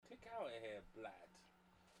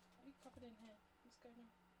in here. What's going on?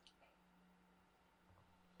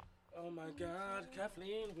 Oh my God,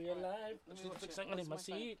 Kathleen, we're alive. Let's fix something in my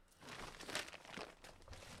seat.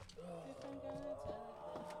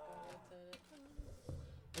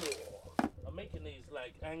 I'm making these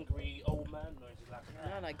like angry old man noises,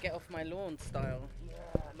 like get off my lawn style.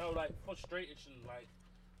 Yeah, no, like frustration, like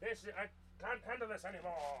this. I can't handle this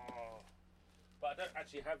anymore. But I don't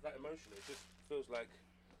actually have that emotion. It just feels like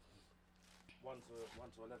 1 to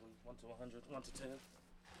 11, 1 to 100, 1 to 10,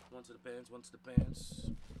 1 to the bands, 1 to the bands.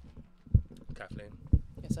 Kathleen.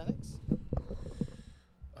 Yes, Alex.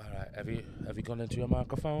 All right. Have you gone into your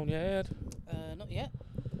microphone yet? Not yet.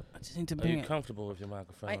 I just need to Are bring you it. comfortable with your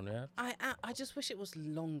microphone yet? I just wish it was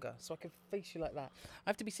longer so I could face you like that. I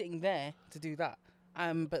have to be sitting there to do that.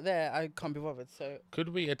 But there I can't be bothered. So could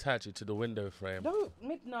we attach it to the window frame? No,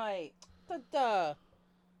 midnight. Da.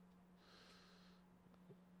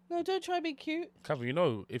 No, don't try to be cute. Kathleen, you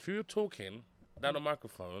know, if you're talking down a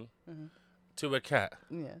microphone to a cat,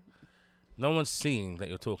 no one's seeing that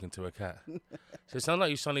you're talking to a cat. So it sounds like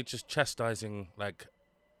you're suddenly just chastising like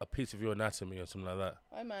a piece of your anatomy or something like that.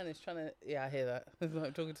 My man is trying to... Yeah, I hear that. It's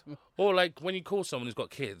like talking to me. Or like when you call someone who's got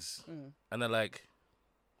kids and they're like,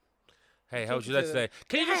 hey, how was your day today?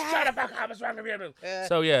 Can you just shut the fuck up? What's wrong with you?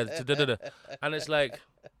 So yeah, and it's like,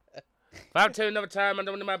 if I have to another time, I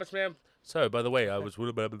don't know my best man. So, by the way, I was...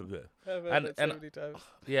 I've heard that so many times.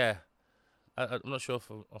 Yeah. I'm not sure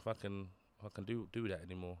if I can do that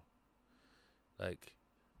anymore. Like,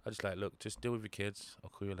 I just like, look, just deal with your kids. I'll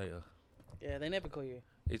call you later. Yeah, they never call you.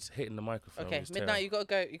 It's hitting the microphone. Okay, midnight, you gotta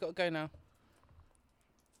go. You gotta go now.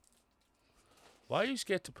 Why are you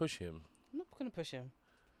scared to push him? I'm not gonna push him.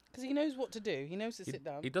 Because he knows what to do. He knows to sit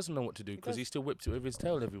down. He doesn't know what to do because he still whips it with his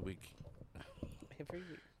tail every week. Every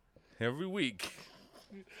week.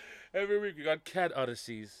 Every week we got cat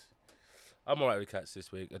odysseys. I'm alright with cats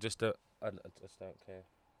this week. I just don't care.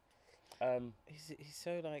 He's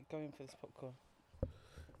so like going for this popcorn.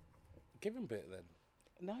 Give him a bit then.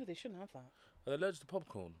 No, they shouldn't have that. Are they allergic to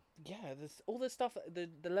popcorn? Yeah, there's all the stuff.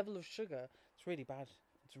 The level of sugar. It's really bad.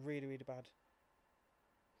 It's really, really bad.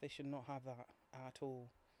 They should not have that at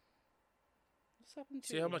all. What's happened to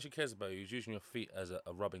See you? how much he cares about you. He's using your feet as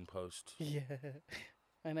a rubbing post. Yeah.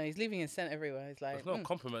 I know, he's leaving his scent everywhere. He's like, it's not a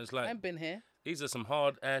compliment. It's like, I've been here. These are some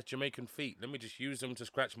hard-ass Jamaican feet. Let me just use them to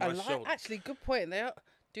scratch my shoulder. Actually, good point. They are,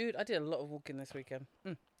 dude, I did a lot of walking this weekend.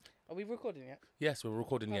 Are we recording yet? Yes, we're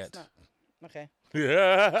recording yet. Snap. Okay.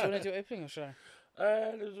 Yeah. Do you want to do opening or should I?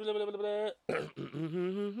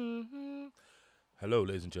 Hello,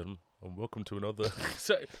 ladies and gentlemen, and welcome to another...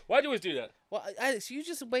 Sorry, why do you always do that? Well, Alex, you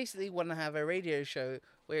just basically want to have a radio show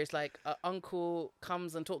where it's like an uncle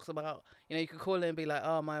comes and talks about, you could call in and be like,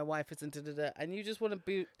 oh, my wife is into da. And you just want to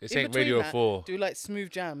be... This ain't Radio 4. Do like smooth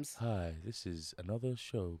jams. Hi, this is another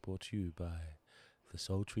show brought to you by the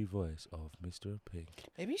sultry voice of Mr. Pink.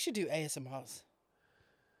 Maybe you should do ASMRs.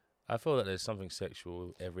 I feel that there's something sexual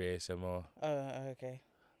with every ASMR. Oh, okay.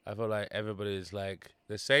 I feel like everybody's like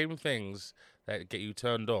the same things that get you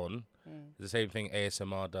turned on. The same thing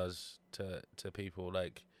ASMR does to people.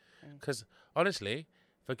 Like, because honestly,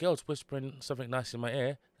 if a girl's whispering something nice in my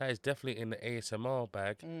ear, that is definitely in the ASMR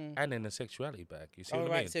bag and in the sexuality bag. You see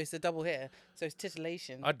what I mean? So it's a double hitter. So it's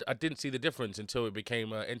titillation. I didn't see the difference until it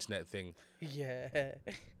became an internet thing. Yeah. Do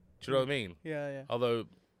you know what I mean? Yeah. Although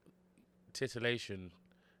titillation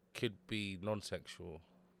could be non-sexual.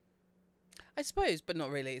 I suppose, but not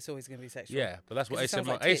really. It's always going to be sexual. Yeah, but that's what ASMR...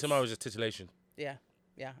 Like ASMR is just titillation. Yeah,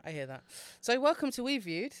 I hear that. So welcome to We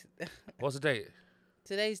Viewed. What's the date?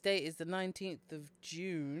 Today's date is the 19th of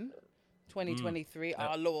June, 2023.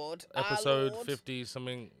 Our Lord. Episode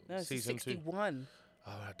 50-something, no, season 61.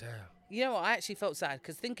 2. Oh, damn. You know what? I actually felt sad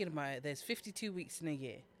because thinking about it, there's 52 weeks in a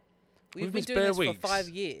year. We've been missed doing this bare for 5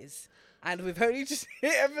 years. And we've only just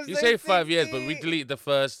hit episode You say 5 years, 60. but we deleted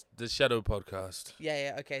the Shadow podcast.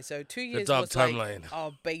 Yeah, okay. So 2 years dark was timeline. Like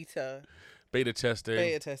our beta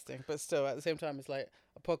testing. But still, at the same time, it's like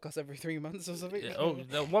a podcast every 3 months or something.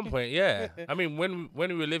 Yeah, at one point, yeah. I mean, when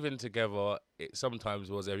we were living together, it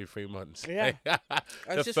sometimes was every 3 months. Yeah.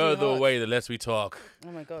 The further away, the less we talk.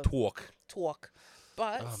 Oh, my God. Talk.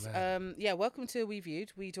 But, welcome to We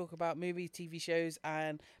Viewed. We talk about movies, TV shows,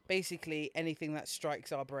 and basically anything that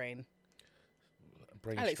strikes our brain.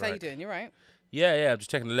 Alex, how you doing? You right? Yeah. I'm just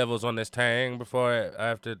checking the levels on this tang before I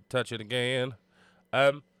have to touch it again.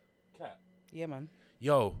 Cat. Yeah, man.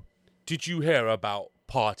 Yo, did you hear about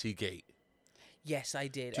Partygate? Yes, I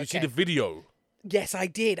did. Did you see the video? Yes, I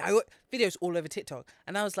did. I got videos all over TikTok.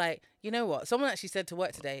 And I was like, you know what? Someone actually said to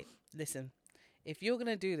work today, listen, if you're going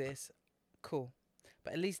to do this, cool.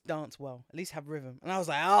 But at least dance well. At least have rhythm. And I was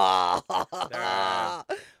like,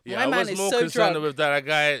 Yeah, My I man was is more so concerned drunk. with that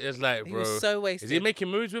guy. It's like, He bro, was so wasted. is he making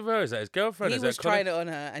moves with her? Is that his girlfriend? He Is was that trying it on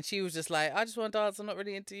her, and she was just like, "I just want to dance. I'm not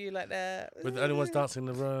really into you like that." with the only ones dancing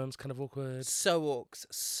in the room? It's kind of awkward. So orcs,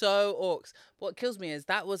 so orcs. What kills me is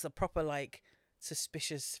that was a proper like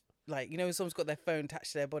suspicious, like, you know, when someone's got their phone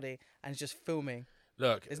attached to their body and just filming.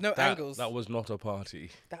 Look, There's no angles. That was not a party.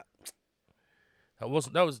 That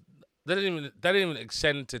That didn't even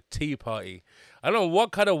extend to tea party. I don't know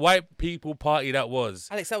what kind of white people party that was.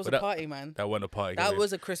 Alex, that was a party, man. That wasn't a party. That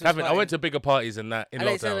was a Christmas party. I went to bigger parties than that in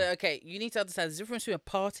Alex, lockdown. okay, you need to understand there's a difference between a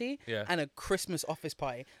party Yeah. and a Christmas office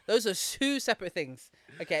party. Those are two separate things.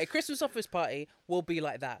 Okay, a Christmas office party will be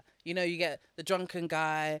like that. You know, you get the drunken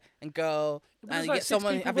guy and girl, and you like get 6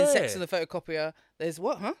 someone people having sex there. in the photocopier. There's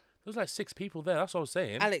what, huh? There was like 6 people there. That's what I was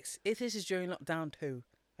saying. Alex, if this is during lockdown 2,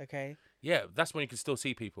 okay? Yeah, that's when you could still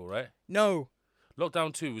see people, right? No.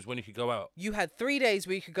 Lockdown 2 was when you could go out. You had 3 days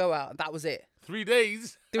where you could go out, and that was it. 3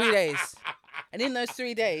 days? 3 days. And in those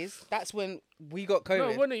 3 days, that's when we got COVID. No,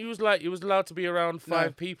 wasn't it? You was allowed to be around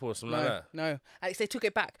 5 people or something like that. No. Alex, they took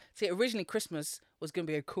it back. See, originally Christmas was going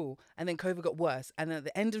to be cool, and then COVID got worse. And then at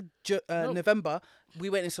the end of November,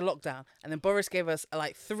 we went into lockdown. And then Boris gave us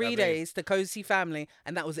like 3 days to cozy family,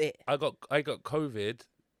 and that was it. I got COVID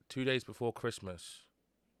 2 days before Christmas.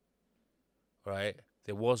 Right?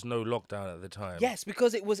 There was no lockdown at the time. Yes,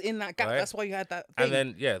 because it was in that gap. Right? That's why you had that thing. And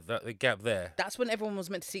then, the gap there. That's when everyone was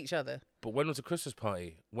meant to see each other. But when was the Christmas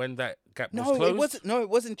party? When that gap was No, closed? it wasn't. No, it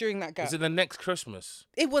wasn't during that gap. Was it the next Christmas?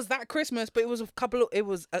 It was that Christmas, but it was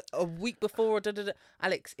a week before.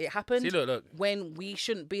 Alex, it happened. See, look. When we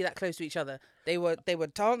shouldn't be that close to each other. They were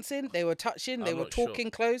dancing, they were touching, they were talking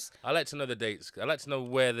close. I like to know the dates. I like to know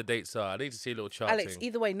where the dates are. I need to see a little chart. Alex,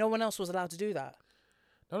 either way, no one else was allowed to do that.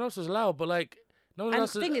 No one else was allowed, but like no one And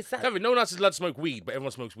else. the thing is that no one else is allowed to smoke weed, but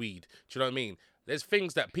everyone smokes weed. Do you know what I mean? There's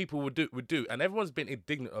things that people would do, and everyone's been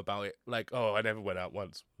indignant about it. Like, oh, I never went out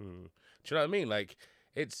once. Do you know what I mean? Like,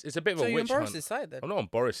 it's a bit of a witch hunt. So you're on Boris's side then? I'm not on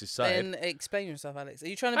Boris's side. Then explain yourself, Alex. Are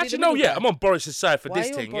you trying to be Actually, the middle guy? I'm on Boris's side for this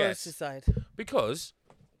thing. thing. Why are you on Boris's side? Because,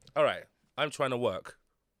 all right, I'm trying to work.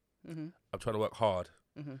 Mm-hmm. I'm trying to work hard,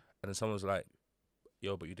 Mm-hmm. and then someone's like,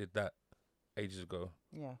 "Yo, but you did that ages ago."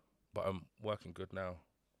 Yeah. But I'm working good now.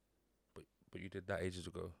 But you did that ages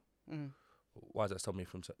ago. Mm-hmm. Why does that stop me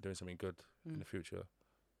from doing something good in the future?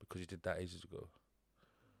 Because you did that ages ago.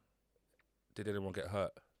 Did anyone get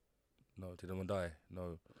hurt? No. Did anyone die?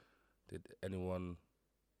 No. Did anyone,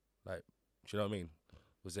 like, do you know what I mean?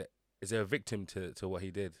 Is there a victim to what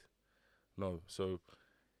he did? No. So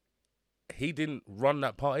he didn't run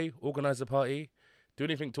that party, organize the party, do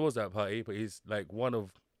anything towards that party, but he's like one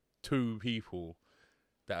of 2 people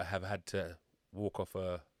that have had to walk off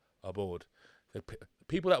a board. The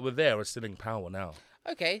people that were there are still in power now.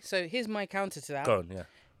 Okay, so here's my counter to that. Go on, yeah.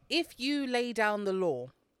 If you lay down the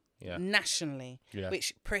law Yeah. nationally, Yeah.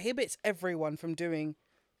 which prohibits everyone from doing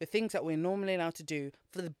the things that we're normally allowed to do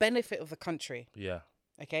for the benefit of the country, Yeah.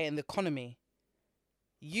 okay, and the economy,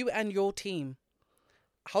 you and your team.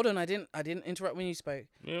 Hold on, I didn't interrupt when you spoke.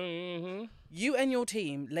 Mm-hmm. You and your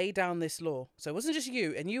team lay down this law, so it wasn't just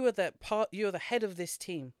you, and you were the head of this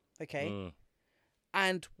team, okay.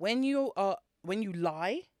 And when you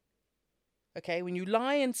lie, okay, when you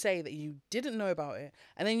lie and say that you didn't know about it,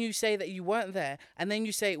 and then you say that you weren't there, and then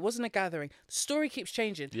you say it wasn't a gathering, the story keeps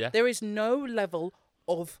changing. Yeah. There is no level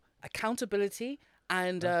of accountability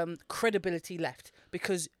and credibility left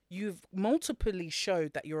because you've multiply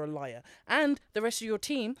showed that you're a liar. And the rest of your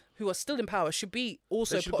team, who are still in power, should be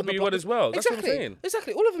also They should put on the be block one as well. That's exactly. what I'm saying.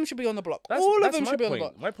 Exactly. All of them should be on the block. That's All of them my should be on the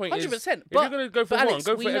point. block. My point 100%. is, if but, you're going to go for but one, Alex,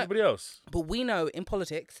 go for everybody else. But we know in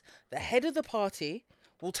politics, the head of the party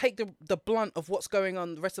will take the blunt of what's going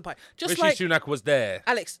on the rest of the party. Just Rishi like Sunak was there.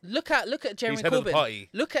 Alex, look at Jeremy He's head of the Corbyn. party.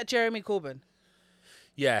 Look at Jeremy Corbyn.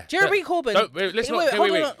 Yeah. Jeremy Corbyn. Let's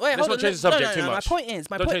not change the subject too much. My point is,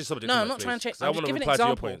 Don't change the subject no, too I'm much, not trying to please, change. 'cause I I'm just wanna giving an reply to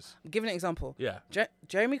your example. points. I'm giving an example. Yeah.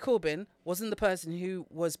 Jeremy Corbyn wasn't the person who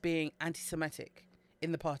was being anti-Semitic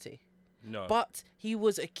in the party. No. But he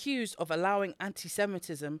was accused of allowing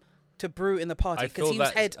anti-Semitism to brew in the party I because feel he was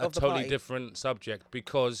that's head a of the totally party. different subject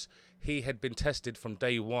because he had been tested from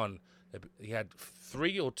day one. He had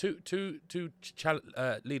 3 or two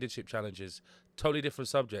leadership challenges. Totally different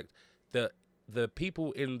subject. The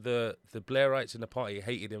people in the Blairites in the party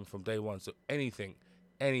hated him from day one. So anything.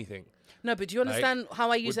 No, but do you understand how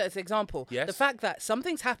I use that as an example? Yes. The fact that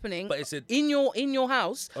something's happening But it's in your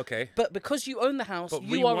house. Okay. But because you own the house, But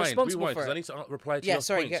you are responsible for because it. I need to reply to Yeah, your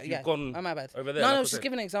sorry. points. Yeah, You've gone my bad. over there. No, like I I was just said.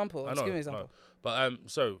 giving an example. I know. But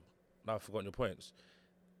so now I've forgotten your points.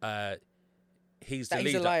 He's the leader.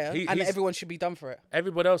 He's a liar, and everyone should be done for it.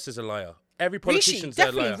 Everybody else is a liar. every politician's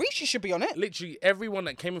Rishi, there. definitely. Rishi should be on it. Literally everyone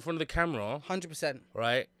that came in front of the camera. 100%.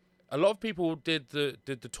 Right. A lot of people did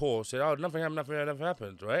the tour. Said, "Oh, nothing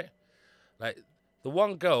happened." Right. Like the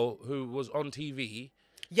one girl who was on TV.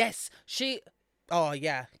 Yes, she. Oh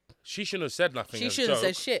yeah. She shouldn't have said nothing. She shouldn't have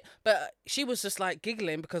said shit. But she was just like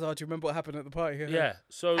giggling because, oh, do you remember what happened at the party? Yeah.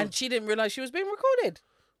 So. And she didn't realize she was being recorded.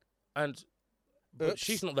 But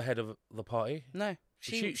she's not the head of the party. No.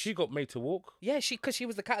 She got made to walk. Yeah, because she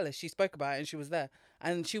was the catalyst. She spoke about it and she was there,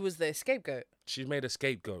 and she was the scapegoat. She's made a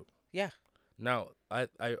scapegoat. Yeah. Now I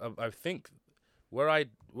think where I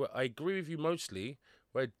agree with you mostly.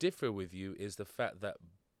 Where I differ with you is the fact that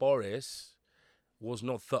Boris was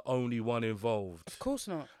not the only one involved. Of course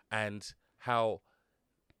not. And how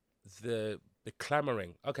the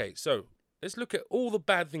clamoring. Okay, so let's look at all the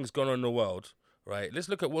bad things going on in the world, right? Let's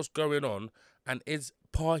look at what's going on, and is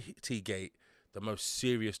Partygate the most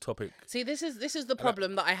serious topic? See, this is the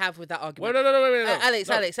problem that I have with that argument. Well, no. Alex.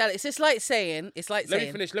 It's like saying. Let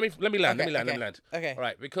me finish. Let me land. Okay, Let me land. Okay. All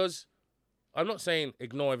right, because I'm not saying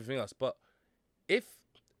ignore everything else, but if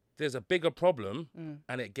there's a bigger problem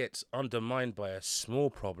and it gets undermined by a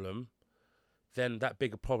small problem, then that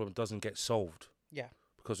bigger problem doesn't get solved. Yeah.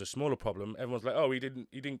 Because a smaller problem, everyone's like, oh,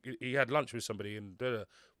 he had lunch with somebody and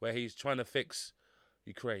where he's trying to fix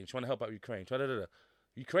Ukraine, trying to help out Ukraine.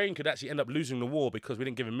 Ukraine could actually end up losing the war because we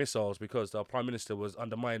didn't give him missiles because our prime minister was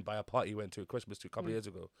undermined by a party he went to at Christmas a couple of years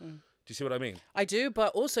ago. Do you see what I mean? I do,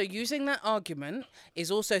 but also using that argument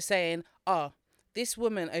is also saying, this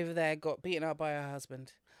woman over there got beaten up by her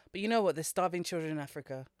husband. But you know what? There's starving children in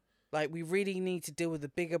Africa. Like, we really need to deal with the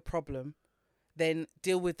bigger problem than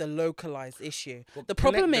deal with the localized issue. Well, the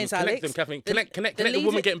problem is, Alex... Connect them, Kathleen. Connect the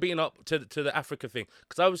woman getting beaten up to the Africa thing.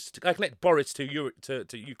 Because I connect Boris to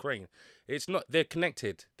Ukraine. It's not... They're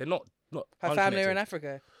connected. They're not her family are in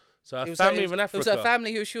Africa. So her family in Africa... It was her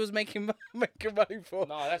family who she was making money for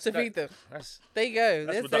to feed them. There you go.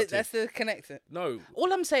 That's the connection. No.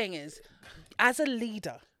 All I'm saying is, as a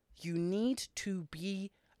leader, you need to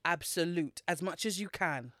be absolute as much as you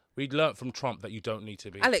can. We learnt from Trump that you don't need to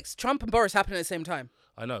be. Alex, Trump and Boris happened at the same time.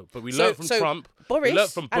 I know, but we learnt from Trump. Boris, we learnt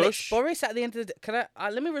from Bush. Alex, Boris, at the end of the day,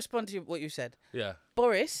 let me respond to what you said. Yeah.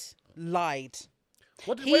 Boris lied.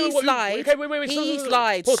 He's lied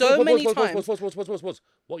so many times. Pause.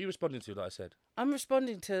 What are you responding to that I said? I'm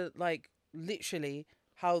responding to, like, literally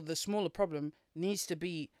how the smaller problem needs to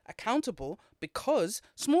be accountable because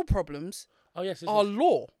small problems are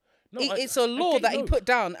law. No, it's a law that he put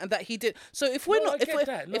down and that he did. So if we're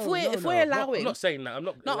if we're allowing, I'm not saying that. I'm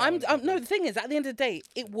not. No, no. The thing is, at the end of the day,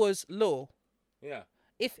 it was law. Yeah.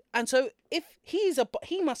 If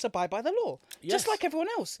he must abide by the law, just like everyone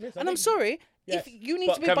else. Yes, I'm sorry, if you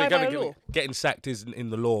need to abide by the law. Getting sacked isn't in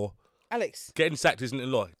the law. Alex. Getting sacked isn't in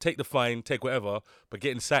the law. Take the fine, take whatever, but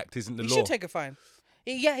getting sacked isn't the law. He should take a fine.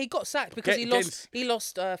 He got sacked because he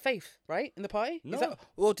lost faith, right, in the party. No.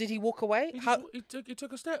 Or did he walk away? He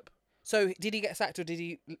took a step. So did he get sacked or did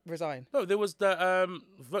he resign? No, there was the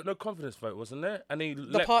no confidence vote, wasn't there? And he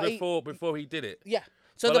left before he did it. Yeah.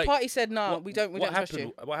 So the party said, "No, we don't trust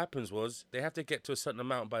you." What happens was they have to get to a certain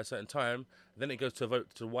amount by a certain time. Then it goes to a vote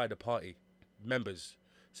to the wider party members.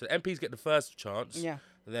 So the MPs get the first chance. Yeah.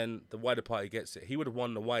 Then the wider party gets it. He would have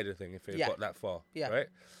won the wider thing if it got that far. Yeah. Right.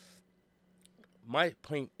 My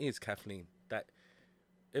point is, Kathleen, that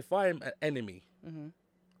if I'm an enemy,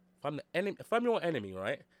 if I'm your enemy,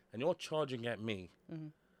 right, and you're charging at me,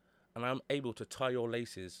 and I'm able to tie your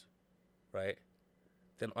laces, right,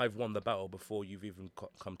 then I've won the battle before you've even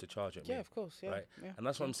come to charge at me. Yeah, of course. Yeah. Right? Yeah, and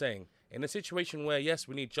that's what I'm saying. In a situation where, yes,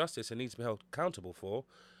 we need justice and needs to be held accountable for,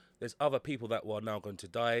 there's other people that are now going to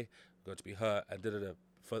die, going to be hurt, and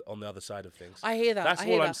on the other side of things. I hear that. That's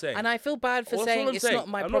all I'm saying. And I feel bad for saying it's not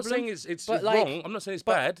my problem. I'm not saying it's wrong. I'm not saying it's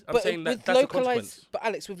bad. I'm saying that's a consequence. But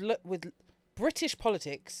Alex, with British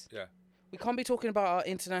politics, we can't be talking about our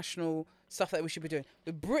international stuff that we should be doing.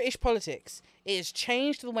 With British politics, it has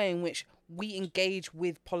changed the way in which we engage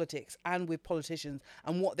with politics and with politicians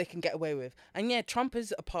and what they can get away with. And yeah, Trump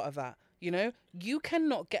is a part of that. You know, you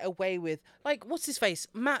cannot get away with, like, what's his face?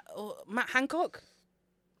 Matt Hancock?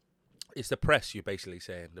 It's the press, you're basically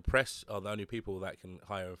saying. The press are the only people that can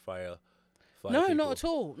hire and fire no, people. not at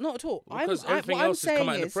all. Not at all. Because everything else has come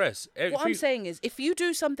out in the press. I'm saying is, if you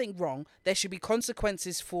do something wrong, there should be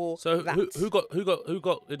consequences for that. So who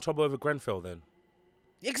got in trouble over Grenfell then?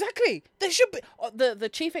 Exactly. There should be the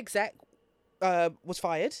chief exec was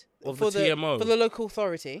fired for the TMO for the local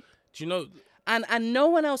authority. Do you know? And no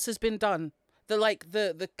one else has been done.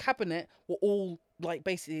 The cabinet were all like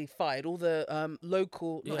basically fired. All the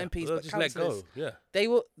local, not MPs, they'll but just let councillors. go. Yeah, They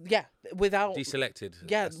were, without deselected.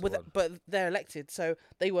 yeah, that's the one. but they're elected, so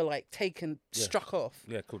they were like taken, Yeah. struck off.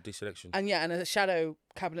 Yeah, called deselection. And a shadow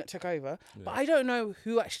cabinet took over. Yeah. But I don't know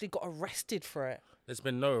who actually got arrested for it. There's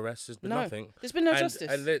been no arrests. There's been nothing. There's been no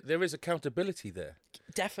justice. And there is accountability there.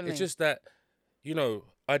 Definitely. It's just that,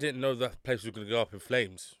 I didn't know that place was going to go up in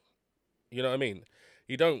flames. You know what I mean?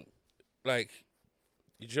 You don't, like,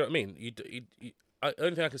 you know what I mean?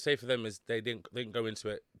 Only thing I can say for them is they didn't go into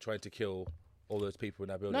it trying to kill all those people in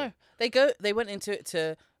that building. No, they went into it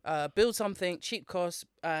to build something, cheap cost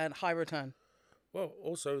and high return. Well,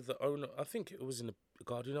 also the owner, I think it was in the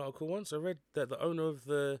Guardian article once, I read that the owner of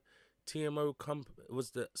the TMO company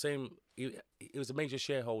was the same, it was a major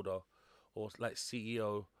shareholder or like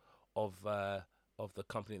CEO of the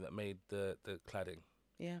company that made the cladding.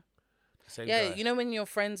 Yeah. Same guy. You know when your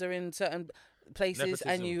friends are in certain places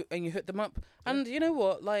Nepotism. and you hook them up, and you know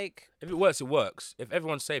what, like, if it works, it works. If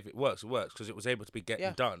everyone's safe, it works because it was able to be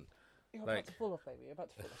getting done. You're like, about to fall off, baby. You're about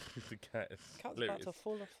to fall off. The cat is Cat's hilarious. about to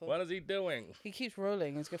fall off. What is he doing? He keeps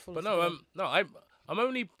rolling. He's gonna fall But off. I'm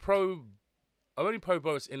only pro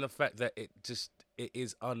boats in the fact that it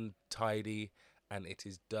is untidy and it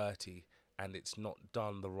is dirty and it's not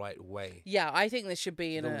done the right way. Yeah, I think this should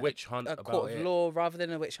be in a witch hunt a about court of it. law rather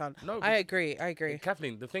than a witch hunt. No, I agree.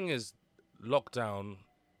 Kathleen, the thing is, lockdown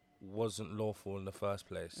wasn't lawful in the first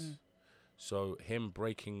place. So him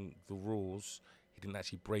breaking the rules, he didn't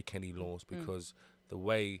actually break any laws because the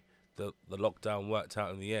way the lockdown worked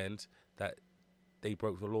out in the end, that they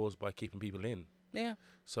broke the laws by keeping people in. Yeah.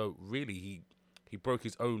 So really, he broke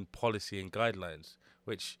his own policy and guidelines,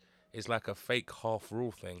 which is like a fake half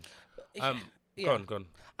rule thing. Go on.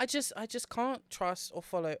 I just can't trust or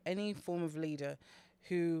follow any form of leader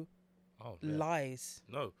who lies.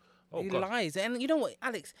 No. He lies. And you know what,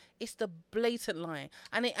 Alex? It's the blatant lying.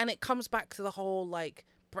 And it comes back to the whole, like,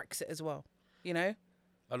 Brexit as well. You know?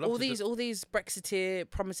 All these Brexiteer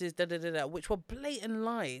promises, which were blatant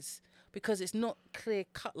lies because it's not clear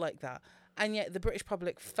cut like that. And yet the British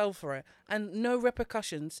public fell for it. And no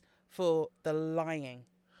repercussions for the lying.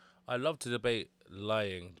 I love to debate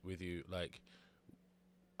lying with you. Like,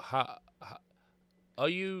 how are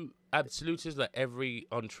you absolutist? Like every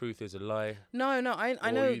untruth is a lie? No.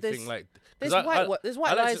 I know there's think, like, there's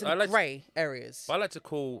white lies and grey areas. I like to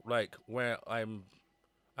call I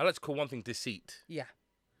like to call one thing deceit. Yeah.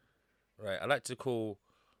 Right. I like to call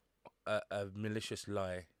a malicious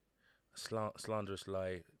lie, slanderous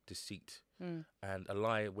lie, deceit, and a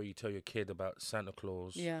lie where you tell your kid about Santa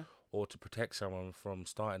Claus. Yeah. Or to protect someone from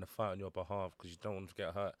starting a fight on your behalf because you don't want them to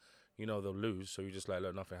get hurt. You know they'll lose, so you just like,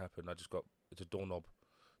 look, nothing happened. It's a doorknob. Do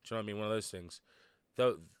you know what I mean? One of those things.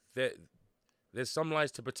 Though there's some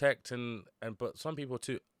lies to protect, but some people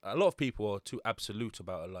a lot of people are too absolute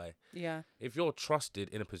about a lie. Yeah. If you're trusted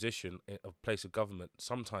in a position, in a place of government,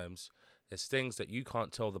 sometimes there's things that you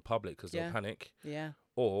can't tell the public because they'll panic. Yeah.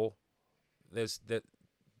 Or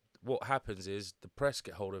what happens is the press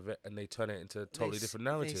get hold of it and they turn it into a totally different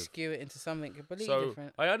narrative. They skew it into something completely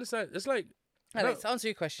different. I understand. It's like... Alex, to answer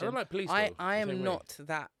your question, I don't like police, I'm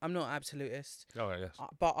not absolutist. Oh, yes.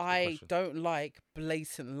 But I don't like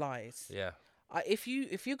blatant lies. Yeah. If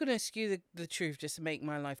you're going to skew the truth just to make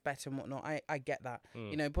my life better and whatnot, I get that.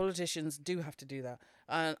 You know, politicians do have to do that.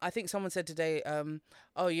 I think someone said today,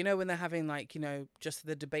 when they're having just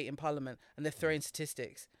the debate in Parliament and they're throwing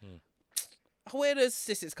statistics. Where does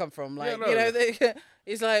statistics come from?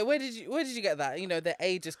 It's like, where did you get that? You know, the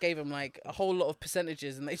A just gave them like a whole lot of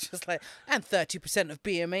percentages, and they just like, and 30% of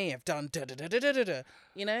BMA have done da da da da da da.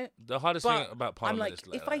 You know, the hardest thing about Parliament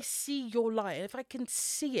is if I see your lie, if I can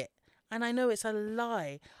see it, and I know it's a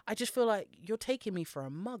lie, I just feel like you're taking me for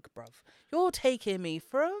a mug, bruv. You're taking me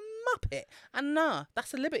for a muppet, and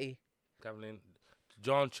that's a liberty. Kathleen,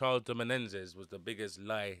 John Charles de Menezes was the biggest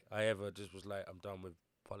lie I ever just was like, I'm done with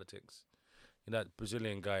politics. You know, that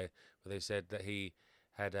Brazilian guy where they said that he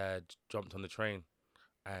had jumped on the train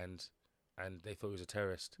and they thought he was a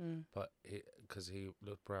terrorist, but because he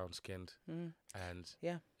looked brown skinned, and and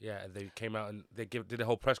they came out and they did a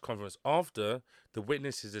whole press conference after the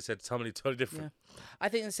witnesses had said something totally different. Yeah. I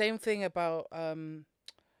think the same thing about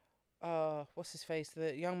what's his face,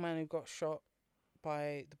 the young man who got shot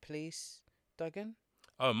by the police, Duggan.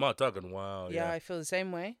 Oh, Mark Duggan. Wow. Yeah, I feel the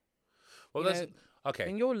same way. Well, that's okay.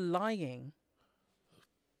 When you're lying.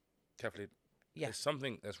 Kathleen, there's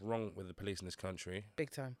something that's wrong with the police in this country. Big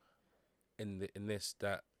time. In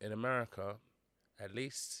America, at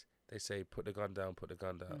least they say put the gun down, put the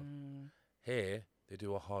gun down. Here they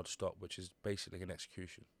do a hard stop, which is basically an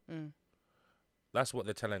execution. That's what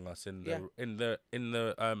they're telling us in the Yeah. in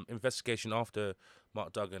the investigation after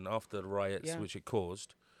Mark Duggan, after the riots which it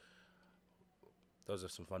caused. Those are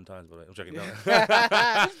some fun times, but I'm joking.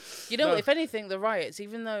 You know, if anything, the riots,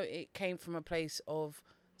 even though it came from a place of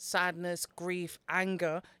sadness, grief,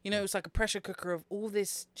 anger, you know, it was like a pressure cooker of all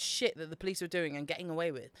this shit that the police were doing and getting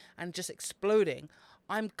away with and just exploding.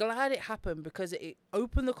 I'm glad it happened because it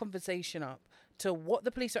opened the conversation up to what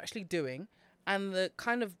the police are actually doing, and the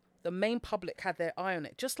kind of the main public had their eye on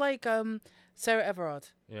it. Just like Sarah Everard.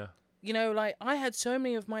 Yeah. You know, like I had so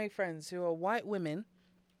many of my friends who are white women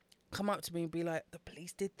come up to me and be like, the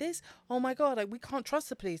police did this? Oh my God, like, we can't trust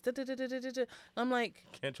the police. Da, da, da, da, da, da. I'm like...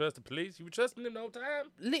 Can't trust the police? You were trusting them the whole time?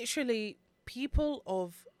 Literally, people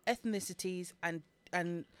of ethnicities and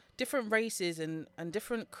different races and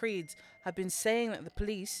different creeds have been saying that the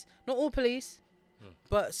police, not all police,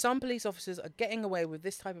 but some police officers are getting away with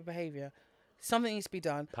this type of behaviour. Something needs to be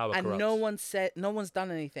done. Power and corrupts. no one's done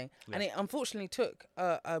anything. Yeah. And it unfortunately took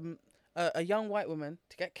a young white woman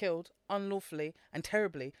to get killed unlawfully and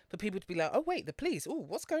terribly for people to be like, oh wait, the police, oh,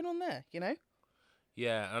 what's going on there, you know?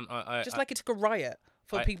 Yeah, and I just like it took a riot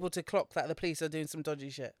for people to clock that the police are doing some dodgy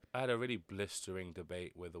shit. I had a really blistering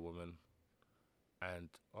debate with a woman, and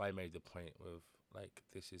I made the point of like,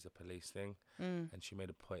 this is a police thing, and she made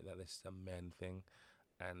a point that this is a men thing,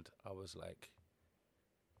 and I was like,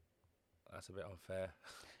 that's a bit unfair.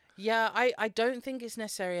 Yeah, I don't think it's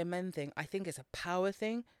necessarily a men thing. I think it's a power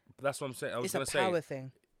thing. That's what I'm saying. It's a power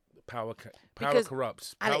thing. Power Because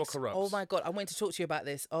corrupts. Alex, Power corrupts. Oh my God, I wanted to talk to you about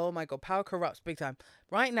this. Oh my God, power corrupts big time.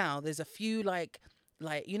 Right now, there's a few like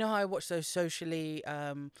you know how I watch those socially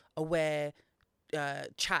aware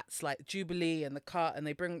chats like Jubilee and The Cut, and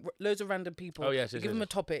they bring loads of random people. Oh yes, give them a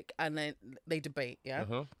topic and then they debate. Yeah.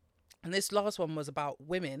 Uh-huh. And this last one was about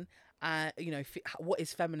women. You know, what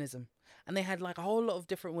is feminism? And they had like a whole lot of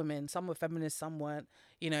different women. Some were feminists, some weren't.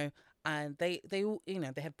 You know, and they all, you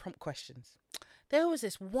know, they had prompt questions. There was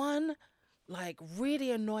this one like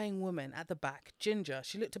really annoying woman at the back, ginger.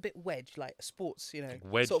 She looked a bit wedge, like sports, you know,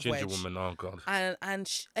 wedge sort of ginger wedge. Woman. Oh God.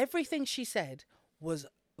 And everything she said was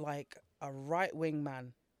like a right wing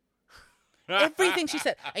man. Everything she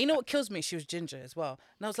said. And you know what kills me? She was ginger as well.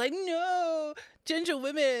 And I was like, no, ginger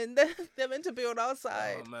women, they're meant to be on our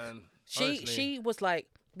side. Oh man. She was like,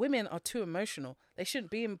 women are too emotional. They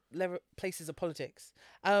shouldn't be in places of politics.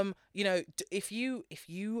 You know, if you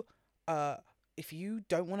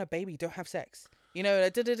don't want a baby, don't have sex. You know,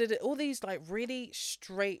 all these like really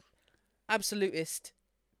straight, absolutist.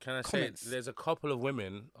 Can I comments. say there's a couple of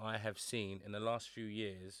women I have seen in the last few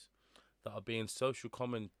years that are being social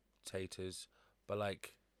commentators, but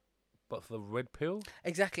for the red pill.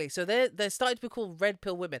 Exactly. So they're starting to be called red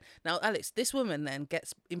pill women. Now, Alex, this woman then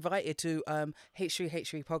gets invited to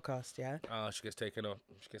H3 podcast. Yeah. Oh, she gets taken off.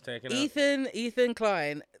 Ethan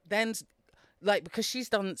Klein then, like, because she's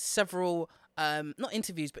done several not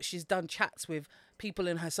interviews, but she's done chats with people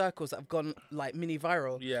in her circles that have gone like mini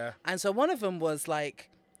viral. Yeah. And so one of them was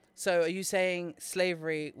like, so are you saying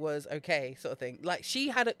slavery was okay, sort of thing? Like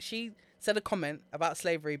she said a comment about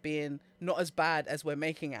slavery being not as bad as we're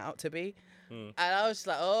making it out to be. And I was just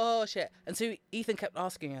like, oh shit. And so Ethan kept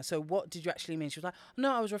asking her, so what did you actually mean? She was like,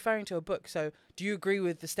 no, I was referring to a book. So do you agree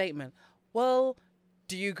with the statement? Well,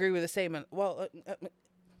 do you agree with the statement? Well,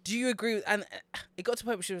 do you agree with, and it got to a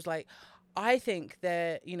point where she was like, I think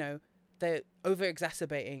they're over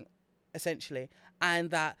exacerbating essentially,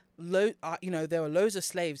 and that there are loads of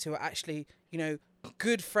slaves who are actually,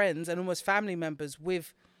 good friends and almost family members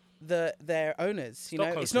with their owners.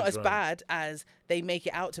 It's not as bad as they make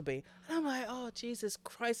it out to be. And I'm like, oh Jesus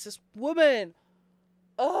Christ, this woman.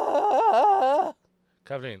 Oh.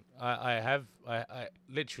 Kathleen, I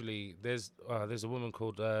literally there's a woman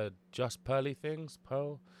called Just Pearly Things,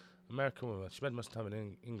 Pearl, American woman. She spent most of the time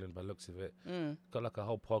in England by the looks of it. Got like a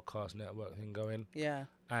whole podcast network thing going. Yeah.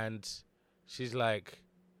 And she's like,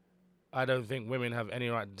 I don't think women have any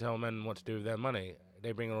right to tell men what to do with their money.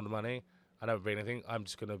 They bring in all the money. I don't bring anything. I'm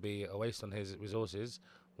just going to be a waste on his resources.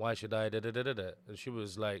 Why should I? And she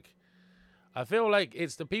was like, I feel like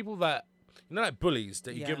it's the people that, like bullies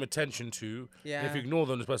that you give them attention to. Yeah. And if you ignore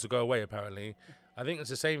them, they're supposed to go away, apparently. I think it's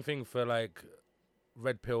the same thing for like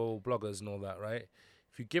red pill bloggers and all that, right?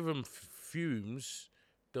 If you give them fumes,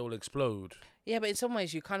 they'll explode. Yeah, but in some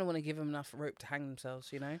ways, you kind of want to give them enough rope to hang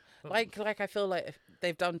themselves, Like I feel like if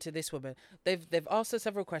they've done to this woman. They've asked her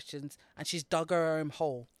several questions, and she's dug her own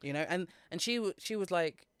hole, And she was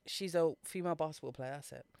like, she's a female basketball player,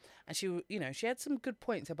 that's it. And she had some good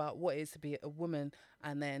points about what it is to be a woman,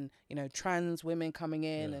 and then trans women coming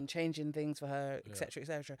in and changing things for her, etc.,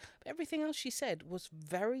 etc. But everything else she said was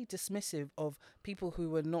very dismissive of people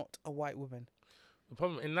who were not a white woman. The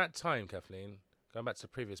problem in that time, Kathleen, going back to the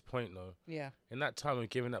previous point though, Yeah. in that time of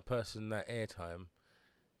giving that person that airtime,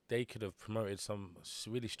 they could have promoted some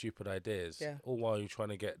really stupid ideas, Yeah. all while you're trying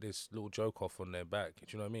to get this little joke off on their back. Do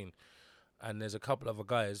you know what I mean? And there's a couple other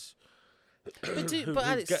guys But who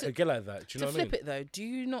Alex, get like that. Do you know what I mean? To flip it though, do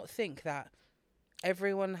you not think that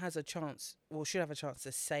everyone has a chance, or should have a chance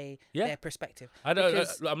to say their perspective? I don't.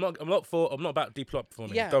 I'm not about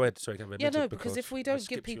deplatforming. Yeah. Go ahead. Sorry, Kevin. Yeah, no, because if we don't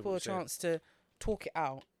give people a chance to talk it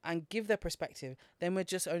out and give their perspective, then we're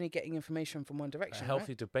just only getting information from one direction. A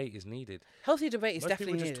healthy debate is needed. Healthy debate is Most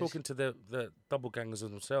definitely people needed. just talking to the double gangers of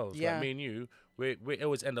themselves. Yeah. Like me and you, we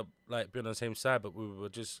always end up like being on the same side, but we were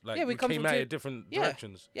just like we come came from out in different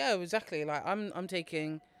directions. Yeah, exactly. Like I'm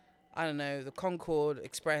taking, I don't know, the Concorde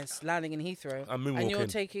Express landing in Heathrow, I'm moonwalking. and you're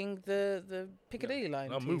taking the Piccadilly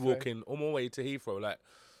line. I'm to Heathrow. moonwalking on my way to Heathrow. Like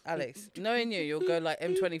Alex, knowing you'll go like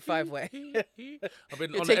M25 way. I've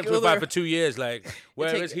been You on the take all the- M25 for 2 years. Like,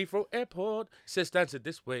 where take- is Heathrow Airport? Says Stansted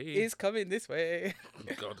this way. He's coming this way.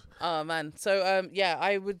 Oh, God. Oh man. So yeah,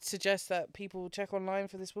 I would suggest that people check online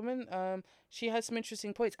for this woman. She has some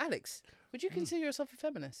interesting points. Alex, would you consider yourself a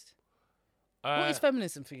feminist? What is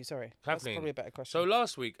feminism for you? Sorry, that's Kathleen, probably a better question. So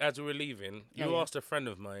last week, as we were leaving, you yeah. asked a friend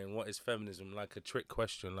of mine what is feminism, like a trick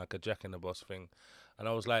question, like a Jack in the Box thing, and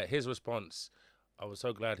I was like, his response. I was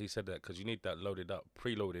so glad he said that because you need that loaded up,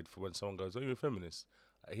 preloaded for when someone goes, "Are you a feminist?"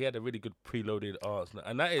 He had a really good preloaded answer,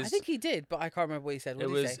 and that is. I think he did, but I can't remember what he said. What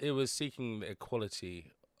did he say? It was seeking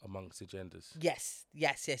equality amongst the genders. Yes.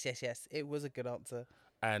 It was a good answer.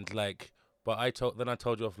 And like, but I told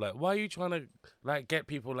you off like, why are you trying to like get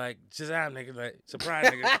people like Shazam nigga, like surprise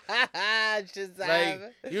nigga? Shazam.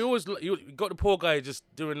 Like you got the poor guy just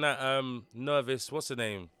doing that nervous, what's the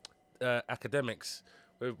name, academics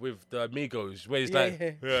with the amigos where he's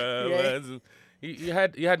you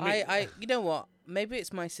had me. You know what? Maybe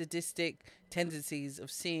it's my sadistic tendencies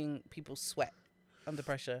of seeing people sweat under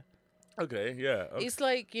pressure. Okay, yeah. Okay. It's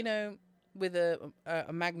like, you know, with a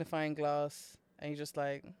magnifying glass, and you're just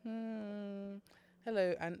like,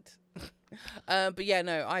 hello, ant. But yeah,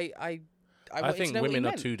 no, I think women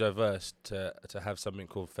are too diverse to have something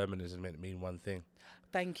called feminism and mean one thing.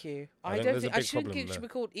 Thank you. I don't think think there's a big problem it should be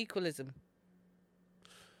called equalism.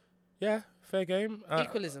 Yeah, fair game.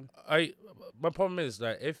 Equalism. My problem is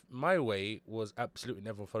that if my way was absolutely and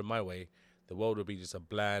everyone followed my way, the world would be just a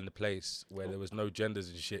bland place where there was no genders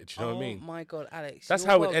and shit. Do you know what I mean? Oh my God, Alex. That's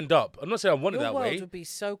how it would end up. I'm not saying I want it that Your way. world would be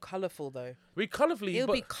so colourful, though. Be colourfully.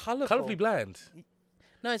 It'll be colourful. Colourfully bland.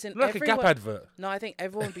 No, it's in Like a Gap advert. No, I think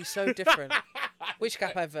everyone would be so different. Which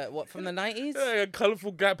Gap advert? What, from the 90s? Yeah, a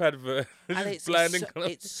colourful Gap advert. Alex, bland and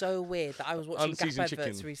it's so weird that I was watching Gap Unseasoned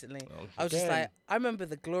adverts chicken. recently. Oh, I was just again. like, I remember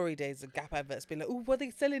the glory days of Gap adverts being like, oh, what are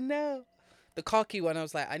they selling now? The khaki one, I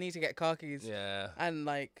was like, I need to get khakis. Yeah. And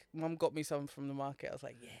like, Mum got me some from the market. I was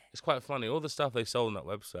like, yeah. It's quite funny. All the stuff they sold on that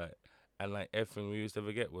website and like everything we used to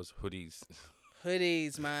ever get was hoodies.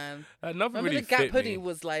 Hoodies, man. Nothing Remember really the Gap fit hoodie me.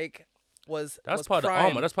 was like, That's was part prime. of the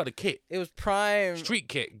armor. That's part of the kit. It was prime. Street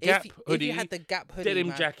kit. Gap hoodie. If you had the Gap hoodie, denim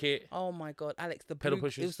man. jacket. Oh my God, Alex, the Pedal blue.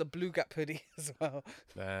 pushers. It was the blue Gap hoodie as well.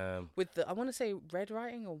 With the, I want to say red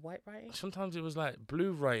writing or white writing. Sometimes it was like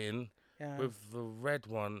blue writing Yeah. with the red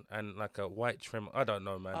one and like a white trim. I don't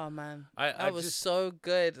know, man. Oh man, I that was just, so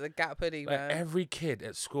good. The Gap hoodie, like man. every kid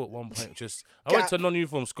at school at one point just. I went to a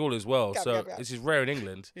non-uniform school as well, Gap, so Gap, Gap. this is rare in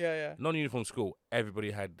England. Yeah. Non-uniform school,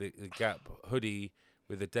 everybody had the Gap hoodie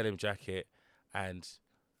with the denim jacket and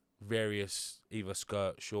various either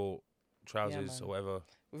skirt, short, trousers man. or whatever.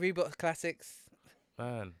 Reebok classics.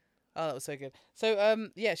 Man, Oh, that was so good. So,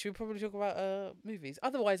 yeah, should we probably talk about movies?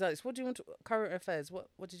 Otherwise, Alex, what do you want to current affairs? What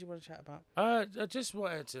did you want to chat about? I just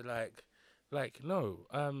wanted to no.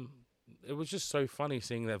 It was just so funny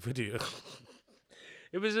seeing that video.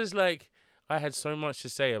 It was just like I had so much to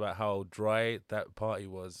say about how dry that party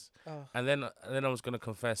was, Oh. and then I was gonna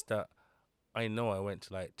confess that I know I went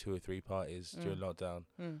to like 2 or 3 parties during lockdown.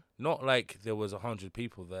 Not like there was 100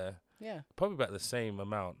 people there. Yeah. Probably about the same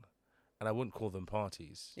amount, and I wouldn't call them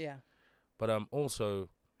parties. Yeah. But also,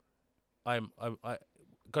 I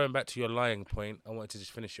going back to your lying point. I wanted to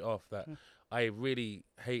just finish it off that I really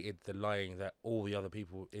hated the lying that all the other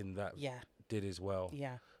people in that did as well.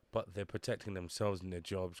 Yeah. But they're protecting themselves in their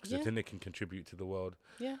jobs because they think they can contribute to the world.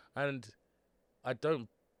 Yeah. And I don't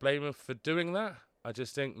blame them for doing that. I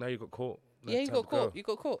just think, no, you got caught. No, Yeah, you time got to go. caught. You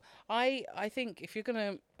got caught. I think if you're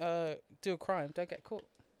gonna do a crime, don't get caught.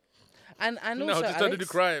 And No, also, just don't do the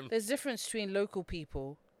Alex, crime. there's a difference between local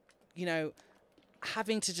people, you know,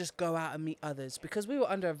 having to just go out and meet others because we were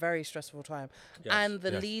under a very stressful time, Yes, and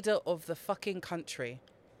the yes. leader of the fucking country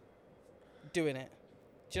doing it.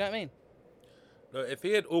 Do you know what I mean? No, if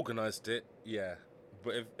he had organised it, yeah.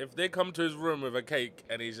 But if they come to his room with a cake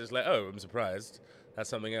and he's just like, oh, I'm surprised, that's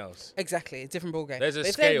something else. Exactly, a different ball game. There's a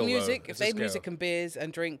If scale, they have music, though. if they have music and beers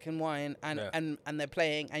and drink and wine and they're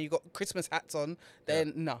playing and you got Christmas hats on,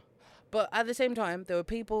 then no. But at the same time, there were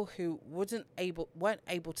people who weren't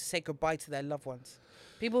able to say goodbye to their loved ones.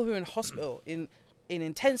 People who are in hospital, in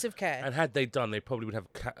intensive care. And had they done, they probably would have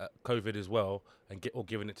COVID as well or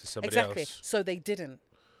given it to somebody Exactly. else. So they didn't.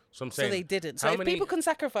 So I'm saying, so they didn't. So if people can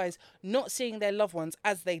sacrifice not seeing their loved ones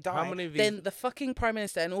as they die, then the fucking Prime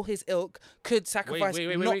Minister and all his ilk could sacrifice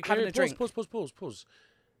not having a drink. Pause.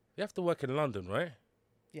 You have to work in London, right?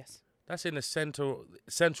 Yes. That's in the centre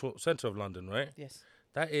of London, right? Yes.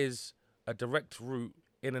 That is a direct route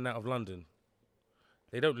in and out of London.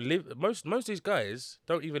 They don't live. Most of these guys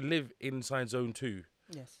don't even live inside Zone 2.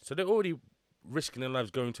 Yes. So they're already risking their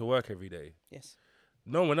lives going to work every day. Yes.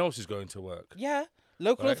 No one else is going to work. Yeah.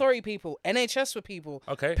 Local authority people, NHS for people,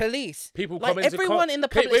 police, people like everyone in the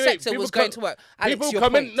public sector was going to work. Alex,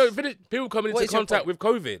 people come into contact with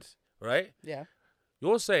COVID, right? Yeah.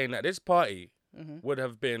 You're saying that this party would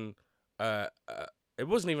have been, it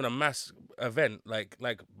wasn't even a mass event like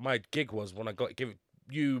my gig was when I got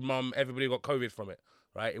you, mum, everybody got COVID from it,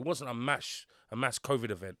 right? It wasn't a mass COVID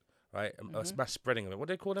event, right? A mass spreading event. What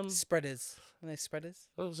do they call them? Spreaders. Are they spreaders?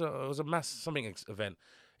 It was a mass something event.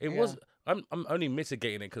 It was. I'm only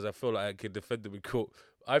mitigating it because I feel like I could defend them in court.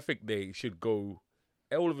 I think they should go.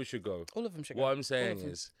 All of them should go. All of them should go. What I'm saying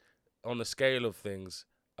is, on the scale of things,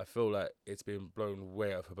 I feel like it's been blown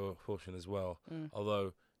way out of proportion as well.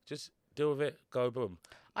 Although, just deal with it. Go boom.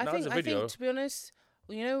 I think to be honest,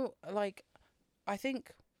 I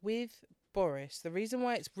think with Boris, the reason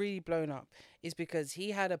why it's really blown up is because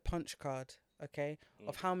he had a punch card,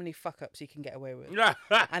 of how many fuck ups he can get away with,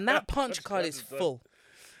 and that punch card is full.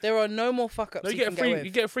 There are no more fuck ups. No, you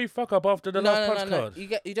get a free fuck up after the last punch card.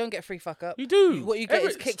 You don't get free fuck up. You do. What you get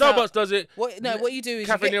is kicked Starbucks out. does it. What you do is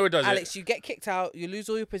Alex, you get kicked out, you lose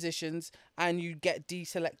all your positions, and you get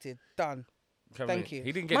deselected. Done. Thank you.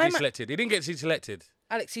 He didn't get deselected. He didn't get deselected.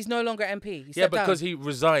 Alex, he's no longer MP. He stepped down. He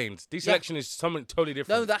resigned. Deselection is something totally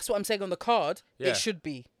different. No, that's what I'm saying on the card. Yeah. It should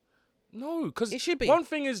be. No, because it should be. One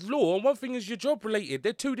thing is law and one thing is your job related.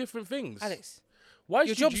 They're two different things. Alex,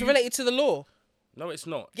 your job's related to the law. No, it's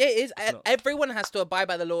not. Yeah, it is. Everyone has to abide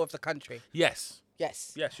by the law of the country. Yes.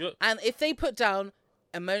 Yes. Yes. And if they put down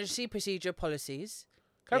emergency procedure policies...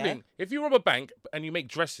 Kathleen, if you rob a bank and you make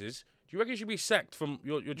dresses, do you reckon you should be sacked from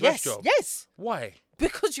your dress job? Yes. Why?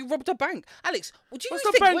 Because you robbed a bank. Alex, what's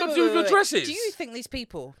the bank got to do with your dresses? Do you think these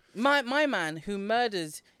people... My man who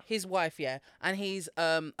murders his wife, and he's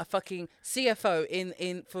a fucking CFO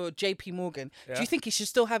in for JP Morgan, do you think he should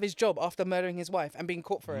still have his job after murdering his wife and being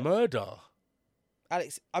caught for it? Murder?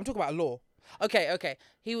 Alex, I'm talking about law. Okay.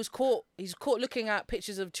 He's caught looking at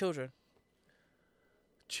pictures of children.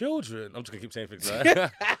 Children? I'm just going to keep saying things like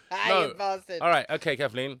that. No. You bastard. All right, okay,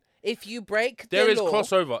 Kathleen. If you break there the is law...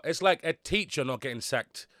 crossover. It's like a teacher not getting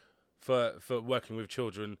sacked for working with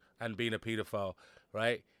children and being a paedophile,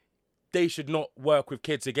 right? They should not work with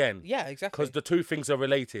kids again. Yeah, exactly. Because the two things are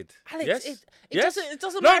related. Alex, it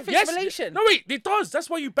doesn't matter if it's relation. No, wait, it does. That's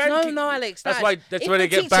why you ban No, Alex. That's why they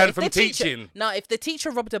get banned from teaching. No, if the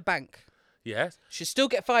teacher robbed a bank, yes, should still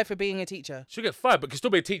get fired for being a teacher. Should get fired, but can still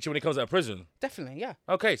be a teacher when he comes out of prison. Definitely, yeah.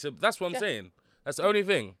 Okay, so that's what I'm saying. That's the only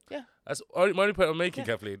thing. Yeah. That's my only point I'm making,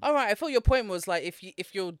 Kathleen. All right, I thought your point was like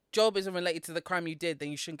if your job isn't related to the crime you did,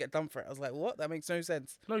 then you shouldn't get done for it. I was like, what? That makes no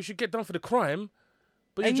sense. No, you should get done for the crime.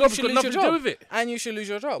 But your job's got nothing to do with it. And you should lose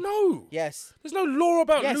your job. No. Yes. There's no law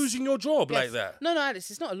about losing your job like that. No,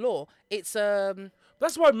 Alice, it's not a law. It's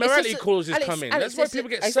That's why morality clauses come in. That's why people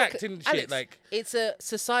get sacked and shit. Alex, it's a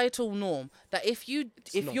societal norm that if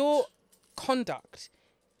your conduct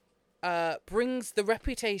brings the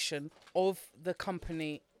reputation of the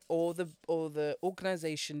company or the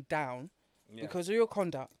organization down because of your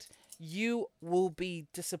conduct, you will be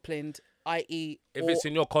disciplined. I.e., if it's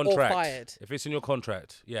in your contract, or fired. If it's in your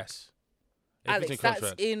contract, yes. Alex,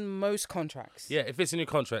 that's in most contracts. Yeah, if it's in your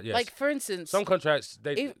contract, yes. Like for instance, some contracts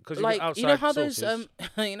because outside you know how sources.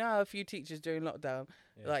 those you know how a few teachers during lockdown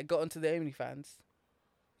got onto the OnlyFans.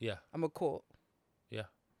 Yeah. And were caught. Yeah.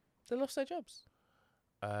 They lost their jobs.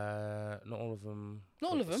 Not all of them.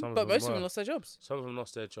 Not all of them, but most of them lost their jobs. Some of them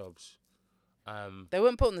lost their jobs. They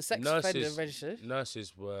weren't put on the sex offender register.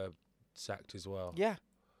 Nurses were sacked as well. Yeah.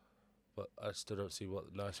 But I still don't see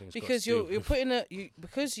what nursing's because got to do. You're putting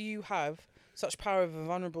because you have such power over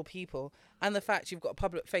vulnerable people, and the fact you've got a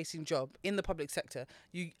public-facing job in the public sector,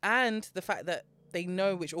 and the fact that they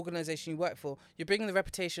know which organisation you work for, you're bringing the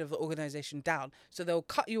reputation of the organisation down, so they'll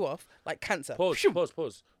cut you off like cancer.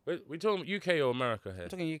 Pause. We're talking UK or America here? I'm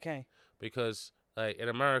talking UK. Because Like in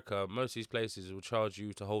America, most of these places will charge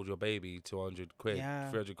you to hold your baby 200 quid, Yeah.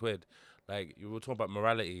 300 quid. Like you were talking about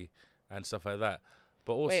morality and stuff like that.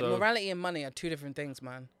 But Wait, also, morality and money are two different things,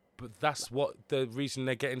 man. but that's what the reason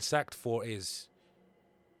they're getting sacked for is.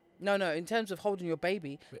 No, in terms of holding your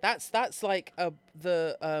baby, that's like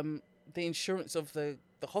the insurance of the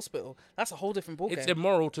hospital. That's a whole different ballgame. It's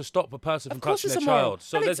immoral to stop a person from Of course touching it's their immoral. child.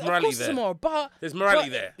 So Alex, there's of morality course there. it's immoral, but There's morality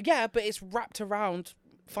but- there. Yeah, but it's wrapped around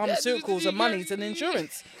pharmaceuticals and monies and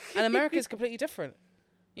insurance. And America is completely different.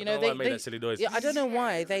 You know, I don't know why I made that silly noise. Yeah, I don't know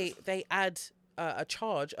why they add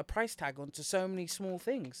a price tag onto so many small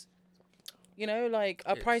things. You know, like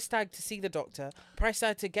a price tag to see the doctor, a price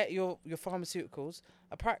tag to get your pharmaceuticals,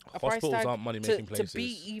 a price Hospitals tag aren't money-making to places.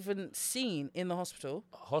 be even seen in the hospital.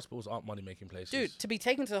 Hospitals aren't money-making places. Dude, to be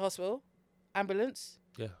taken to the hospital, ambulance,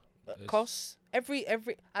 Yeah. costs, every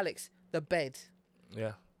Alex, the bed,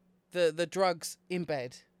 Yeah. the drugs in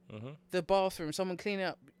bed, Mhm. the bathroom, someone cleaning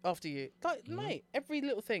up after you. Like, Mm-hmm. mate, every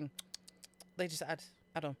little thing, they just add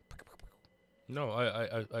on. No,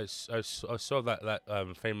 I saw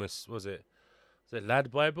that famous, was it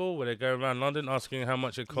Lad Bible, where they go around London asking how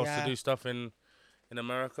much it costs to Yeah. do stuff in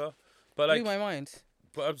America. But Blew like, my mind.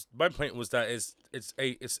 but my point was that it's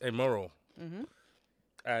immoral. Mhm.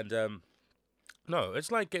 And no,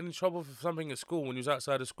 it's like getting in trouble for something at school when you was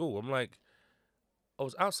outside of school. I'm like, I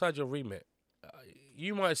was outside your remit.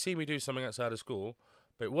 You might have seen me do something outside of school,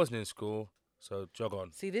 but it wasn't in school, so jog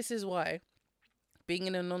on. See, this is why being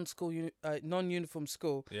in a non-uniform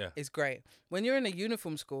school Yeah. is great. When you're in a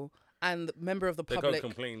uniform school and the member of the They public, go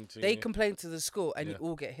complain to they you. complain to the school and Yeah. you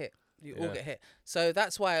all get hit. You all Yeah. get hit. So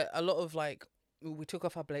that's why a lot of like we took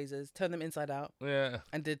off our blazers, turned them inside out, Yeah.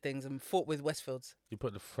 and did things and fought with Westfields. You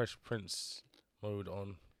put the Fresh Prince mode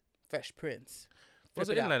on. Fresh Prince. Was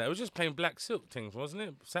Flip it it in out. like that? It was just plain black silk things, wasn't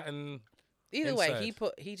it? Satin. Either way,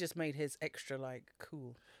 inside. he just made his extra like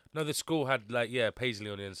cool. No, the school had paisley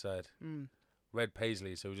on the inside. Red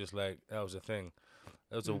paisley. So it was just like, that was a thing.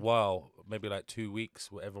 There was a while, maybe like 2 weeks,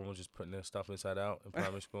 where everyone was just putting their stuff inside out in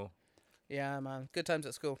primary school. Yeah, man. Good times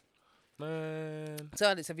at school. Man. So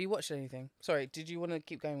Alex, have you watched anything? Sorry, did you want to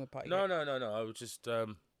keep going with Partygate? No. I was just,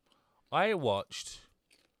 I've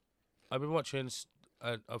been watching,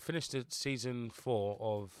 I finished the season 4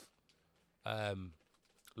 of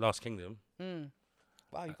Last Kingdom.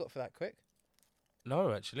 Wow, you got for that quick.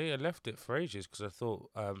 No, actually, I left it for ages because I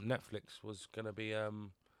thought Netflix was gonna be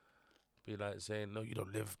like saying, "No, you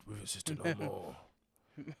don't live with your sister no more.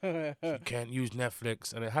 You can't use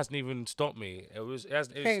Netflix," and it hasn't even stopped me.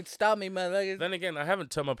 Can't stop me, man. Then again, I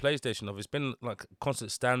haven't turned my PlayStation off. It's been like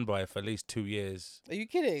constant standby for at least 2 years. Are you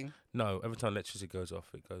kidding? No, every time electricity goes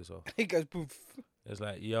off, it goes off. He goes poof. It's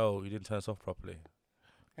like, yo, you didn't turn us off properly.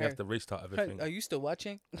 You have to restart everything. Are you still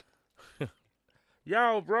watching?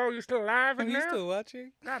 Yo, bro, you still alive Are in you there? still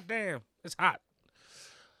watching? God damn, it's hot.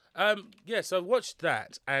 Yeah, so I watched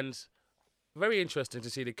that, and very interesting to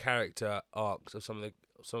see the character arcs of some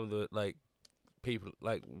of the like people,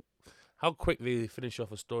 like how quickly they finish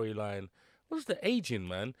off a storyline. What's the aging,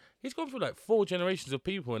 man? He's gone through like 4 generations of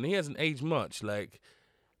people, and he hasn't aged much. Like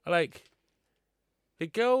the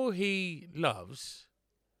girl he loves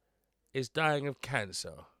is dying of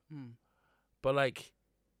cancer, but like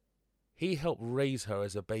he helped raise her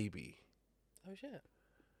as a baby. Oh shit!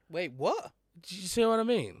 Wait, what? Do you see what I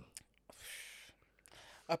mean?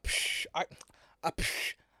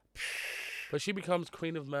 But she becomes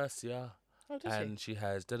Queen of Mercia, Oh, does and she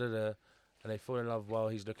has and they fall in love while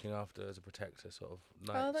he's looking after as a protector, sort of.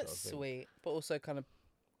 Oh, Sort that's of thing. sweet, but also kind of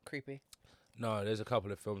creepy. No, there's a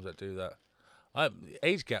couple of films that do that. The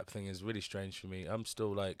age gap thing is really strange for me. I'm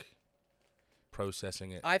still like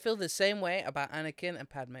processing it. I feel the same way about Anakin and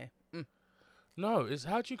Padme. No, it's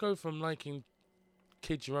how do you go from liking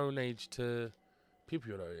kids your own age to people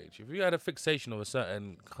your own age? If you had a fixation of a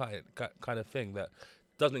certain kind of thing that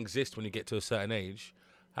doesn't exist when you get to a certain age,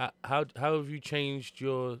 how have you changed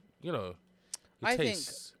your your I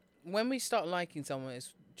tastes? think when we start liking someone,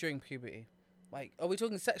 it's during puberty. Like, are we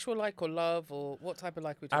talking sexual like or love, or what type of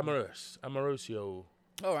like are we talking? Amorosio.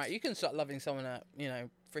 All right, you can start loving someone at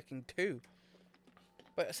freaking 2.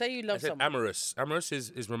 But say you love I said someone. amorous. Amorous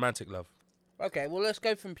is romantic love. Okay, well let's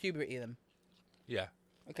go from puberty then. Yeah.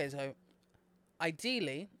 Okay, so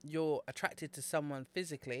ideally you're attracted to someone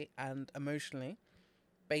physically and emotionally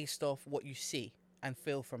based off what you see and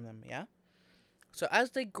feel from them, yeah? So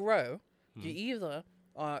as they grow, you either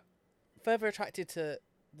are further attracted to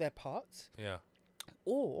their parts, Yeah.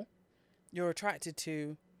 or you're attracted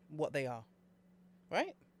to what they are.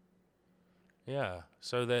 Right? Yeah.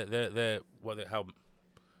 So how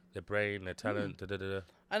their brain, their talent,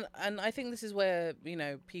 And I think this is where, you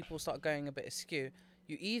know, people start going a bit askew.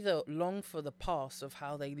 You either long for the past of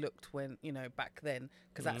how they looked when, you know, back then,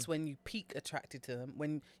 because that's when you peak attracted to them,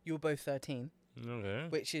 when you were both 13. Okay.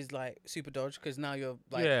 Which is like super dodge, because now you're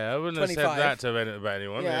like I wouldn't 25. have said that to about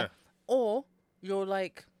anyone. Yeah. Or you're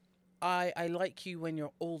like, I like you when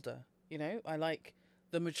you're older. You know, I like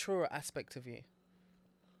the mature aspect of you.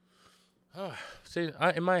 See,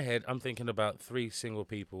 in my head, I'm thinking about 3 single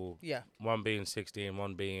people. Yeah. One being 60 and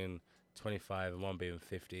one being 25 and one being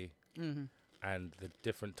 50. Mm-hmm. And the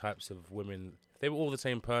different types of women, if they were all the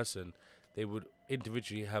same person, they would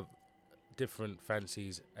individually have different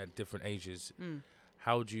fancies at different ages.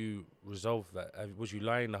 How do you resolve that? Was you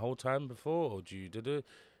lying the whole time before, or do you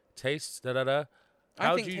taste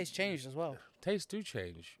I think taste changed as well. Tastes do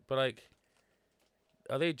change, but like,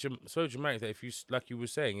 are they so dramatic that if you, like you were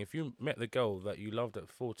saying, if you met the girl that you loved at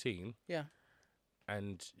 14,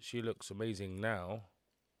 and she looks amazing now,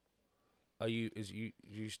 you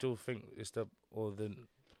still think it's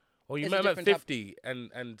or you met them at 50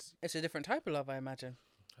 and it's a different type of love, I imagine.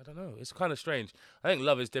 I don't know. It's kind of strange. I think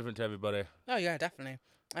love is different to everybody. Oh yeah, definitely.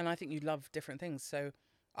 And I think you love different things. So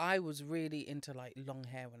I was really into like long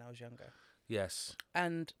hair when I was younger. Yes.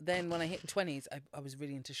 And then when I hit 20s, I was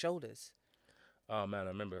really into shoulders. Oh man, I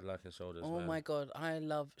remember liking shoulders. Oh my God, I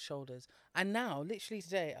love shoulders. And now, literally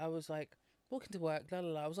today, I was like walking to work,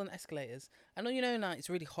 I was on escalators. And you know now it's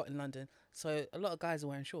really hot in London, so a lot of guys are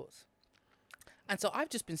wearing shorts. And so I've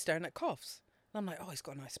just been staring at calves. And I'm like, oh, he's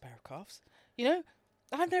got a nice pair of calves. You know,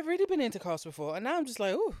 I've never really been into calves before. And now I'm just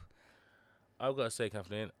like, ooh. I've got to say,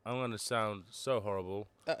 Kathleen, I'm going to sound so horrible.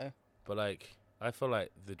 Uh-oh. But like, I feel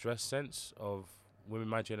like the dress sense of women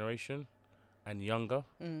my generation and younger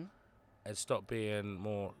has stopped being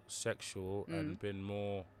more sexual and been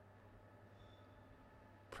more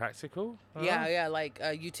practical. Yeah, like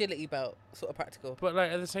a utility belt, sort of practical. But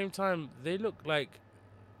like at the same time, they look like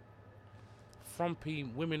frumpy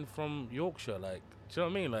women from Yorkshire. Like, do you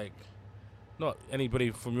know what I mean? Like, not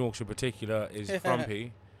anybody from Yorkshire in particular is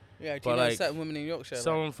frumpy. Yeah, do you know certain women in Yorkshire?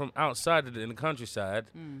 Someone from outside in the countryside,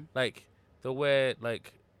 like they'll wear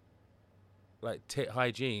like tit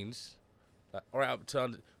high jeans, like right up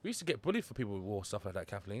to. We used to get bullied for people who wore stuff like that,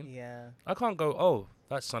 Kathleen. Yeah. I can't go, oh,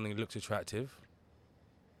 that suddenly looks attractive.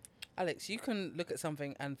 Alex, you can look at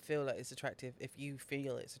something and feel that it's attractive if you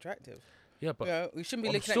feel it's attractive. Yeah, but we shouldn't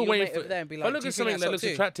be looking at your mate over there and be like, I look at something that looks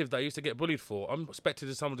attractive that I used to get bullied for. I'm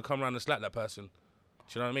expecting someone to come around and slap that person.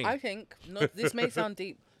 Do you know what I mean? I think, this may sound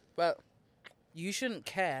deep, but you shouldn't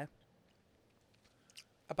care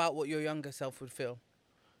about what your younger self would feel.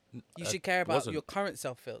 You should care about what your current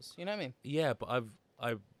self feels. You know what I mean? Yeah, but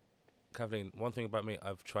I've, Kathleen, one thing about me,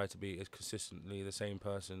 I've tried to be as consistently the same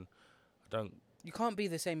person. You can't be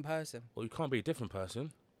the same person. Well, you can't be a different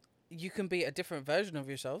person. You can be a different version of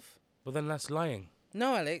yourself. But then that's lying.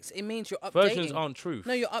 No, Alex, it means you're updating. Versions aren't truth.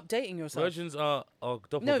 No, you're updating yourself. Versions are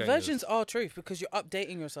doppelgangers. No, versions are truth because you're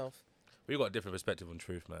updating yourself. We got a different perspective on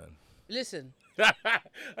truth, man. Listen. I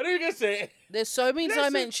knew you were going to say it. There's so many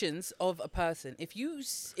dimensions of a person. If you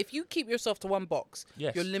keep yourself to one box,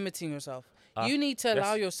 you're limiting yourself. You need to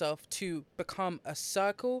allow yourself to become a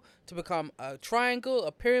circle, to become a triangle,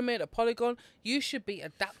 a pyramid, a polygon. You should be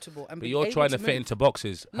adaptable and be able to But you're trying to fit into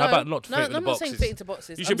boxes. No, how about not fit into boxes? No, I'm not saying fit into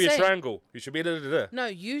boxes. You should be a triangle. You should be No,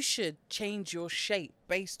 you should change your shape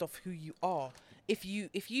based off who you are. If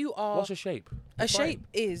you are... What's a shape? A shape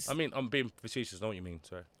is... I mean, I'm being facetious. I know what you mean.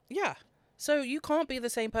 Sorry. Yeah. So you can't be the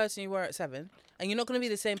same person you were at 7, and you're not going to be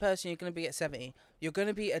the same person you're going to be at 70. You're going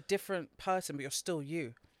to be a different person, but you're still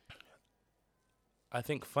you. I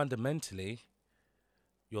think fundamentally,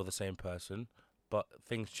 you're the same person, but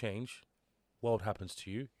things change. World happens to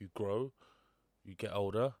you. You grow. You get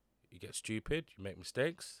older. You get stupid. You make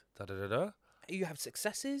mistakes. You have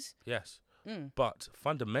successes. Yes. But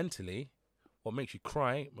fundamentally, what makes you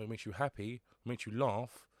cry, what makes you happy, what makes you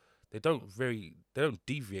laugh, they don't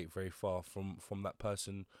deviate very far from that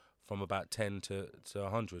person from about 10 to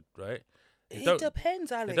 100, right? It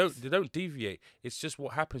depends, Alex. They don't deviate. It's just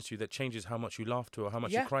what happens to you that changes how much you laugh to or how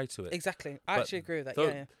much you cry to it. Exactly. I actually agree with that.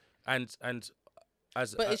 Yeah.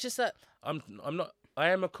 But it's just that I'm not. I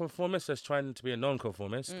am a conformist that's trying to be a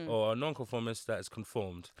non-conformist, or a non-conformist that is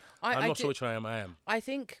conformed. I'm not sure which I am. I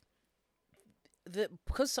think that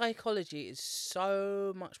because psychology is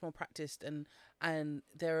so much more practiced and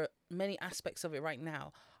there are many aspects of it right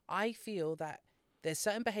now, I feel that there's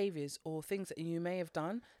certain behaviors or things that you may have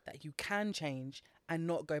done that you can change and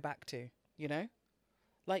not go back to, you know?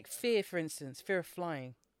 Like fear, for instance, fear of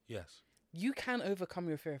flying. Yes. You can overcome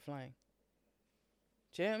your fear of flying.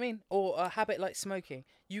 Do you know what I mean? Or a habit like smoking.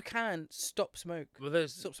 You can stop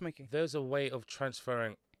stop smoking. There's a way of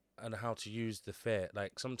transferring and how to use the fear.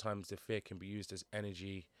 Like sometimes the fear can be used as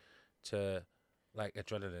energy to like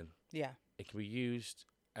adrenaline. Yeah. It can be used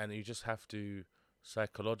and you just have to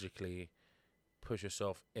psychologically push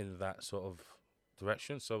yourself in that sort of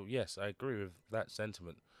direction. So yes, I agree with that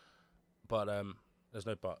sentiment. But there's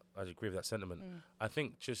no but. I agree with that sentiment. I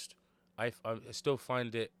think just I still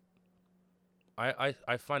find it.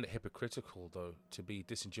 I find it hypocritical though to be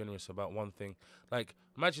disingenuous about one thing. Like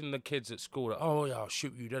imagine the kids at school that I'll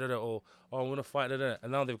shoot you, or I want to fight,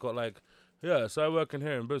 and now they've got like, yeah, so I work in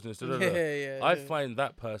here in business, I find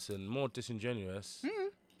that person more disingenuous.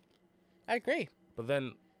 I agree. But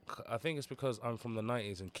then I think it's because I'm from the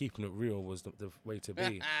 90s and keeping it real was the way to be.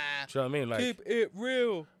 Do you know what I mean? Like keep it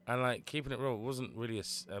real. And like keeping it real wasn't really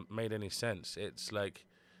made any sense. It's like,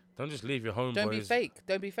 don't just leave your homeboys. Don't be fake.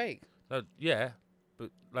 Don't be fake. No, yeah, but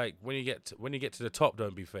like when you get to the top,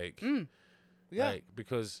 don't be fake. Yeah. Like,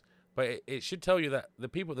 but it should tell you that the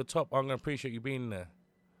people at the top aren't gonna appreciate you being there,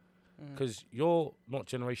 because you're not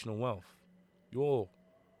generational wealth. You're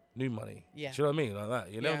new money. Yeah. Do you know what I mean? Like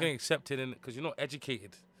that. You're never getting accepted in because you're not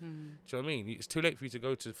educated. Do you know what I mean? It's too late for you to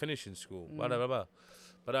go to finishing school. Blah, blah, blah, blah.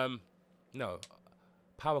 But no,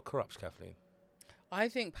 power corrupts, Kathleen. I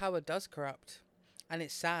think power does corrupt, and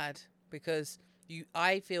it's sad because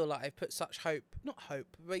I feel like I've put such not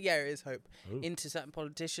hope, but yeah, it is hope, into certain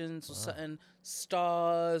politicians or certain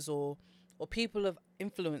stars or people of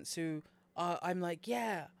influence who I'm like,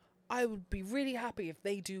 yeah, I would be really happy if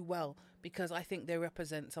they do well because I think they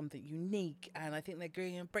represent something unique and I think they're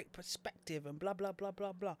going in great perspective and blah, blah, blah,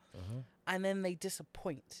 blah, blah. And then they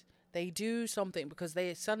disappoint. They do something because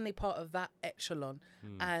they're suddenly part of that echelon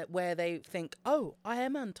where they think, oh, I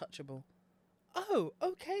am untouchable. Oh,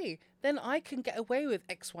 okay. Then I can get away with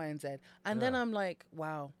X, Y, and Z. And then I'm like,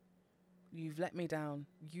 wow, you've let me down.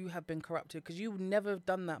 You have been corrupted because you've never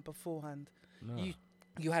done that beforehand. No.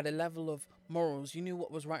 You had a level of morals. You knew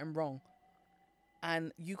what was right and wrong.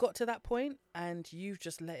 And you got to that point and you've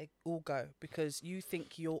just let it all go because you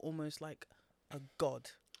think you're almost like a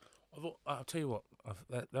god. I'll tell you what,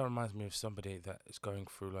 that reminds me of somebody that is going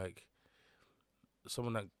through like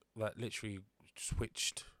someone that literally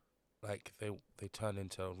switched. Like they turned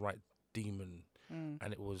into a right demon,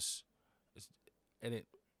 and it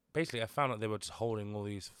basically I found out they were just holding all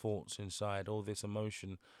these thoughts inside, all this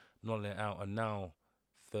emotion, not letting it out, and now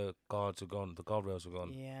the guards are gone, the guardrails are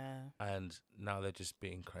gone, and now they're just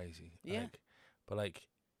being crazy. But like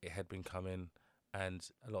it had been coming, and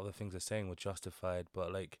a lot of the things they're saying were justified,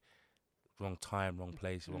 but like wrong time, wrong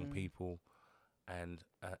place, wrong people, and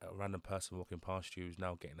a random person walking past you is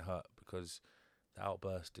now getting hurt because the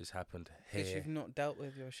outburst has happened here. Because you've not dealt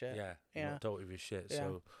with your shit. Yeah. Not dealt with your shit. Yeah.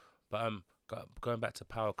 So, but going back to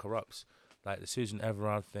power corrupts, like the Susan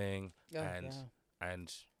Everard thing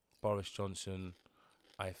and Boris Johnson,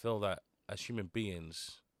 I feel that as human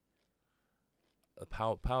beings,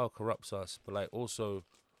 power corrupts us, but like also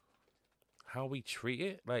how we treat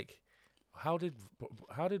it. Like, how did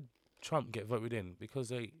Trump get voted in?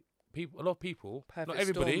 Because a lot of people, perfect not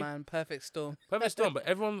everybody, storm, man. Perfect storm, but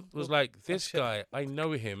everyone was like, this guy, I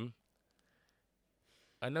know him.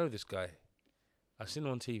 I know this guy. I've seen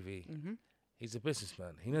him on TV. He's a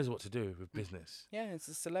businessman. He knows what to do with business. Yeah, it's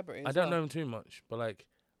a celebrity. I don't know him too much, but like,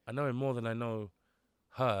 I know him more than I know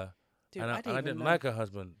her. Dude, and I didn't like her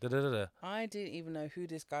husband. I didn't even know who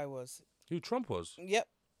this guy was. Who Trump was? Yep.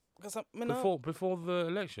 Because before the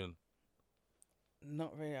election.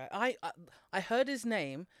 Not really. I heard his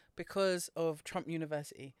name because of Trump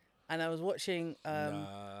University, and I was watching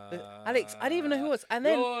Alex. I didn't even know who it was, and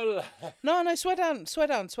then no, swear down.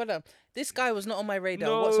 This guy was not on my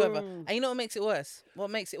radar whatsoever. And you know what makes it worse?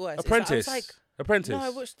 Apprentice. Apprentice.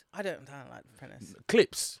 No, I don't like Apprentice.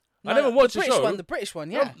 Clips. No, I never watched the show. The British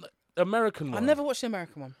one, yeah. American one. I've never watched the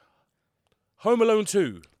American one. Home Alone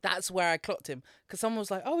 2. That's where I clocked him because someone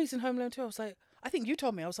was like, "Oh, he's in Home Alone 2." I was like, "I think you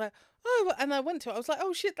told me." I was like, "Oh," and I went to it. I was like,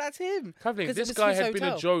 "Oh shit, that's him." Kathleen, this guy had been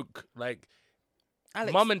a joke. Like,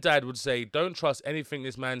 Alex. Mum and Dad would say, "Don't trust anything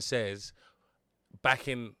this man says." Back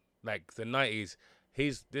in like the 90s,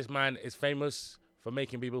 this man is famous for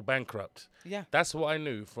making people bankrupt. Yeah, that's what I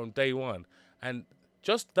knew from day one, and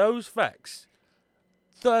just those facts.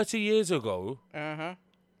 30 years ago,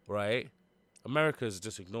 right? America's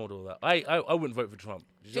just ignored all that. I wouldn't vote for Trump.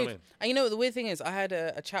 Do you know what I mean? And you know what the weird thing is? I had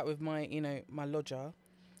a chat with my lodger,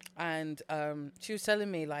 and she was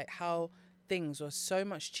telling me like how things were so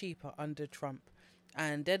much cheaper under Trump,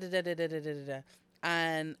 and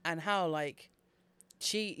and how like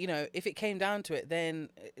she, you know, if it came down to it, then,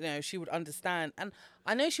 you know, she would understand. And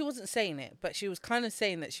I know she wasn't saying it, but she was kind of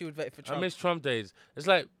saying that she would vote for Trump. I miss Trump days. It's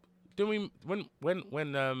like, do we when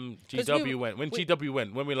GW went? When GW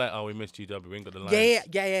went, when we like, oh, we missed GW, we ain't got the lines.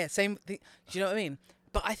 Yeah. Same thing. Do you know what I mean?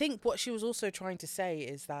 But I think what she was also trying to say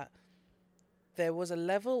is that there was a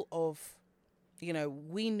level of, you know,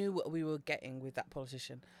 we knew what we were getting with that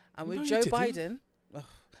politician, and with Joe Biden,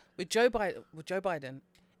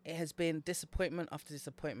 it has been disappointment after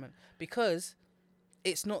disappointment because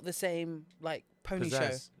it's not the same like pony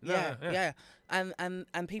Pizzazz. show. Yeah.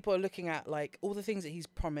 And people are looking at like all the things that he's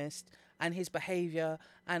promised and his behavior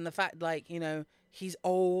and the fact like, you know, he's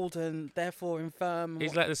old and therefore infirm.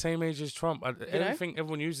 He's like the same age as Trump. Everything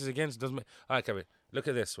everyone uses against doesn't make... All right, Kevin, look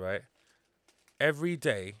at this, right? Every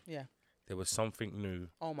day, there was something new.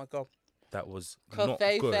 Oh, my God. That was not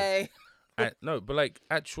good. No, but like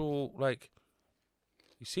actual, like...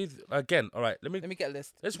 You see, again, all right, let me get a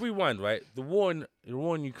list. Let's rewind, right? The war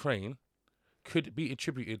in Ukraine could be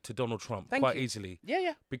attributed to Donald Trump quite easily.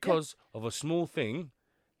 Yeah. Because of a small thing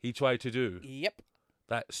he tried to do. Yep.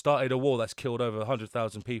 That started a war that's killed over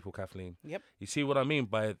 100,000 people, Kathleen. Yep. You see what I mean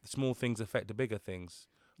by small things affect the bigger things,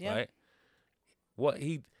 right? What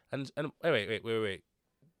he... And wait.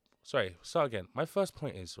 Sorry, start again. My first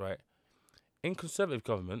point is, right, in conservative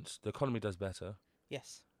governments, the economy does better.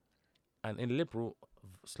 Yes. And in liberal /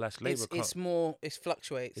 Labour... It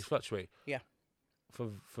fluctuates. It fluctuates. Yeah.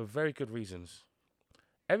 For very good reasons.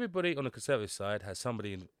 Everybody on the conservative side has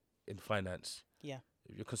somebody in finance. Yeah.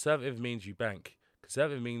 If you're conservative means you bank.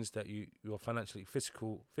 Conservative means that you're financially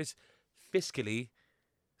fiscally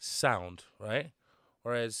sound, right?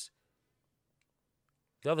 Whereas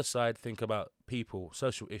the other side think about people,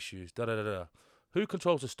 social issues, da-da-da-da. Who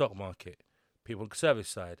controls the stock market? People on the conservative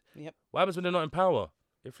side. Yep. What happens when they're not in power?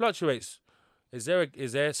 It fluctuates. Is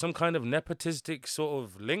there some kind of nepotistic sort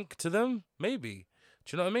of link to them? Maybe.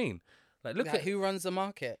 Do you know what I mean? Like, look at who runs the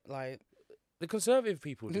market. Like the conservative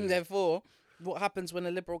people do. Therefore, what happens when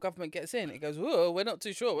a liberal government gets in? It goes, "Whoa, we're not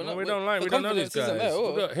too sure. We don't know these guys.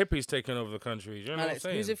 We've got hippies taking over the country." Do you know what I'm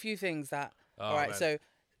saying? Here's a few things that. All right, so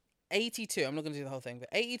 82. I'm not going to do the whole thing, but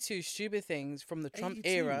 82 stupid things from the Trump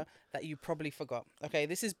era that you probably forgot. Okay,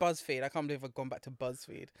 this is BuzzFeed. I can't believe I've gone back to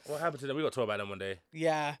BuzzFeed. What happened to them? We got to talk about them one day.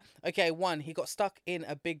 Yeah. Okay, 1. He got stuck in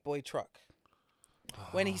a big boy truck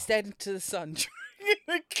when he stared into the sun during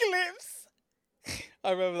an eclipse.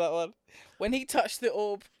 I remember that one. When he touched the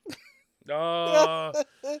orb. Oh.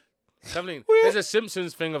 Kathleen, there's a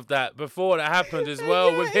Simpsons thing of that before that happened as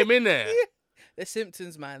well with him in there. The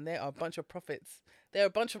Simpsons, man, they are a bunch of prophets. They're a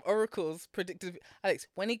bunch of oracles predicted. Alex,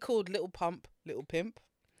 when he called Little Pump, Little Pimp,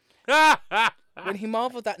 when he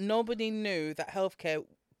marveled that nobody knew that healthcare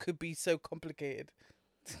could be so complicated.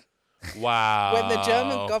 Wow. When the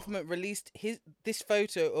German government released this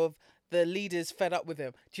photo of the leaders fed up with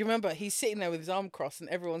him. Do you remember? He's sitting there with his arm crossed and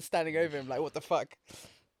everyone's standing over him like, what the fuck?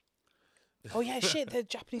 Oh, yeah, shit, the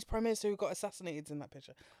Japanese prime minister who got assassinated in that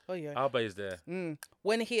picture. Oh, yeah. Alba's there.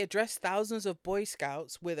 When he addressed thousands of Boy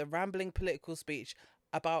Scouts with a rambling political speech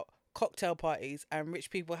about cocktail parties and rich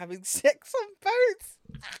people having sex on boats.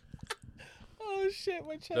 Oh, shit,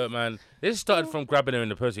 my chest. Look, man, this started from grabbing her in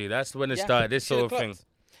the pussy. That's when it started, this sort of thing.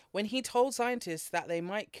 When he told scientists that they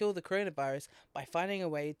might kill the coronavirus by finding a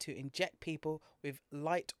way to inject people with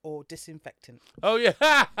light or disinfectant. Oh, yeah.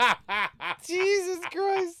 Jesus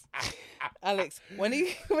Christ. Alex, when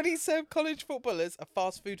he served college footballers a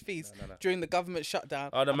fast food feast during the government shutdown.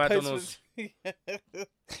 Oh, the McDonald's. The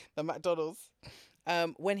McDonald's.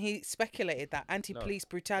 When he speculated that anti-police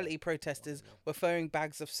brutality protesters were throwing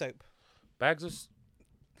bags of soap. Bags of...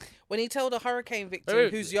 When he told a hurricane victim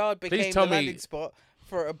whose yard became the landing spot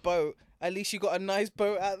for a boat, at least you got a nice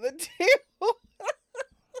boat at the table.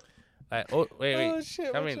 Wait. Oh,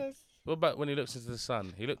 shit, I mean, what about when he looks into the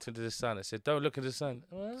sun? He looked into the sun and said, don't look into the sun.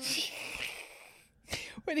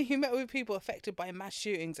 When he met with people affected by mass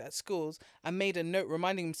shootings at schools and made a note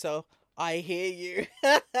reminding himself, I hear you.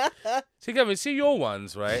 See, Gavin, see your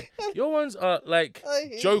ones, right? Your ones are like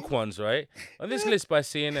joke ones, right? On this list by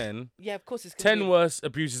CNN, yeah, of course it's 10 worst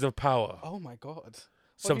abuses of power. Oh, my God.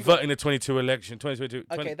 Subverting the 2022.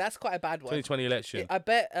 Okay, that's quite a bad one. 2020 election. I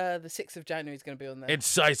bet the 6th of January is going to be on there.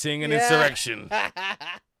 Inciting an insurrection.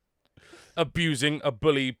 Abusing a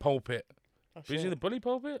bully pulpit. Abusing the bully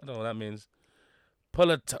pulpit? I don't know what that means.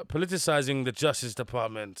 Politicizing the Justice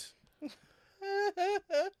Department.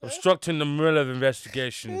 Obstructing the Mueller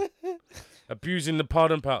investigation. Abusing the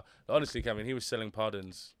pardon power. Honestly, Cameron, he was selling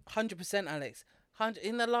pardons. 100%, Alex.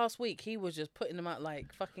 In the last week, he was just putting them out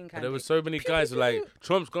like fucking candy. But there were so many guys who were like,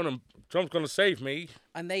 Trump's gonna save me.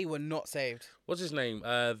 And they were not saved. What's his name?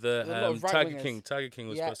 lot of Tiger right-wingers. King. Tiger King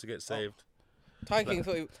was supposed to get saved. Tiger King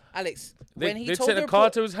thought Alex, They when he sent told a the car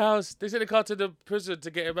report, to his house. They sent a car to the prison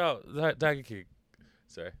to get him out. Tiger King.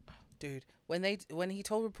 Sorry. dude, when he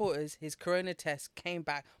told reporters his corona test came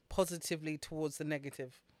back positively towards the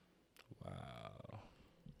negative. Wow.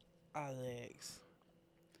 Alex.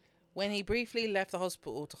 When he briefly left the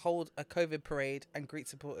hospital to hold a COVID parade and greet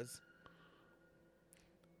supporters.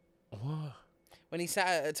 What? When he sat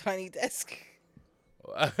at a tiny desk.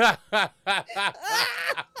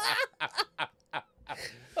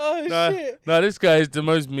 Oh, shit. No, this guy is the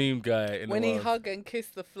most meme guy in When the he world. hugged and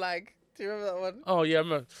kissed the flag. Do you remember that one? Oh, yeah,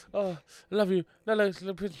 man. Oh, I love you. That's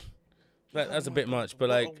a bit much, but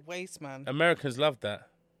What like, a waste, man. Americans love that.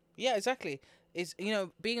 Yeah, exactly. It's,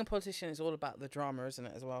 being a politician is all about the drama, isn't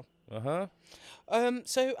it, as well?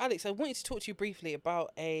 So Alex, I wanted to talk to you briefly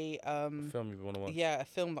about a film you want to watch? Yeah, a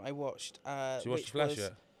film that I watched. Did you watch The Flash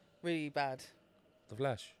yet? Really bad. The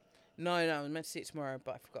Flash. No, I was meant to see it tomorrow,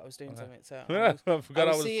 but I forgot I was doing something. So I forgot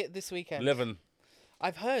I was see it this weekend. living.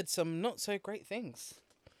 I've heard some not so great things.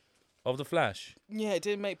 Of The Flash. Yeah, it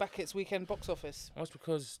didn't make back its weekend box office. That's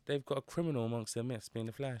because they've got a criminal amongst their midst, being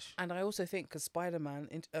The Flash. And I also think because Spider-Man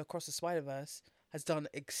Across the Spider-Verse has done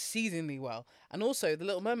exceedingly well, and also The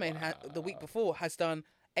Little Mermaid the week before has done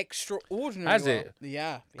extraordinarily well. Has it?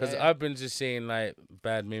 Yeah. Because I've been just seeing like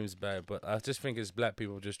bad memes about it, but I just think it's black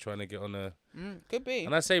people just trying to get on a. Could be.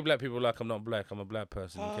 And I say black people like I'm not black. I'm a black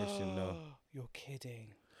person. In case you didn't know. You're kidding.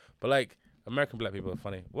 But like American black people are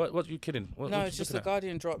funny. What are you kidding? No, it's just The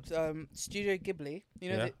Guardian dropped Studio Ghibli.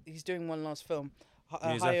 That he's doing one last film.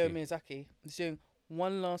 Hayao Miyazaki. He's doing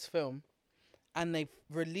one last film, and they've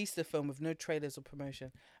released the film with no trailers or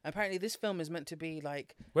promotion. And apparently, this film is meant to be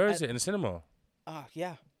like. Where is it in the cinema?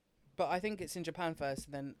 Yeah, but I think it's in Japan first,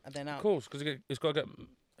 and then out. Of course, because it's got to get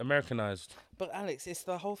Americanized. But Alex, it's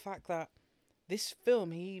the whole fact that this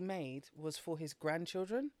film he made was for his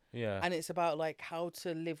grandchildren. Yeah. And it's about like how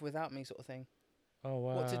to live without me, sort of thing. Oh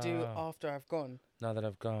wow. What to do after I've gone. Now that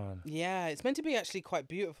I've gone. Yeah, it's meant to be actually quite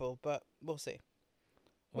beautiful, but we'll see.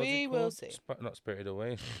 We will see. Not Spirited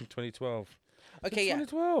Away. 2012. Okay, yeah.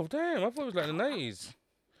 2012. Damn, I thought it was like the 90s.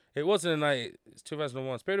 It wasn't the 90s. It's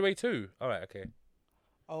 2001. Spirited Away 2. All right, okay.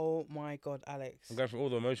 Oh my God, Alex. I'm going through all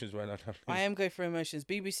the emotions right now. I am going through emotions.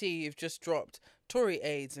 BBC have just dropped Tory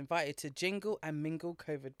aides invited to Jingle and Mingle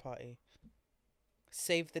COVID party.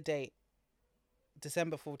 Save the date.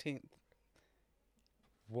 December 14th.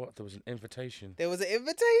 What? There was an invitation. There was an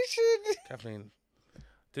invitation. Kathleen,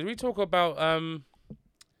 did we talk about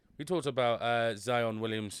we talked about Zion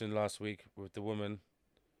Williamson last week with the woman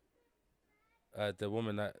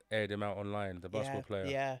that aired him out online, the basketball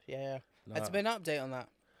player. Yeah. Has there been an update on that?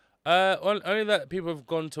 Only that people have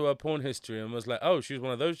gone to her porn history and was like, oh, she was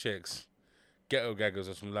one of those chicks, ghetto gaggers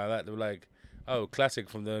or something like that. They were like, oh, classic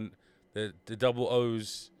from the double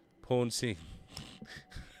O's porn scene.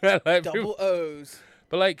 Like double O's.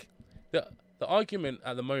 But like the argument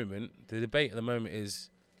at the moment, the debate at the moment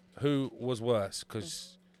is who was worse,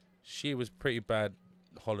 because she was pretty bad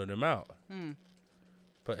hollering him out,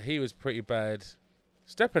 but he was pretty bad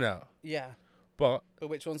stepping out. Yeah. But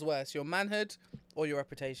which one's worse, your manhood or your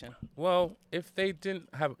reputation? Well, if she didn't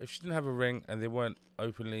have a ring and they weren't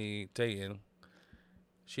openly dating,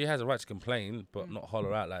 she has a right to complain, but not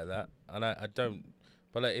holler out like that. And I don't.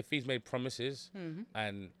 But like, if he's made promises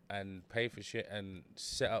and pay for shit and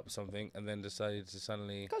set up something and then decided to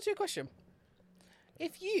suddenly. Got you a question.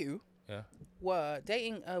 If you were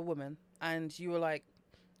dating a woman and you were like,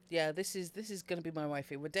 yeah, this is gonna be my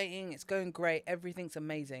wifey. We're dating. It's going great. Everything's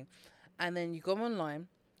amazing. And then you go online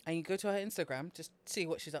and you go to her Instagram, just see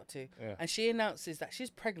what she's up to. Yeah. And she announces that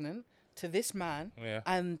she's pregnant to this man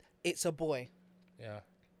and it's a boy. Yeah.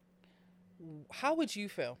 How would you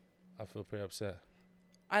feel? I feel pretty upset.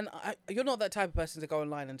 And you're not that type of person to go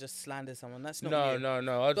online and just slander someone. That's not you.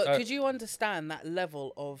 No. But could you understand that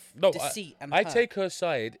level of deceit and I hurt? take her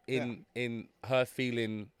side in her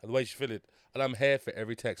feeling, the way she's feeling, and I'm here for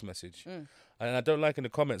every text message. And I don't like in the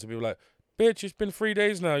comments when people are like, bitch, it's been 3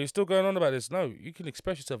 days now. You're still going on about this. No, you can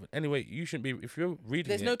express yourself in any way. You shouldn't be, if you're reading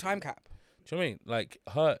There's no time cap. Do you know what I mean? Like,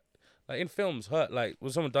 hurt. Like, in films, hurt, like,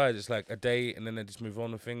 when someone dies, it's like a day, and then they just move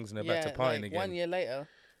on with things, and they're back to partying again. 1 year later.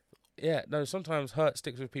 Yeah, no, sometimes hurt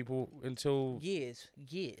sticks with people until... Years.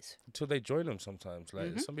 Until they join them sometimes.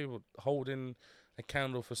 Like, some people holding a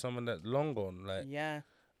candle for someone that's long gone. Like, yeah.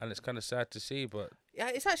 And it's kind of sad to see, but... Yeah,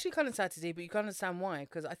 it's actually kind of sad to see, but you can understand why.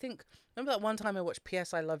 Because I think... Remember that one time I watched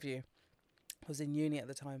P.S. I Love You? I was in uni at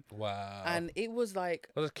the time. Wow. And it was like...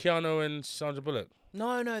 Was it Keanu and Sandra Bullock?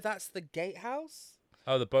 No, that's the gatehouse.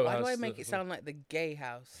 Oh, the boathouse. Why do I make it sound like the gay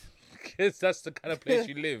house? Because that's the kind of place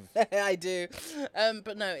you live. I do.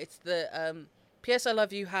 But no, it's the... P.S. I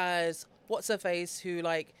Love You has... What's her face? Who,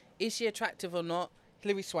 like... Is she attractive or not?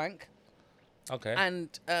 Hilary Swank. Okay.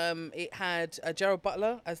 And it had Gerald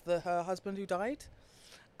Butler as her husband who died.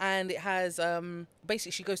 And it has...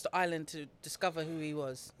 basically, she goes to Ireland to discover who he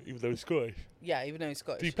was. Even though he's Scottish? Yeah, even though he's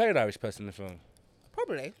Scottish. Do you play an Irish person in the film?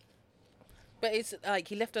 Probably. But it's like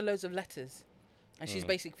he left her loads of letters. And she's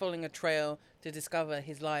basically following a trail to discover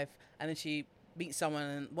his life. And then she meets someone,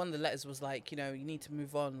 and one of the letters was like, you know, you need to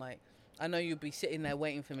move on. Like, I know you'll be sitting there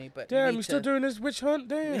waiting for me, but... Damn, you're still doing this witch hunt?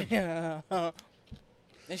 Damn. Yeah.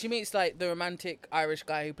 And she meets, like, the romantic Irish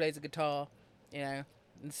guy who plays a guitar, you know,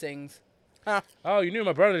 and sings. Oh, you knew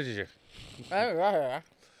my brother, did you? Oh,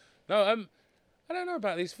 No, I don't know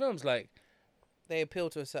about these films. Like, they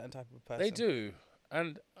appeal to a certain type of person. they do.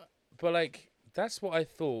 And, but, like... That's what I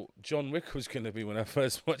thought John Wick was going to be when I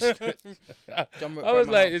first watched it. John Wick I was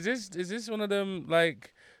like, is this one of them,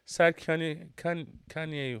 like, sad Keanu,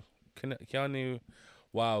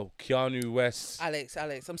 wow, Keanu West. Alex,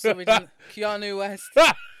 I'm sorry. Keanu West.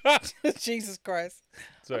 Jesus Christ.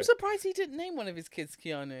 Sorry. I'm surprised he didn't name one of his kids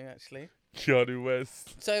Keanu, actually. Keanu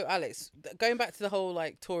West. So, Alex, going back to the whole,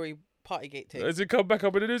 like, Tory Partygate thing. Has it come back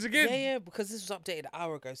up in the news again? Yeah, because this was updated an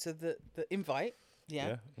hour ago. So the invite...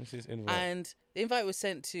 Yeah, this is invite. And the invite was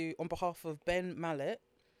sent to on behalf of Ben Mallet,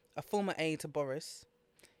 a former aide to Boris.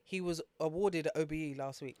 He was awarded at OBE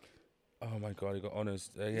last week. Oh my God, he got honours.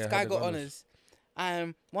 This guy got honours.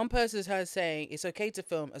 One person has saying it's okay to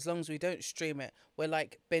film as long as we don't stream it. We're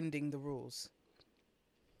like bending the rules.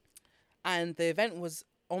 And the event was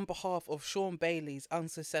on behalf of Sean Bailey's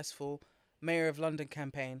unsuccessful Mayor of London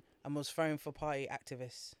campaign and was thrown for party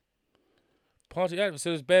activists. Party activists?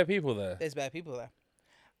 So there's bare people there? There's bare people there.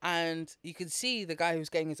 And you can see the guy who's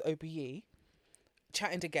getting his OBE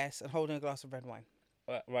chatting to guests and holding a glass of red wine.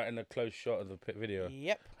 Right in the close shot of the video.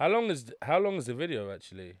 Yep. How long is the video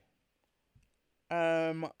actually?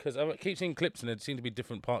 Because I keep seeing clips and there seem to be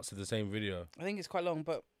different parts of the same video. I think it's quite long,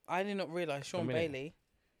 but I did not realise Sean Bailey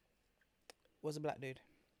was a black dude.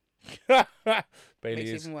 Bailey Makes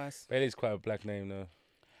is even worse. Bailey's quite a black name though.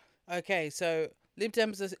 Okay, so Lib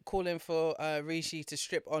Dems are calling for Rishi to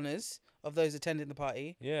strip honours of those attending the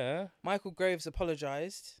party. Yeah. Michael Graves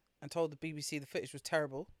apologised and told the BBC the footage was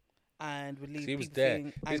terrible and would leave people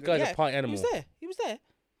feeling angry. This guy's a party animal. He was there.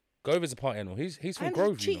 Grove is a party animal. He's from and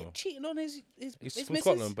Grove, he's cheating on his He's from missus.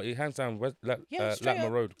 Scotland, but he hangs down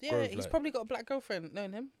Latimer Road. Yeah, Grove, he's probably got a black girlfriend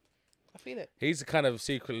knowing him. I feel it. He's the kind of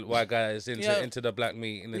secret white guy that's into the black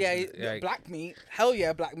meat. And black meat. Hell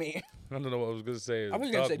yeah, black meat. I don't know what I was going to say. I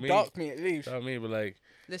was going to say dark meat at least. Dark meat, but like...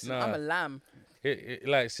 Listen, I'm a lamb. He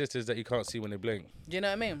likes sisters that you can't see when they blink. Do you know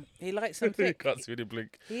what I mean? He likes them thick. You can't see when they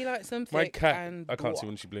blink. He likes them thick. My cat, I can't see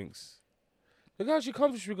when she blinks. Look how much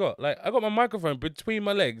confidence we got. Like, I got my microphone between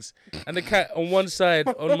my legs and the cat on one side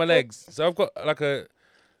on my legs. So I've got like a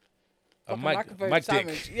mic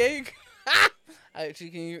dick. Yeah, you can. Actually,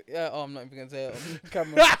 can you... I'm not even going to say it on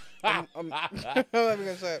camera. I'm not even going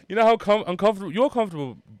to say it. You know how uncomfortable... You're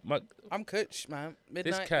comfortable. I'm coach, man.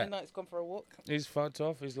 Midnight's gone for a walk. He's fucked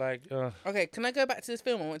off. He's like... Okay, can I go back to this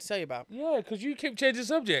film I want to tell you about? Yeah, because you keep changing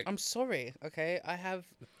subject. I'm sorry, okay? I have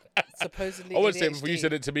supposedly I want to say it ADHD. before you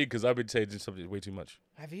said it to me because I've been changing subject way too much.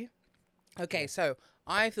 Have you? Okay, so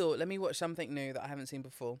I thought, let me watch something new that I haven't seen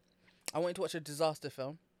before. I wanted to watch a disaster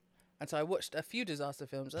film. And so I watched a few disaster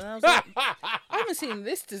films. And I was like, I haven't seen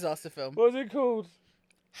this disaster film. What was it called?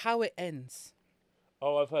 How It Ends.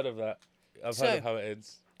 Oh, I've heard of that. I've heard of How It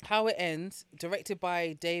Ends. How It Ends, directed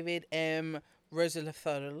by David M.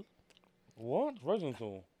 Rosenthal. What?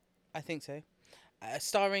 Rosenthal? I think so.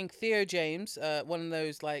 Starring Theo James, one of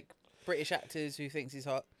those like British actors who thinks he's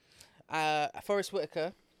hot. Forrest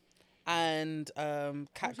Whitaker and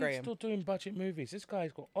Kat Graham. Still doing budget movies. This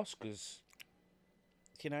guy's got Oscars.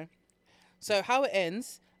 You know? So How It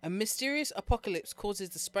Ends, a mysterious apocalypse causes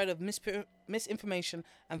the spread of misinformation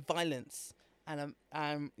and violence. And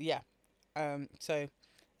so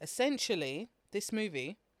essentially this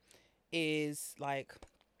movie is like,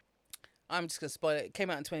 I'm just going to spoil it. It came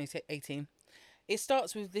out in 2018. It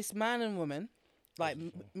starts with this man and woman like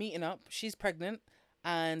meeting up. She's pregnant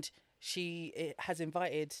and she has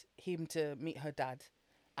invited him to meet her dad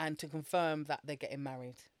and to confirm that they're getting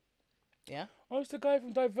married. Yeah? Oh, it's the guy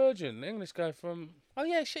from Divergent, the English guy from... Oh,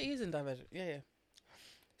 yeah, shit, he is in Divergent. Yeah.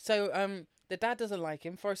 So, the dad doesn't like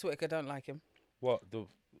him. Forrest Whitaker don't like him. What?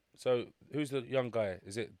 So, who's the young guy?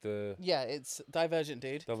 Is it the... Yeah, it's Divergent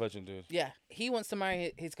dude. Divergent dude. Yeah. He wants to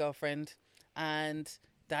marry his girlfriend, And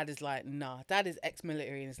Dad is like, nah. Dad is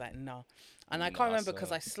ex-military and is like, nah. And I can't remember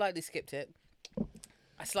because I slightly skipped it.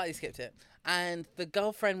 And the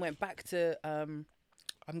girlfriend went back to, I'm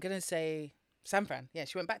going to say San Fran. Yeah,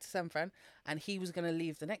 she went back to San Fran and he was going to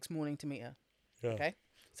leave the next morning to meet her. Yeah. Okay?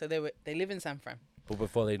 So they live in San Fran. But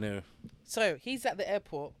before they knew. So he's at the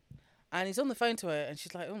airport and he's on the phone to her and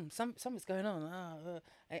she's like, something's going on.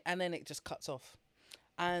 And then it just cuts off.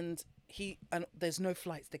 And there's no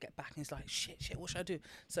flights to get back. And he's like, shit, what should I do?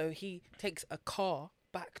 So he takes a car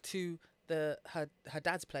back to her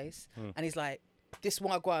dad's place. And he's like, this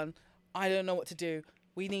wagwan, I don't know what to do.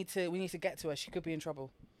 We need to get to her. She could be in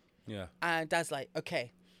trouble. Yeah. And Dad's like,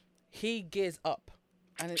 okay. He gears up.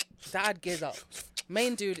 And Dad gears up.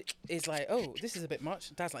 Main dude is like, oh, this is a bit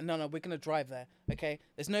much. Dad's like, no, we're going to drive there. Okay?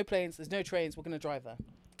 There's no planes. There's no trains. We're going to drive there.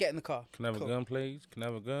 Get in the car. Can I have a gun, please? Can I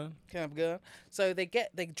have a gun? So they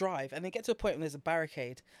drive and they get to a point where there's a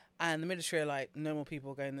barricade and the military are like, no more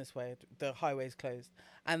people going this way. The highway's closed.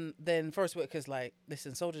 And then Forrest Whitaker's like,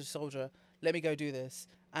 listen, soldier to soldier, let me go do this.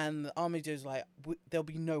 And the army dude's like, there'll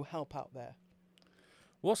be no help out there.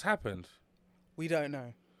 What's happened? We don't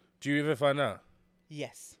know. Do you ever find out?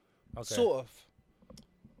 Yes. Okay. Sort of.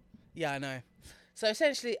 Yeah, I know. So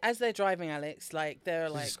essentially, as they're driving, Alex, like they're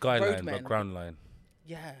like skyline, but ground line.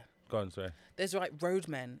 Yeah. Go on, sorry. There's like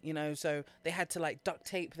roadmen, so they had to like duct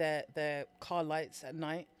tape their car lights at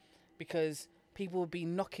night because people would be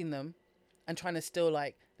knocking them and trying to steal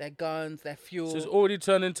like their guns, their fuel. So it's already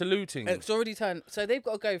turned into looting. It's already turned. So they've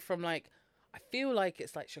got to go from like, I feel like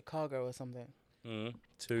it's like Chicago or something.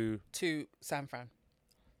 To San Fran.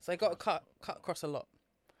 So they got to cut across a lot.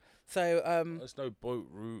 So there's no boat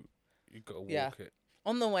route. You got to walk it.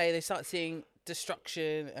 On the way, they start seeing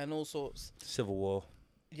destruction and all sorts. Civil war.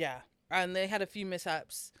 Yeah, and they had a few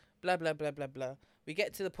mishaps. Blah blah blah blah blah. We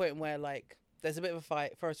get to the point where like there's a bit of a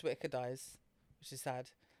fight. Forrest Whitaker dies, which is sad.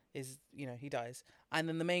 He dies, and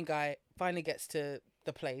then the main guy finally gets to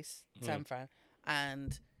the place, San Fran,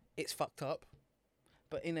 and it's fucked up,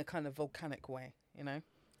 but in a kind of volcanic way,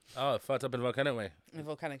 Oh, fucked up in a volcanic way. In a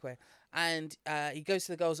volcanic way. And he goes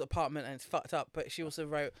to the girl's apartment and it's fucked up, but she also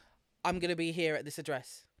wrote, I'm going to be here at this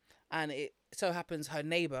address. And it so happens her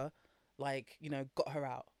neighbour, got her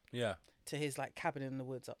out. Yeah. To his, cabin in the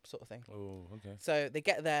woods up sort of thing. Oh, okay. So they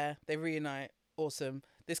get there, they reunite, awesome.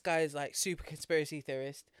 This guy is, super conspiracy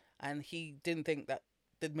theorist, and he didn't think that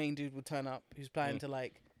the main dude would turn up. He was planning to,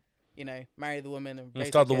 marry the woman and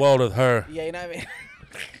start the world with her. Yeah, you know what I mean?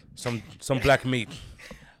 some black meat.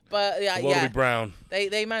 But yeah, the world will be brown.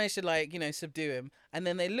 They managed to subdue him, and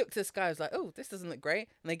then they look to the sky. It's like, oh, this doesn't look great,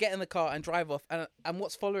 and they get in the car and drive off. And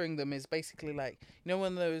what's following them is basically one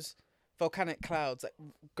of those volcanic clouds that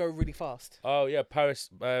go really fast. Oh yeah,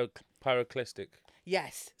 pyroclastic.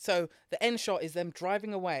 Yes. So the end shot is them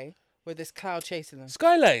driving away with this cloud chasing them.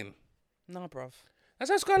 Skyline. Nah, bruv. That's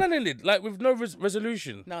how Skyline ended, with no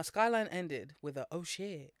resolution. No, Skyline ended with a oh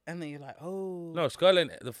shit, and then you're like, oh. No, Skyline,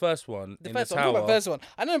 the first one. The first one. The first one.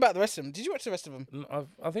 I know about the rest of them. Did you watch the rest of them?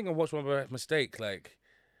 I think I watched one by mistake.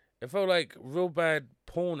 It felt like real bad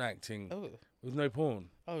porn acting with no porn.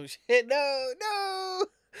 Oh shit! No.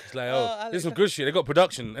 It's like, this is some good shit. They got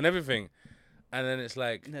production and everything, and then it's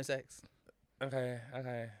like no sex. Okay.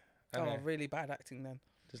 Oh, really bad acting then.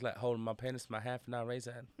 Just holding my penis, my half an hour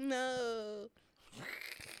razor. No.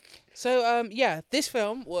 So this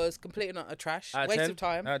film was completely not a trash. Waste of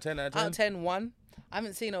time. Out of 10, 1. I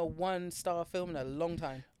haven't seen a 1-star film in a long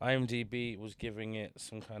time. IMDb was giving it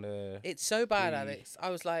some kind of. It's so bad, Alex. I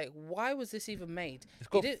was like, why was this even made? It's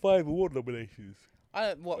got 5 award nominations.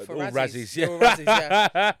 I don't for all Razzies. Yeah. All Razzies,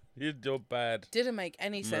 yeah. You're bad. Didn't make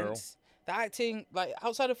any sense. The acting,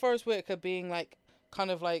 outside of Forrest Whitaker being that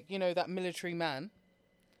military man,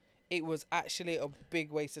 it was actually a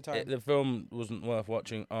big waste of time. The film wasn't worth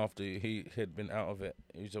watching after he had been out of it.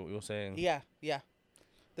 Is that what you're saying? Yeah.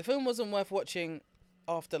 The film wasn't worth watching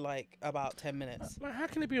after about 10 minutes. How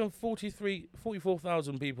can it be on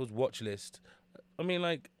 44,000 people's watch list? I mean,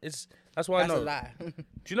 that's why I know. That's a lie.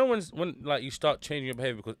 Do you know when you start changing your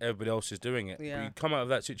behavior because everybody else is doing it? Yeah. But you come out of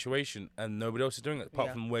that situation and nobody else is doing it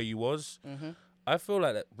apart from where you was. Mm-hmm. I feel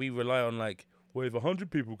like that we rely on well, if 100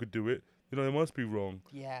 people could do it, they must be wrong.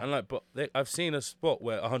 Yeah. And I've seen a spot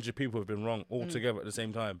where 100 people have been wrong all together at the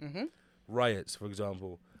same time. Mm-hmm. Riots, for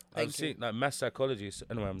example. I've seen mass psychology.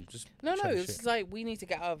 Anyway, I'm just no. It's we need to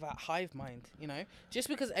get out of that hive mind. Just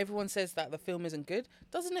because everyone says that the film isn't good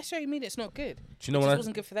doesn't necessarily mean it's not good. Do you know it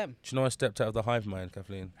wasn't good for them. Do you know I stepped out of the hive mind,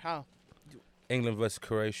 Kathleen? How? England versus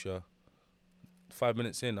Croatia. 5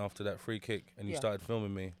 minutes in after that free kick, and you started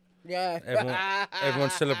filming me. Yeah.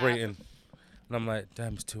 Everyone's celebrating, and I'm like,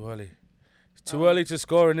 damn, it's too early. It's too early to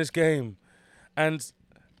score in this game. and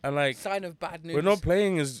like Sign of bad news. we're not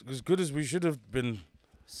playing as good as we should have been.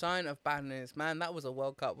 Sign of bad news, man. That was a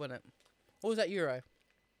World Cup, wasn't it? What was that Euro?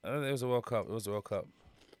 It was a World Cup. It was a World Cup.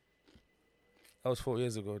 That was 4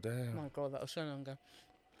 years ago. Damn. Oh my god, that was so long ago.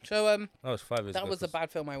 So That was 5 years ago. that was a bad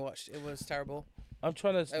film I watched. It was terrible. I'm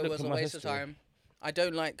trying to It look was at a my waste history. of time. I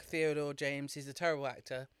don't like Theodore James. He's a terrible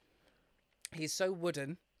actor. He's so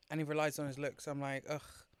wooden, and he relies on his looks. I'm like, ugh.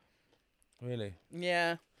 Really?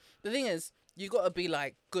 Yeah. The thing is, you got to be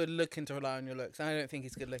like good looking to rely on your looks. And I don't think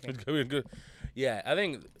he's good looking. Good. Yeah, I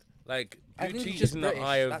think like I think beauty he's is just in the British,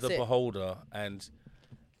 eye of that's the it. beholder, and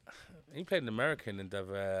he played an American in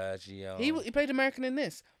Divergio. He played American in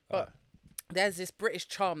this, but there's this British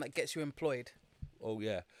charm that gets you employed. Oh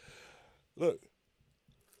yeah. Look,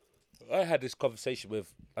 I had this conversation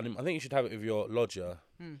with, and I think you should have it with your lodger,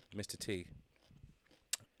 Mr. T.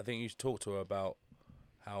 I think you should talk to her about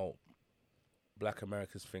how Black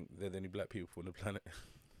Americans think they're the only black people on the planet.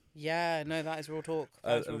 Yeah, no, that is real talk.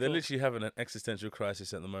 That is real They're talk. literally having an existential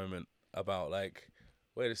crisis at the moment about like,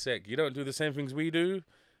 wait a sec, you don't do the same things we do,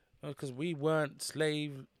 because we weren't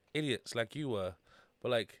slave idiots like you were,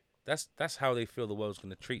 but like that's how they feel the world's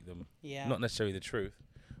gonna treat them. Yeah. Not necessarily the truth,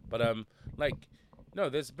 but like, no,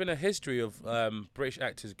 there's been a history of British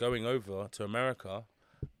actors going over to America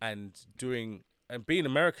and being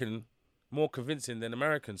American more convincing than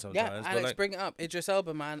American sometimes. Yeah, but Alex, like, bring it up. Idris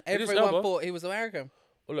Elba, man. Idris Everyone Elba? thought he was American.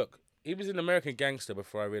 well, look, he was an American gangster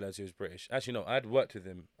before I realised he was British. Actually, no, I'd worked with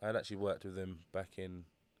him. I'd actually worked with him back in,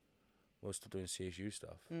 I was still doing CSU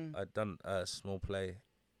stuff. I'd done a small play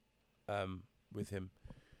with him.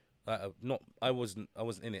 I wasn't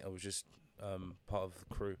in it. I was just part of the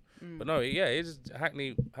crew. But no, yeah, it's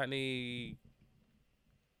Hackney.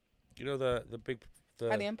 You know the big.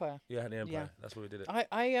 Hackney Empire. Yeah, Hackney Empire. Yeah. That's where we did it.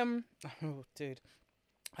 Oh, dude.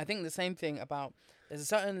 I think the same thing about, there's a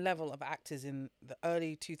certain level of actors in the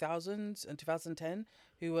early 2000s and 2010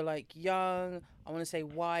 who were like young, I want to say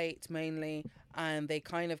white mainly, and they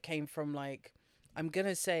kind of came from like, I'm going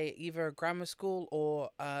to say either a grammar school or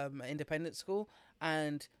an independent school,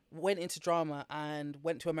 and went into drama and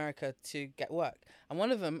went to America to get work. And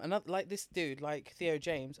one of them, another like this dude, like Theo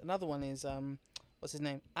James, another one is, what's his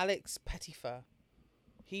name? Alex Pettyfer.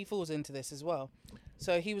 He falls into this as well.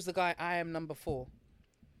 So he was the guy, I Am Number 4.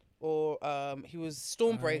 Or he was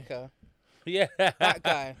Stormbreaker. Yeah. That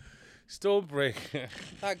guy. Stormbreaker.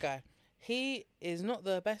 That guy. He is not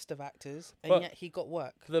the best of actors, and But yet he got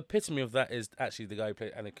work. The epitome of that is actually the guy who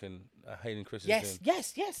played Anakin, Hayden Christensen.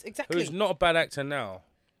 Yes, exactly. Who's not a bad actor now.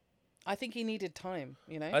 I think he needed time,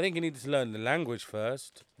 you know? I think he needed to learn the language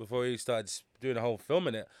first before he started doing a whole film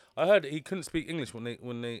in it. I heard he couldn't speak English when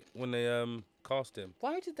they cast him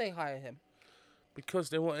Why did they hire him? because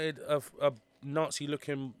they wanted a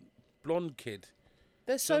Nazi-looking blonde kid.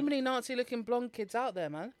 There's so many Nazi-looking blonde kids out there,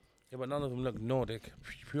 man. Yeah, but none of them look Nordic,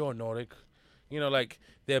 pure Nordic. You know, like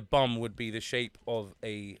their bum would be the shape of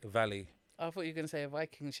a valley. I thought you were going to say a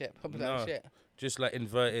Viking ship. I'll be No. like, shit. Just like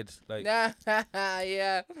inverted, like. Yeah.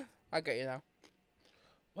 I get you now.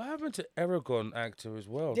 What happened to Aragon actor as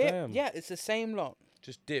well? Yeah, Damn. yeah, it's the same lot.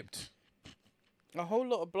 Just dipped. A whole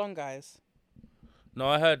lot of blonde guys. No,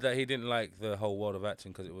 I heard that he didn't like the whole world of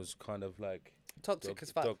acting because it was kind of like Toxic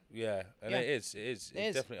as fuck. yeah, and Yeah. it is. It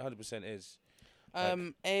is. definitely 100% is.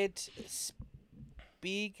 Ed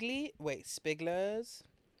Spieglers.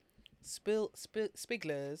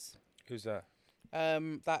 Spieglers. Who's that?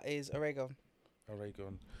 That is Aragon.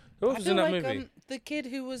 Aragon. Who else was in that movie? The kid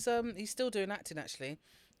who was he's still doing acting actually.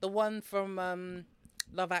 The one from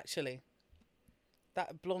Love Actually.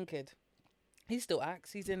 That blonde kid. He still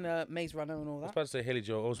acts. He's in Maze Runner and all I was that. about to say Haley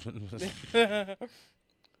Joel Osment.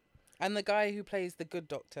 And the guy who plays the good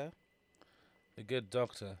doctor, The Good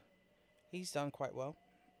Doctor. he's done quite well.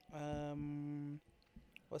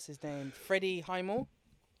 What's his name? Freddie Highmore.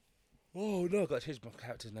 Oh no, I got to change my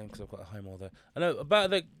character's name because I've got a high more there. I know about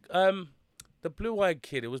the blue-eyed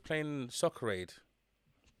kid who was playing Soccer Aid.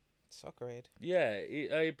 Soccer Aid. Yeah,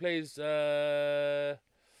 he plays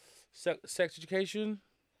sex education.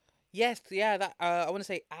 Yes, yeah, that I want to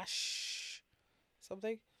say Ash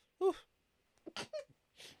something. Oof.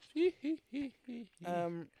 Yeah,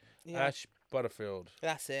 Ash Butterfield.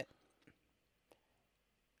 that's it.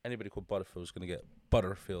 Anybody called Butterfield is gonna get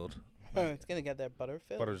Butterfield. Oh, it's gonna get there,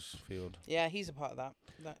 Butterfield. Buttersfield. Yeah, he's a part of that.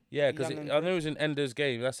 Yeah, because young I and know it was in Ender's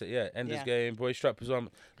Game. That's it. Yeah, Ender's Yeah. Game. Boy Strap his arm.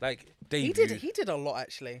 Like He debut. did a lot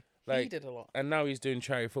actually. He Like, did a lot. and now he's doing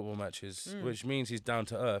charity football matches, which means he's down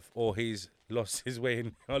to earth, or he's lost his way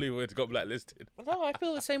in Hollywood, got blacklisted. No, I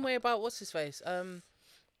feel the same way about what's his face. The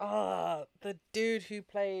dude who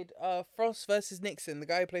played Frost versus Nixon, the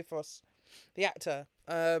guy who played Frost. The actor,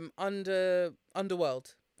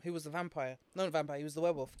 Underworld, who was the vampire. Not a vampire. He was the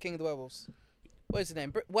werewolf, king of the werewolves. What is his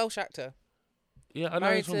name? Welsh actor. Yeah, I know.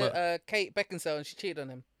 Married to Kate Beckinsale, and she cheated on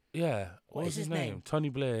him. Yeah. What was his name? Tony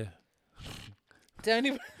Blair.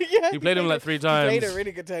 Tony. Yeah. He played him like 3 times. He played a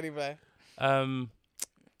really good Tony Blair.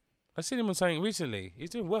 I seen him on something recently. He's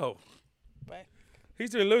doing well. Right. He's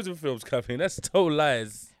doing loads of films, Kathleen. That's total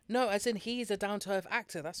lies. No, as in he's a down-to-earth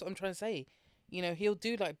actor. That's what I'm trying to say. You know, he'll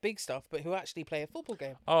do like big stuff, but he'll actually play a football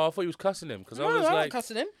game. Oh, I thought he was cussing him because No, I was I'm like, not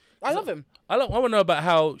cussing him. I love him. I want to know about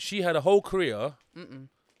how she had a whole career,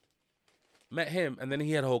 met him, and then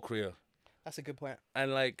he had a whole career. That's a good point.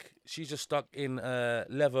 And like she's just stuck in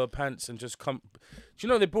leather pants and just come. Do you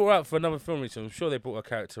know they brought her out for another film recently? I'm sure they brought a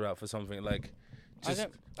character out for something like. Just,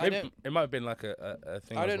 I don't. It might have been like a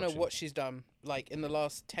thing. I don't know what she's done like in the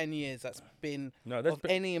last 10 years. That's been of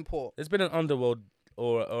any import. There's been an Underworld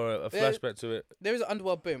or a flashback to it. There is an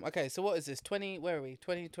Underworld boom. Okay, so what is this? Where are we?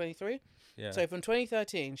 2023. Yeah. So from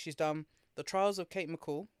 2013, she's done The Trials of Kate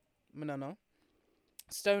McCall, Manana,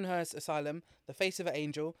 Stonehurst Asylum, The Face of an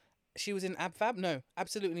Angel. She was in AbFab. No,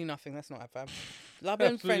 absolutely nothing. That's not AbFab. Love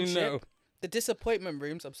and Friendship. No. The Disappointment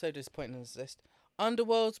Rooms. I'm so disappointed in this list.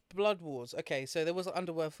 Underworld's Blood Wars. Okay, so there was an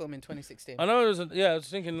Underworld film in 2016. I know. I was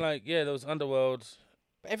thinking like, there was Underworld.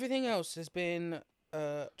 But everything else has been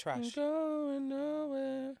trash. Going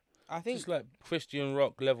nowhere. I think just like Christian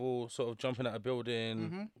rock level, sort of jumping out a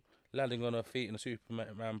building, landing on her feet in a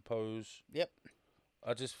Superman pose. Yep.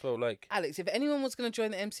 I just felt like Alex, if anyone was going to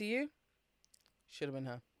join the MCU, should have been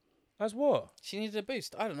her. As what? She needed a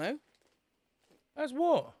boost. I don't know. As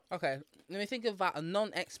what? Okay, let me think about a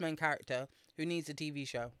non-X-Men character who needs a TV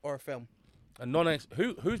show or a film. A non-X...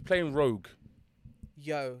 Who's playing Rogue?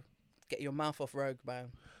 Yo, get your mouth off Rogue,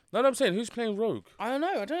 man. No, I'm saying, who's playing Rogue? I don't know.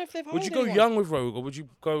 I don't know if they've hired Would you go anyone. young with Rogue, or would you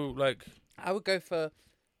go, like... I would go for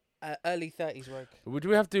early 30s Rogue. Would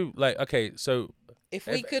we have to, like... Okay, so... If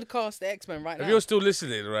we could cast the X-Men right now... If you're still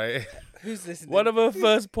listening, right? Who's listening? One of our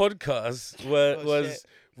first podcasts was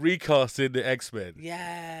recasting the X-Men.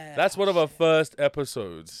 Yeah. That's one of our first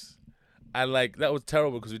episodes. And, like, that was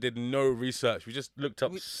terrible because we did no research. We just looked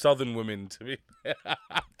up Southern women to be...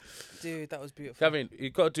 Dude, that was beautiful. I mean,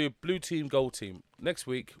 you've got to do blue team, gold team. Next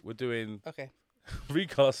week, we're doing... Okay.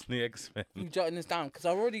 recasting the X-Men. I'm jotting this down because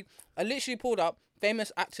I literally pulled up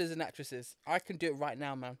famous actors and actresses. I can do it right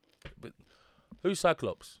now, man. But who's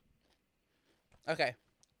Cyclops? Okay.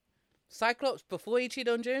 Cyclops before he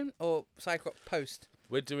cheated on June or Cyclops post?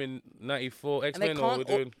 We're doing 94 X-Men or we're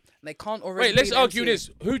doing... They can't already... Wait, let's argue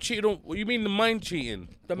this. Who cheated on... What you mean the mind cheating?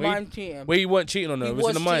 The mind cheating. Where you weren't cheating on her. It was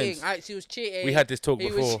in the mind. Actually, he was cheating. We had this talk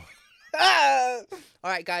before. All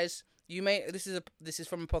right, guys. This is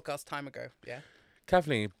from a podcast time ago. Yeah.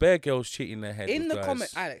 Kathleen, bare girls cheating their head. In the guys.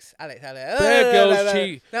 comment, Alex. Bare girls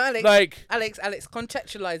cheat. No, Alex. Like Alex.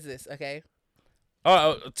 Contextualize this, okay? All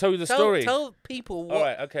right, I'll tell you the story. Tell people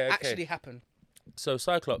what okay. actually happened. So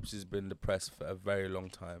Cyclops has been depressed for a very long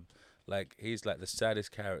time. Like he's like the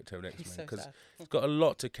saddest character in X-Men because he's got a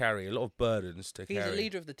lot to carry, a lot of burdens to carry. He's the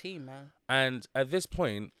leader of the team, man. And at this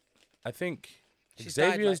point, I think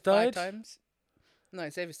Xavier's died 5 times. No,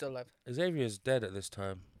 Xavier's still alive. Xavier's dead at this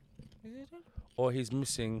time. Is he dead? Or he's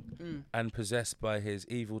missing and possessed by his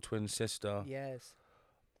evil twin sister. Yes.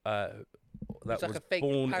 That like was a fake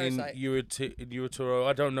born parasite. in utero.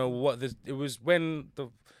 I don't know what this. It was when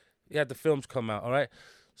the films come out. All right.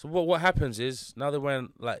 So what happens is now they're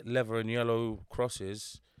wearing like leather and yellow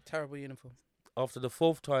crosses. Terrible uniform. After the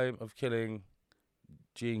 4th time of killing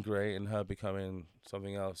Jean Grey and her becoming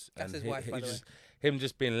something else, that's and his wife, by the way. Him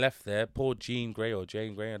just being left there. Poor Jean Grey or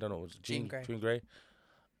Jane Grey. I don't know what it was. Jean Grey.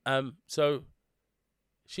 So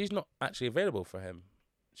she's not actually available for him.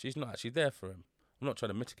 She's not actually there for him. I'm not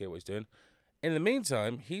trying to mitigate what he's doing. In the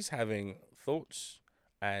meantime, he's having thoughts,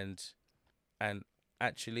 and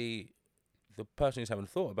actually, the person he's having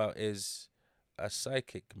thought about is a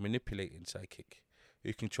manipulating psychic,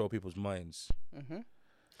 who control people's minds. Mm-hmm.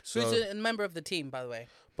 So, who's a member of the team, by the way.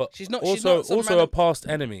 But she's not also a past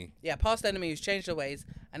enemy. Yeah, past enemy who's changed her ways,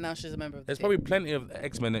 and now she's a member of the There's team. probably plenty of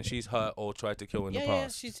X-Men that she's hurt or tried to kill in the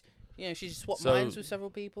past. Yeah, she's swapped minds with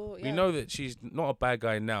several people. Yeah. We know that she's not a bad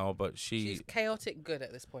guy now, but she's chaotic good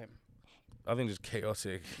at this point. I think just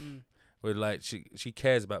chaotic. With like she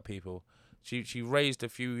cares about people. She raised a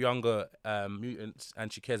few younger mutants,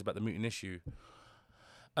 and she cares about the mutant issue.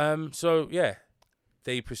 So yeah,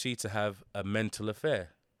 they proceed to have a mental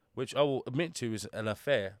affair, which I will admit to is an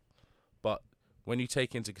affair, but when you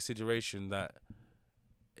take into consideration that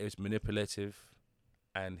it was manipulative,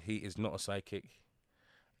 and he is not a psychic,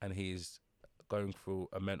 and he is going through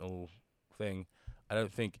a mental thing, I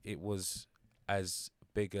don't think it was as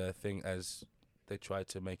bigger thing as they tried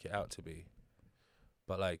to make it out to be.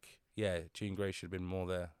 But like, yeah, Jean Grey should have been more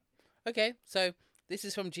there. Okay, so this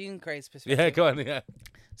is from Jean Grey's perspective. Yeah, go on, yeah.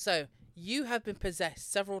 So you have been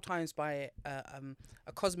possessed several times by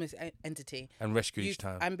a cosmic entity And rescued each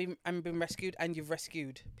time. and been rescued, and you've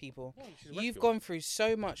rescued people. You've gone through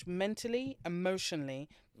so much mentally, emotionally,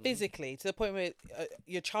 physically, to the point where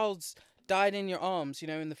your child's died in your arms,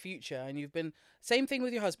 in the future, and you've been same thing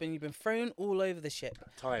with your husband. You've been thrown all over the ship.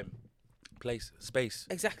 Time, place, space.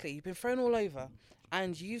 Exactly, you've been thrown all over,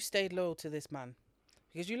 and you've stayed loyal to this man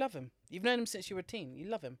because you love him. You've known him since you were a teen. You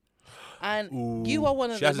love him, and you are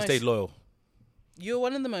one of She hasn't stayed loyal. You're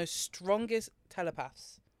one of the most strongest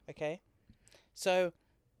telepaths. Okay, so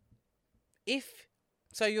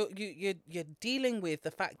you're dealing with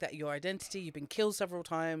the fact that your identity, you've been killed several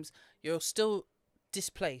times, you're still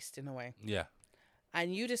displaced in a way. Yeah.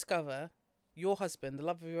 And you discover your husband, the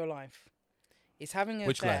love of your life, is having an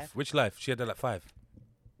affair. Which life? She had that like 5.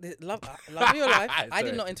 The love of your life. I did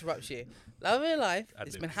Sorry. not interrupt you. Love of your life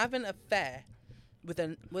has been having an affair with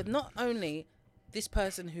not only this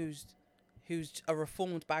person who's a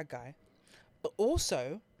reformed bad guy, but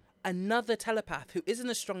also another telepath who isn't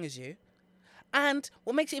as strong as you. And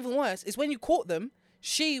what makes it even worse is when you caught them,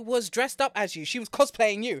 she was dressed up as you. She was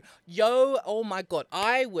cosplaying you. Yo, oh my God.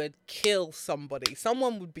 I would kill somebody.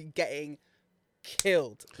 Someone would be getting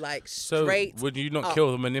killed. Like, straight So, would you not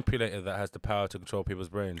kill the manipulator that has the power to control people's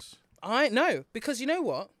brains? I know. Because you know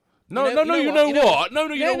what? No, you know what? No,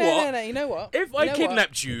 you know what? If I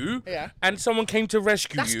kidnapped you and someone came to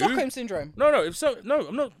rescue That's you... Stockholm Syndrome. No,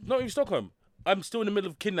 I'm not even Stockholm. I'm still in the middle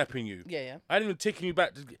of kidnapping you. Yeah. I didn't even taking you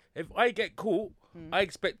back. If I get caught, I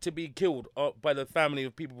expect to be killed by the family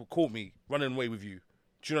of people who caught me running away with you.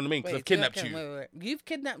 Do you know what I mean? Because I've kidnapped you. Wait. You've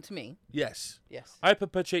kidnapped me. Yes. Yes. I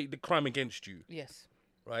perpetuate the crime against you. Yes.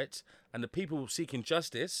 Right? And the people seeking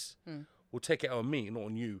justice will take it out on me, not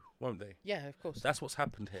on you, won't they? Yeah, of course. That's what's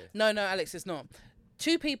happened here. No, Alex, it's not.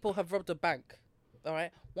 2 people have robbed a bank. All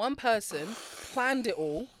right? One person planned it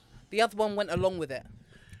all. The other one went along with it.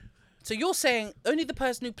 So you're saying only the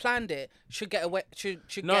person who planned it should get away? Should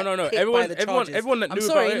No. hit Everyone by the charges? that knew I'm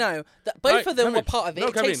sorry, about it. no. Both of them Kevin, were part of it. no,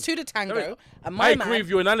 It Kevin, takes 2 to tango. Kevin, And I my agree with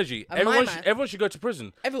your analogy. and my Everyone should go to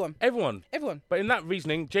prison. Everyone. But in that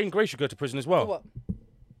reasoning, Jane Grey should go to prison as well. For what?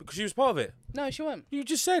 Because she was part of it. No, she won't. You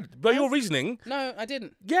just said. By your reasoning. No, I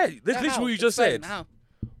didn't. Yeah, that's How? literally what you just Explain. said. How?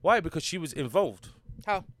 Why? Because she was involved.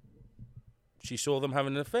 How? She saw them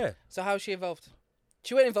having an affair. So how is she involved?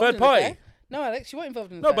 She wasn't involved Third in party. the affair. No, Alex, she wasn't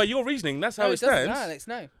involved in the No, affair. by your reasoning, that's how No, it doesn't. stands. No, Alex,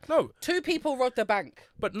 no. No. 2 people robbed the bank.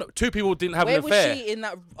 But no, 2 people didn't have Where an affair. was she in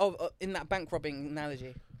that bank robbing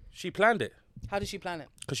analogy? She planned it. How did she plan it?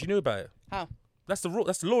 Because she knew about it. How? That's the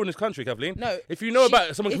law in this country, Kathleen. No. If you know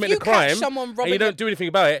about someone committing a crime and you don't do anything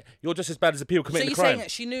about it, you're just as bad as the people committing the So you're crime. saying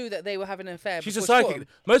that she knew that they were having an affair? She's a before she caught psychic.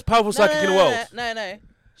 them? Most powerful psychic in the world. No.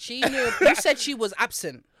 She knew. You said she was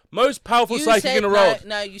absent. Most powerful You psychic said in the world.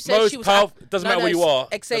 No, you said most she was powerful. Doesn't matter where you are.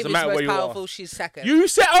 Xavier's Doesn't matter most where you powerful. are. She's second. You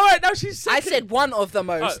said, all right, now she's second. I said one of the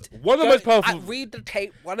most. One of the most powerful. Read the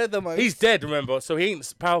tape. One of the most. He's dead, remember? So he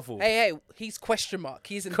ain't powerful. Hey, he's question mark.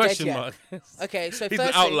 He's in Question dead mark. yet. Okay, so He's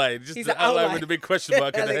firstly, an outline. Just he's an an outline with a big question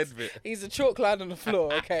mark in the Alex, head bit. He's a chalk line on the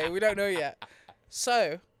floor. Okay, we don't know yet.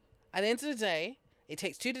 So, at the end of the day, it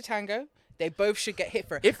takes 2 to tango. They both should get hit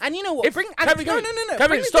for it. If, and you know what? Kevin, no.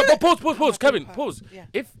 Kevin, stop. Pause. Kevin, Oh, pause. yeah.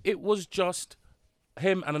 If it was just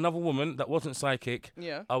him and another woman that wasn't psychic,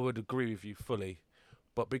 Yeah. I would agree with you fully.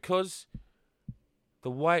 But because the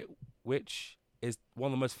White Witch is one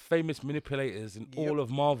of the most famous manipulators in all of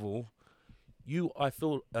Marvel, I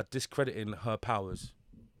feel, are discrediting her powers.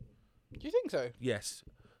 Do you think so? Yes.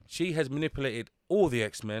 She has manipulated all the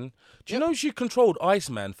X-Men. Do you know she controlled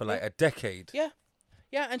Iceman for like a decade? Yeah.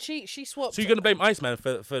 Yeah, and she swapped. So you're going to blame Iceman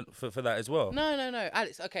for that as well? No,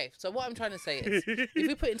 Alex. Okay, so what I'm trying to say is, if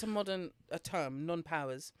we put into modern a term,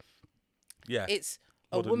 non-powers, it's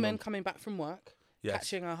a Modern woman coming back from work, Yes.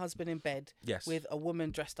 catching her husband in bed with a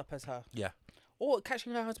woman dressed up as her. Yeah. Or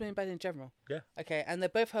catching her husband in bed in general. Yeah. Okay, and they're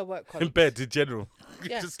both her work colleagues. In bed, in general.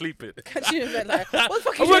 Yeah. Just sleep it. Catching in bed like, what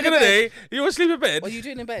the fuck are I'm you doing working in bed? today. You want to sleep in bed? What are you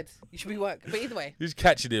doing in bed? You should be work. But either way, He's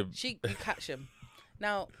catching him. you catch him.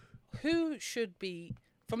 Now, who should be,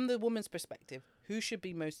 from the woman's perspective, who should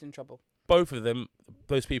be most in trouble? Both of them,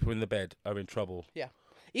 those people in the bed, are in trouble. Yeah.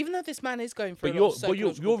 Even though this man is going through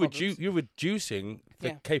You're reducing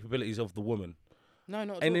the capabilities of the woman. No,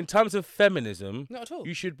 not at And all. in terms of feminism, Not at all.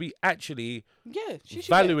 you should be actually she should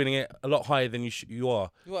valuing it a lot higher than you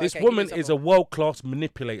are. Well, This okay, give me woman an is a example. world-class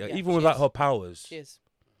manipulator, Yeah, even she without is. her powers. She is.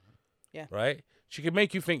 Yeah. Right? She can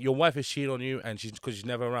make you think your wife is cheating on you, and because she's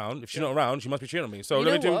never around. If she's not around, she must be cheating on me. So You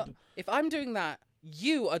let me know do. what? If I'm doing that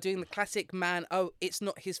You are doing the classic man. Oh, it's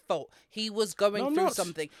not his fault. He was going I'm through not.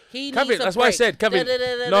 something. He Kevin, needs a that's why I break. said, Kevin,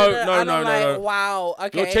 And I'm like, no. wow,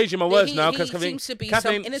 okay. You're changing my words now, He because Kevin, seems to be Kevin,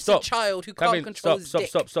 some innocent stop. child who Kevin, can't control his dick.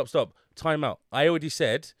 Stop. Time out. I already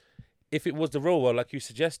said, if it was the real world, like you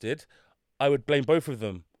suggested, I would blame both of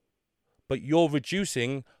them. But you're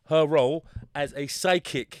reducing her role as a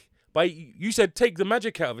psychic. You said take the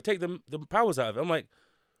magic out of it, take the powers out of it. I'm like,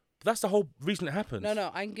 that's the whole reason it happened.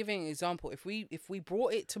 No, I'm giving an example. If we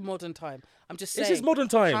brought it to modern time, I'm just saying. This is modern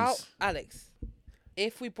times. How, Alex,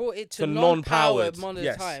 if we brought it to non-powered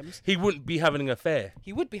modern times, he wouldn't be having an affair.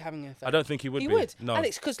 He would be having an affair. I don't think he would. He be. would, no.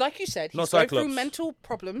 Alex, because like you said, Not he's going Cyclops. through mental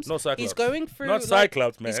problems. Not Cyclops. He's going through Not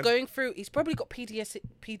Cyclops, man. He's going through. He's probably got PDS.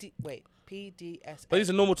 But these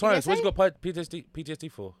are normal times. PDSA? What's he got PTSD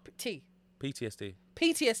for? PTSD.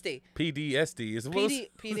 PTSD. PDSD is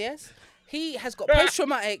PDS. He has got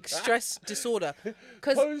post-traumatic stress disorder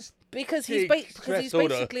because he's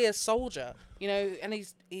basically a soldier, you know, and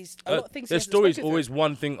he's a lot of things. Their story's always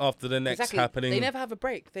one thing after the next happening. They never have a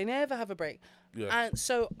break. Yeah. And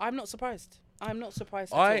so I'm not surprised. At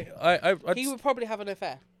all. He would probably have an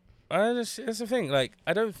affair. That's the thing. Like,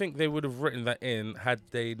 I don't think they would have written that in had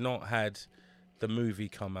they not had the movie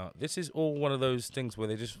come out. This is all one of those things where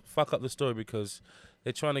they just fuck up the story because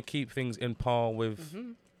they're trying to keep things in par with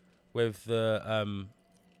the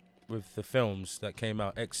films that came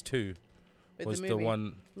out. X2 was the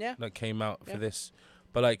one that came out for this.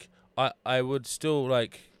 But like, I would still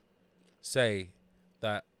like say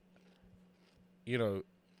that, you know,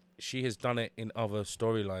 she has done it in other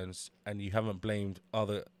storylines, and you haven't blamed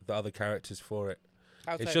the other characters for it.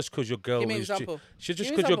 Okay. It's just because your girl. Give me an example.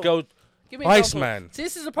 Just because your girl. Give me an example. Iceman. See,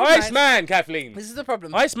 this is the problem. Iceman, Kathleen. This is the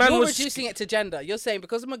problem. Iceman You're was reducing it to gender. You're saying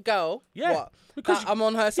because I'm a girl. Yeah. What? Because I'm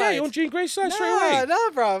on her side. Yeah, you're on Jean Grey's side straight away.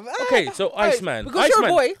 No, bruv. Okay, so Iceman. Because Iceman. you're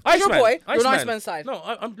a boy. Iceman. You're on Iceman's side. No,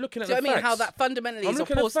 I'm looking at Do you the know what I mean? facts. How that fundamentally is a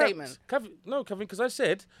poor statement. No, Kevin, because I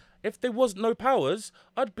said if there was no powers,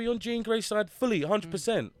 I'd be on Jean Grey's side fully,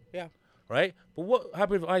 100%. Yeah. Right? But what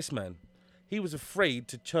happened with Iceman? He was afraid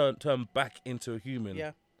to turn back into a human.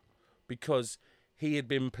 Yeah. Because he had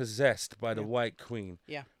been possessed by the White Queen.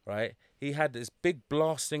 Yeah. Right? He had this big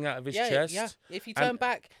blasting out of his chest. Yeah. If he turned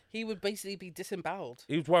back, he would basically be disemboweled.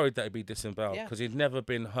 He was worried that he'd be disemboweled because he'd never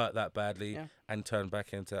been hurt that badly and turned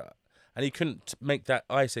back into... And he couldn't make that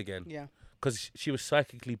ice again. Yeah. Because she was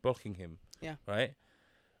psychically blocking him. Yeah. Right?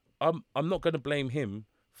 I'm not going to blame him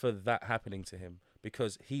for that happening to him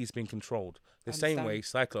because he's been controlled. The same way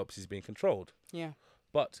Cyclops is being controlled. Yeah.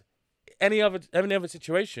 But any other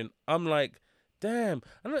situation, I'm like, damn.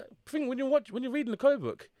 And I think when you're reading the comic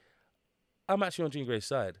book, I'm actually on Jean Grey's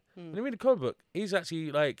side. When you read the comic book, he's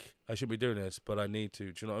actually like, I shouldn't be doing this, but I need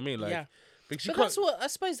to. Do you know what I mean? Like, yeah. Because but that's what I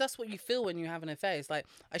suppose that's what you feel when you have an affair. It's like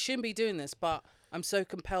I shouldn't be doing this, but I'm so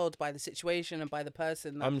compelled by the situation and by the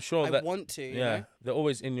person that I'm sure I want to. You know? They're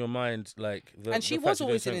always in your mind, like. And she was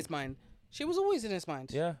always in his mind. She was always in his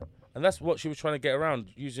mind. Yeah, and that's what she was trying to get around,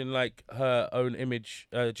 using like her own image,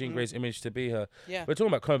 Jean Grey's image, to be her. Yeah. We're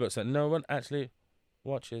talking about comic books that no one actually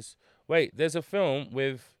watches. Wait, there's a film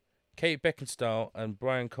with Kate Beckinsale and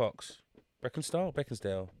Brian Cox,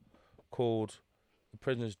 Beckinsale, called The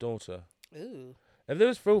Prisoner's Daughter. Ooh. If there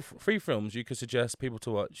was three films you could suggest people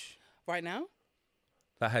to watch right now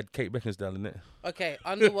that had Kate Beckinsale in it. Okay,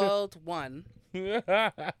 Underworld 1.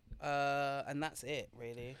 And that's it,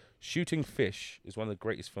 really. Shooting Fish is one of the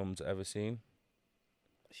greatest films I've ever seen.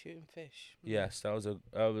 Shooting Fish. Yes, that was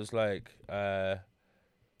I was like. So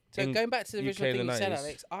going back to the original UK thing you said, 90s.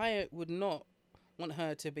 Alex, I would not want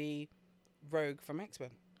her to be Rogue from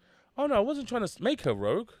X-Men. Oh no, I wasn't trying to make her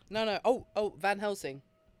Rogue. No. Oh, Van Helsing.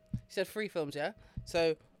 You said 3 films, yeah?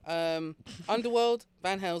 So, Underworld,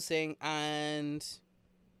 Van Helsing, and...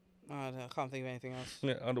 Oh, I can't think of anything else.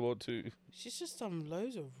 Yeah, Underworld 2. She's just done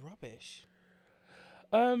loads of rubbish.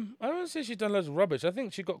 I don't say she's done loads of rubbish. I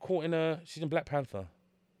think she got caught in she's in Black Panther.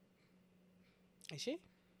 Is she?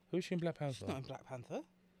 Who's she in Black Panther? She's not in Black Panther.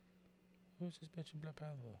 Who's this bitch in Black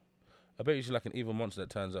Panther? I bet she's like an evil monster that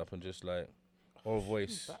turns up and just like, or a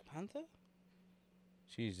voice. Black Panther?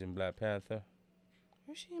 She's in Black Panther.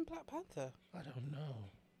 Who's she in Black Panther? I don't know.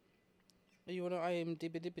 Are you on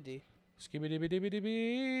IMDb? Skibby dibby dibby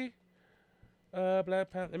dibby.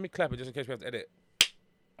 Black Panther. Let me clap it just in case we have to edit.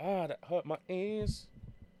 Ah, that hurt my ears.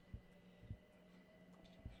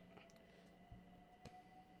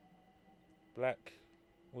 Black.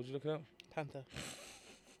 What was you looking up? Panther.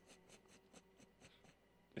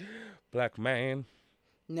 Black man.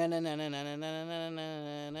 No.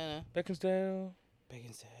 Beckinsale.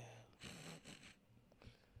 Beckinsale.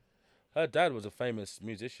 Her dad was a famous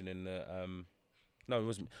musician in the No, it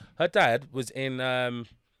wasn't. Her dad was in Not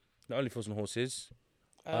Only Fools and Horses.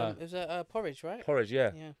 It was Porridge, right? Porridge,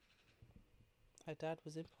 yeah. Yeah. Her dad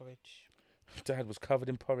was in Porridge. Dad was covered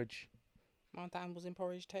in porridge. My dad was in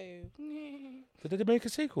Porridge too. Did they make a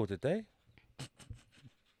sequel, did they?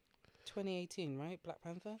 2018, right? Black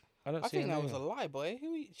Panther? I I think that was a lie, boy.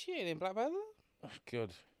 She ain't in Black Panther? Oh,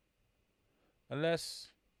 good. Unless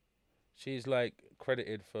she's like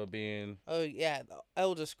credited for being... Oh, yeah. The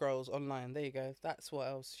Elder Scrolls Online. There you go. That's what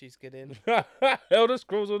else she's good in. Elder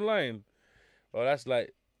Scrolls Online. Well, that's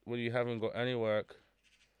like when you haven't got any work.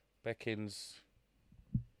 Beckins...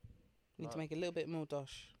 Need to make a little bit more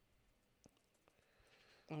dosh.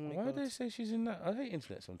 Oh my Why God. do they say she's in that? I hate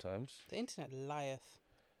internet sometimes. The internet lieth.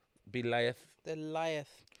 Be lieth. The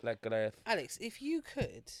lieth. Like Goliath. Alex, if you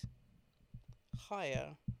could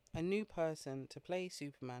hire a new person to play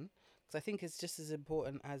Superman, because I think it's just as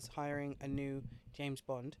important as hiring a new James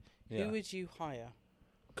Bond, who would you hire?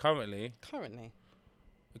 Currently?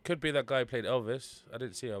 It could be that guy who played Elvis. I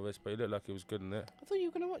didn't see Elvis, but he looked like he was good in it. I thought you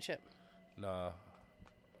were going to watch it. Nah.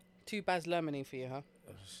 Too Baz Luhrmann for you, huh?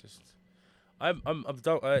 It's just... I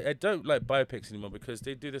don't like biopics anymore because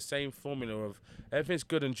they do the same formula of everything's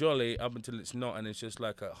good and jolly up until it's not, and it's just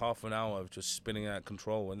like a half an hour of just spinning out of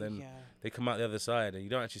control, and then they come out the other side and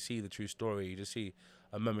you don't actually see the true story. You just see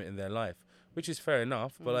a moment in their life, which is fair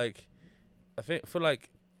enough. But like, feel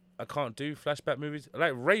like I can't do flashback movies.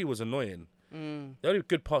 Like Ray was annoying. The only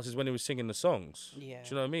good parts is when he was singing the songs. Yeah. Do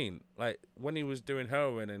you know what I mean? Like when he was doing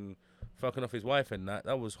heroin and fucking off his wife and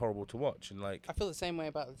that was horrible to watch. And like, I feel the same way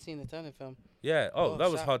about the Tina Turner film. Yeah. Oh,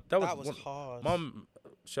 that was hard. That was hard. Mum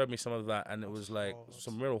showed me some of that, and it was like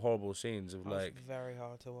some real horrible scenes of like. Very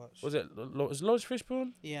hard to watch. Was it? Was Lawrence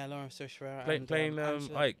Fishburne? Yeah, Lawrence Fishburne playing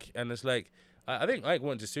Ike, and it's like I think Ike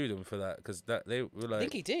wanted to sue them for that because that they were like. I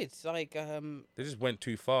think he did. Like they just went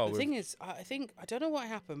too far. The thing is, I don't know what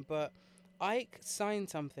happened, but Ike signed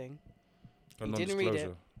something. He didn't read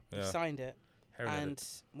it. Yeah. He signed it. And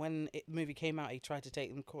when the movie came out, he tried to take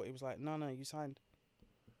them to court. He was like, "No, you signed."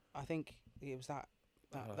 I think it was that.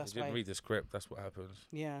 That's you didn't read the script. That's what happens.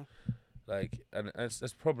 Yeah. Like, and that's the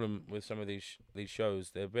problem with some of these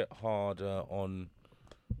shows. They're a bit harder on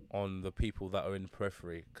the people that are in the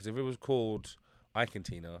periphery. Because if it was called Ike and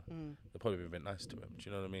Tina, they'd probably be a bit nice to him. Do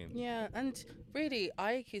you know what I mean? Yeah, and really,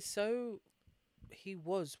 Ike is so. He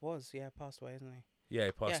was passed away, isn't he? Yeah,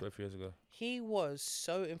 he passed away a few years ago. He was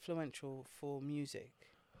so influential for music.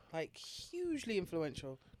 Like, hugely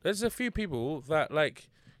influential. There's a few people that, like,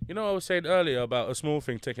 you know, I was saying earlier about a small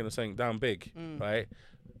thing taking something down big, right?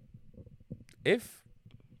 If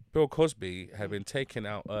Bill Cosby had been taken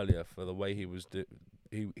out earlier for the way he was,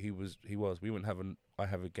 we wouldn't have an I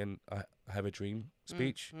have a dream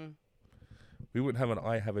speech. We wouldn't have an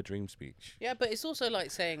I have a dream speech. Yeah, but it's also like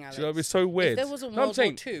saying, Alex. Do you know, it'd be so weird. If there wasn't World War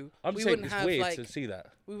II, we wouldn't have weird like to see that.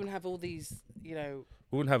 We wouldn't have all these, you know.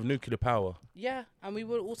 We wouldn't have nuclear power. Yeah, and we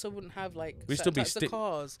wouldn't have like. We'd still be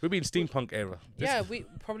cars. We'd be in steampunk era. Yeah, we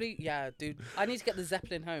probably. Yeah, dude. I need to get the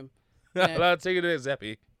Zeppelin home. I'll take it to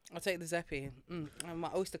Zeppy. I'll take the Zeppy. And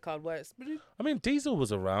my Oyster card works. I mean, diesel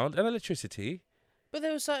was around and electricity. But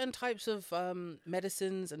there were certain types of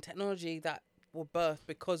medicines and technology that were birthed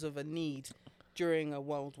because of a need during a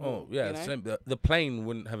world war. Oh, yeah. You know? The plane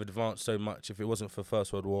wouldn't have advanced so much if it wasn't for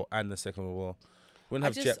First World War and the Second World War. Wouldn't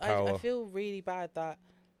have jet power. I feel really bad that,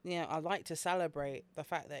 I like to celebrate the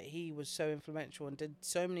fact that he was so influential and did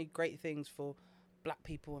so many great things for black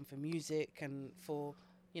people and for music and for,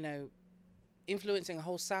 influencing a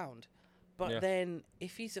whole sound. But then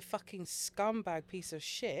if he's a fucking scumbag piece of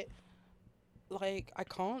shit, like, I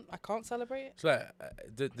can't celebrate it. It's like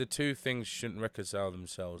the two things shouldn't reconcile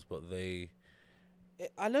themselves, but they...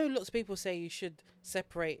 I know lots of people say you should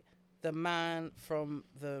separate the man from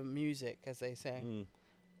the music, as they say.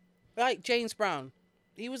 Like James Brown.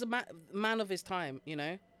 He was a man of his time, you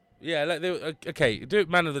know? Yeah, like, okay, do it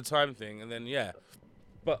man of the time thing, and then, yeah.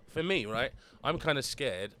 But for me, right, I'm kind of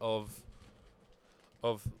scared of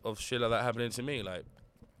shit like that happening to me, like,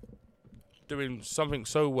 doing something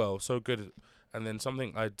so well, so good, and then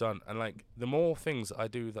something I'd done, and, like, the more things I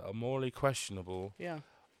do that are morally questionable,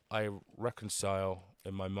 I reconcile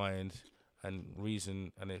in my mind and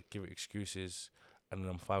reason and give it excuses, and then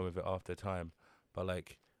I'm fine with it after time. But,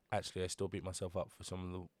 like, actually I still beat myself up for some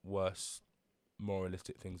of the worst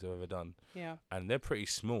moralistic things I've ever done. Yeah. And they're pretty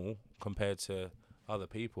small compared to other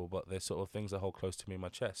people, but they're sort of things that hold close to me in my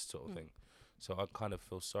chest, sort of thing. So I kind of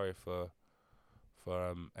feel sorry for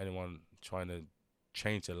anyone trying to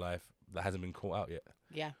change their life that hasn't been caught out yet.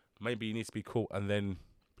 Yeah. Maybe you need to be caught and then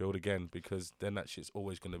build again, because then that shit's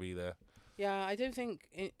always going to be there. Yeah, I don't think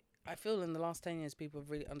I feel in the last 10 years, people have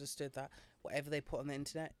really understood that whatever they put on the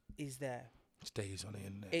internet is there. Stays on the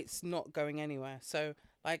internet. It's not going anywhere. So,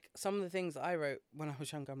 like, some of the things that I wrote when I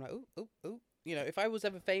was younger, I'm like, ooh. You know, if I was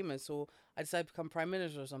ever famous or I decided to become prime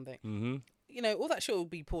minister or something, you know, all that shit will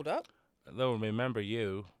be pulled up. They'll remember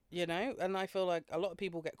you. You know, and I feel like a lot of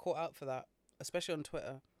people get caught out for that, especially on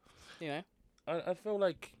Twitter. You know? I feel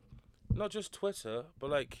like not just Twitter,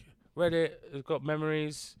 but like Reddit has got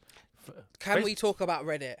memories. Can we talk about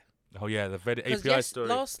Reddit? Oh yeah, the Reddit API story.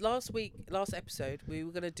 Last episode, we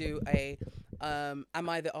were gonna do a "Am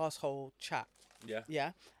I the Asshole" chat.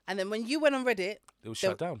 Yeah. And then when you went on Reddit, it was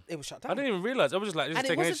shut down. It was shut down. I didn't even realize. I was just like, this is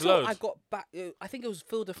taking ages to load. I got back. I think it was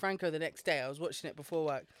Phil DeFranco the next day. I was watching it before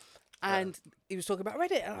work, and he was talking about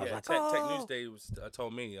Reddit. And I was like, Tech News Day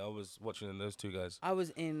told me. I was watching those two guys. I was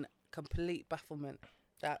in complete bafflement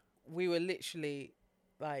that we were literally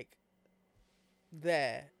like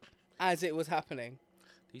there as it was happening.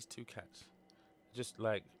 These two cats, just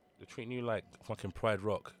like they're treating you like fucking Pride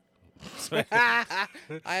Rock. I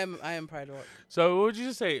am Pride Rock. So what would you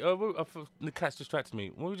just say? The cats distracted me.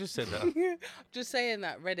 What would you just say there? Just saying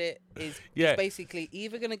that Reddit is basically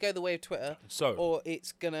either gonna go the way of Twitter, or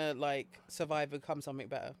it's gonna like survive and become something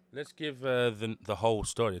better. Let's give the whole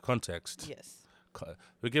story context. Yes.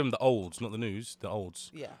 We give them the olds, not the news. The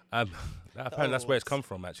olds. Yeah. Apparently that's where it's come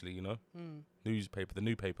from. Actually, you know, newspaper, the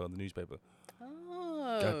newspaper.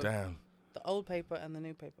 Oh. God damn. The old paper and the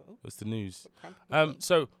new paper. Ooh. What's the news?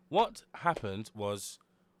 So what happened was,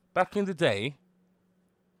 back in the day,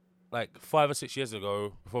 like 5 or 6 years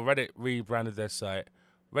ago, before Reddit rebranded their site,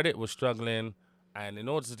 Reddit was struggling, and in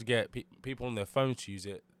order to get people on their phones to use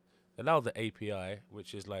it, they allowed the API,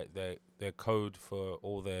 which is like their code for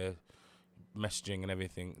all their messaging and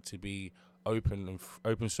everything, to be open and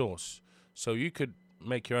open source. So you could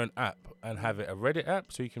make your own app and have it a Reddit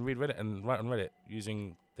app, so you can read Reddit and write on Reddit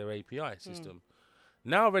using their API system.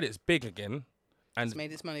 Now Reddit's big again, and it's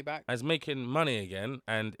made its money back. Is making money again,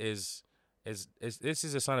 and is this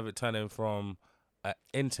is a sign of it turning from an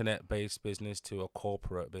internet-based business to a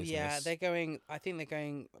corporate business. Yeah, I think they're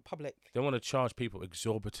going public. They want to charge people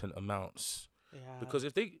exorbitant amounts. Yeah. Because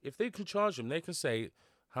if they can charge them, they can say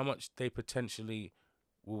how much they potentially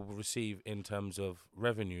will receive in terms of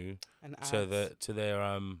revenue to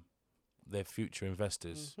their future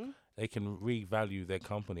investors. They can revalue their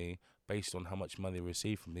company based on how much money they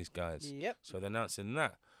receive from these guys. Yep. So they're announcing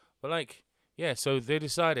that. But like, yeah, so they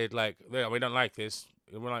decided like, we don't like this.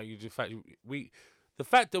 We're like, the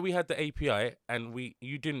fact that we had the API and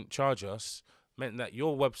you didn't charge us meant that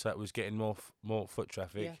your website was getting more foot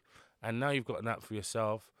traffic, and now you've got an app for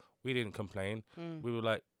yourself. We didn't complain. We were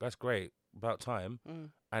like, that's great, about time.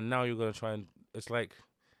 And now you're gonna try and it's like,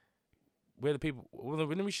 we're the people. Well,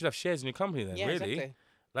 we should have shares in your company then, really. Exactly.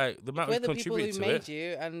 Like the amount we contribute to it. We're the people who made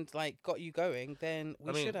you and like got you going. Then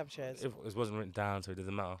we should have shares. It wasn't written down, so it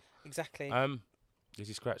doesn't matter. Exactly. Is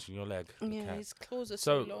he scratching your leg? Yeah, his claws are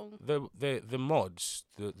so long. The mods,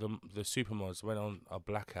 the super mods went on a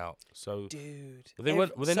blackout. So dude, were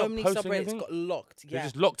they so not many posting subreddits anything? got locked. Yeah, they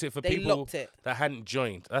just locked it for people that hadn't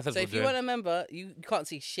joined. So if you want to remember, you can't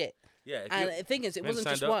see shit. Yeah. And the thing is, it wasn't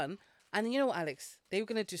just one. And you know what, Alex? They were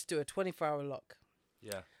gonna just do a 24-hour lock.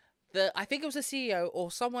 Yeah. I think it was the CEO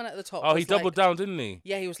or someone at the top. Oh, he doubled down, didn't he?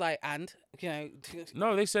 Yeah, he was like, and you know.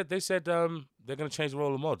 No, they said they're gonna change the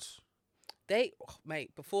role of mods.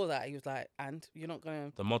 Mate, before that he was like, and you're not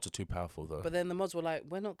gonna. The mods are too powerful though. But then the mods were like,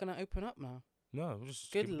 we're not gonna open up now. No,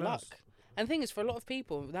 just good luck. And the thing is, for a lot of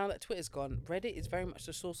people, now that Twitter's gone, Reddit is very much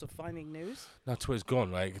the source of finding news. Now Twitter's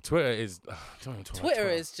gone. Like Twitter is. Twitter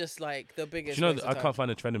is just like the biggest. Do you know that I can't find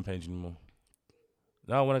a trending page anymore.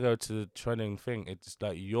 Now when I go to the trending thing, it's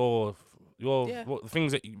like the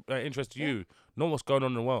things that interest you, not what's going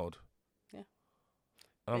on in the world. Yeah.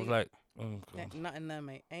 And I was like, oh God. Yeah, nothing there,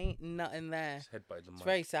 mate. Ain't nothing there. It's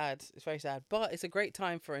very sad. It's very sad. But it's a great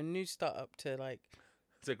time for a new startup to like.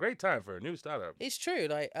 It's a great time for a new startup. It's true,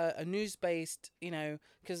 like a news-based, you know,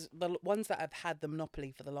 because the ones that have had the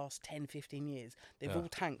monopoly for the last 10, 15 years, they've all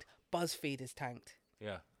tanked. BuzzFeed is tanked.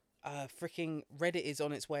 Yeah. Freaking Reddit is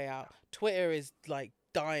on its way out. Twitter is like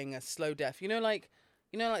dying a slow death. You know, like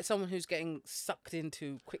someone who's getting sucked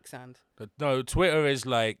into quicksand. No, Twitter is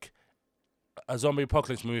like a zombie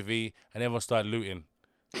apocalypse movie, and everyone started looting.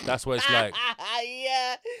 That's what it's like.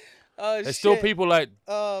 Yeah. Oh, There's still people like,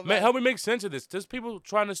 oh, mate, help me make sense of this. There's people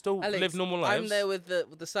trying to still live normal lives. I'm there with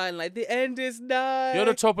the sign like, the end is nigh. You're on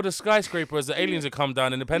the top of the skyscraper as the aliens have come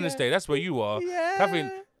down Independence Day. That's where you are. Yeah.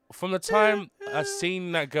 Catherine, from the time I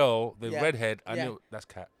seen that girl, the redhead, I knew that's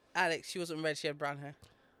Kat. Alex, she wasn't red, she had brown hair.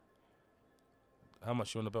 How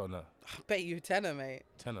much you want to bet on that? I bet you tenner, mate.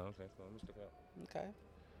 Tenner, okay. Cool. Let's look out. Okay.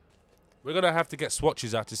 We're gonna have to get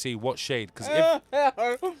swatches out to see what shade. Because Then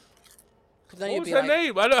what you'd was be her like,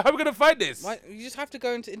 name? I don't know. How are we gonna find this? You just have to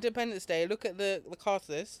go into Independence Day, look at the cast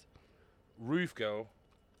list. Roof Girl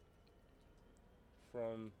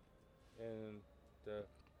from Independence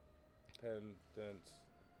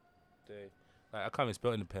Day. Like, I can't even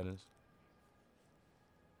spell Independence.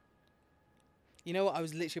 You know what? I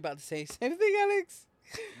was literally about to say same thing, Alex.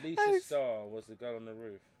 Lisa Alex. Starr was the girl on the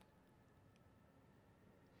roof.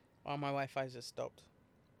 Oh, my Wi-Fi just stopped.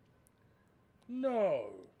 No.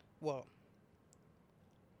 What?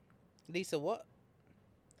 Lisa what?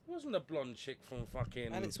 It wasn't a blonde chick from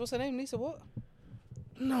fucking... Alex, what's her name? Lisa what?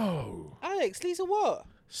 No. Alex, Lisa what?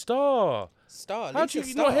 Starr. Star. How'd Lisa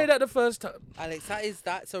you Star. not hear that the first time? Alex,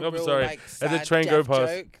 that's a I'm real sorry. like As sad the train go Jeff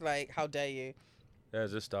past. joke. Like, how dare you?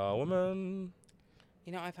 There's a star woman.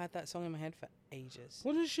 You know, I've had that song in my head for ages.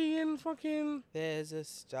 What is she in fucking... There's a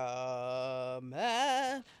star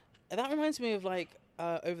man. That reminds me of like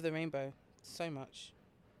Over the Rainbow so much.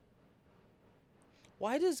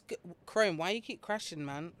 Why does Chrome? Why you keep crashing,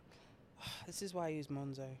 man? This is why I use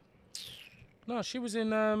Monzo. No, she was in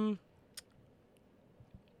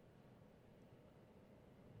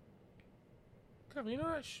Kevin, you know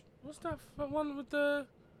that what's that one with the...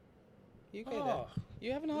 You go there.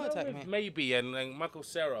 You having a heart attack, mate? Maybe and Michael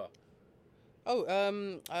Cera. Oh,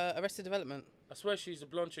 Arrested Development. I swear she's a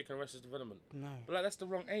blonde chick in Arrested Development. No. But like, that's the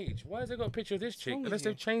wrong age. Why has they got a picture of this chick? wrong with Unless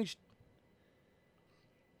you? they've changed.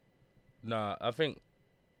 Nah, I think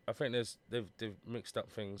they've mixed up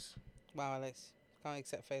things. Wow, Alex. Can't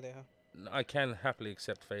accept failure, huh? I can happily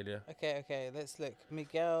accept failure. Okay, let's look.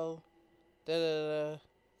 Miguel. Da da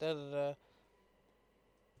da da da.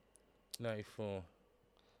 94.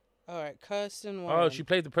 Alright, Kirsten Warren. Oh, she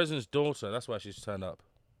played the president's daughter. That's why she's turned up.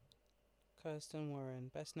 Kirsten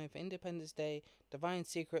Warren. Best known for Independence Day, Divine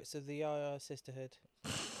Secrets of the Yaya Sisterhood.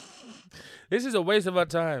 This is a waste of our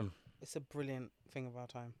time. It's a brilliant thing of our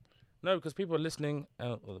time. No, because people are listening.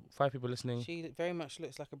 5 people listening. She very much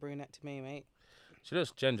looks like a brunette to me, mate. She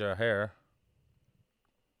looks ginger hair.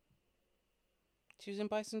 She was in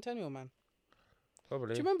Bicentennial Man.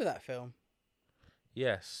 Probably. Do you remember that film?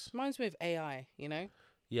 Yes. Reminds me of AI, you know?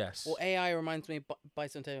 Yes. Or AI reminds me of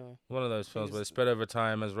Bicentennial. One of those films where they spread over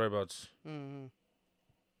time as robots. Mm-hmm.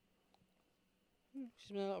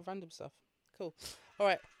 She's been in a lot of random stuff. Cool. All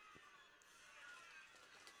right.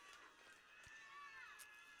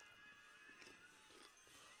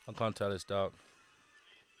 I can't tell, it's dark.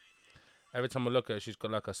 Every time I look at her, she's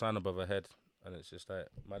got like a sign above her head. And it's just like,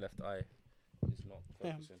 my left eye is not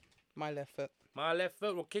focusing. My left foot. My left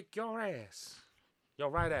foot will kick your ass. Your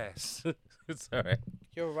right ass. Sorry.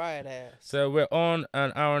 You're right, ass. So we're on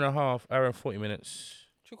an hour and a half, hour and 40 minutes.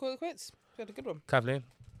 Should we call it quits? We had a good one. Kathleen,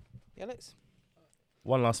 Yeah, Alex?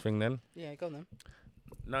 one last thing then. Yeah, go on then.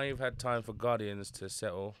 Now you've had time for Guardians to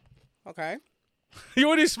settle. Okay. You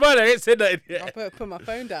already smiled. I ain't said that yet. I'll put my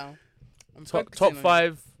phone down. I'm Top focusing on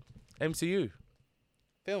 5 MCU.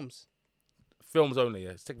 films. Films only,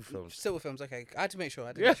 yeah. Stick with films. Still with films, okay. I had to make sure.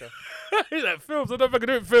 He's like, films. I don't know if I can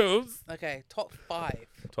do it films. Okay, top 5.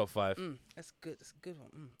 Top 5. That's good. That's a good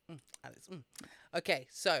one. Alex. Okay,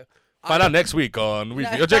 so. Find out next week on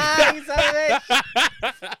Weekly. You're joking.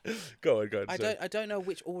 Go on. I don't know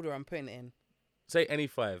which order I'm putting it in. Say any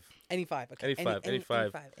 5. Any 5. Okay. Any five. Any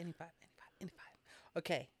 5.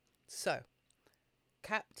 Okay, so.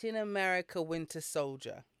 Captain America Winter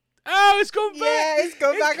Soldier. Oh, it's gone back. Yeah, it's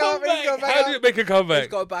gone back up. It's gone back How up. did it make a comeback?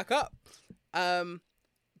 It's gone back up.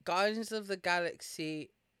 Guardians of the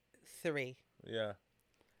Galaxy 3. Yeah.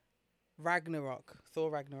 Ragnarok.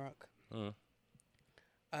 Thor Ragnarok. Mm.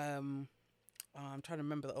 I'm trying to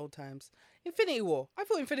remember the old times. Infinity War. I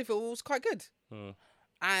thought Infinity War was quite good. Mm.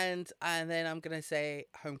 And then I'm gonna say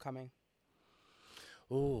Homecoming.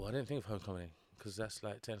 Oh, I didn't think of Homecoming because that's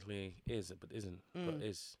like technically is, but isn't. But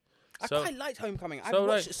is. I So, quite liked Homecoming. I've so,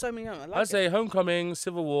 watched like, it so many times. I I'd like say it. Homecoming,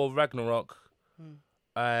 Civil War, Ragnarok,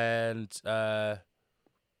 and do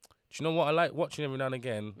you know what I like watching every now and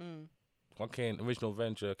again? Fucking Original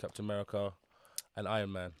Avenger, Captain America, and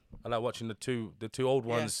Iron Man. I like watching the two old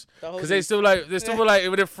ones because they're still like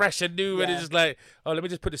when they're fresh and new, and it's just like, oh, let me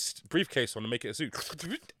just put this briefcase on and make it a suit. Do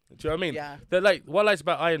you know what I mean? Yeah. They're like, what I liked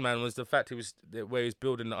about Iron Man was the fact he was where he's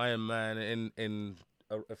building the Iron Man in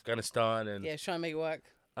Afghanistan and trying to make it work.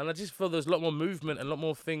 And I just feel there's a lot more movement and a lot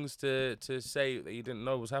more things to say that you didn't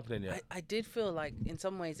know was happening yet. I did feel like in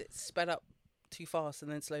some ways it sped up too fast and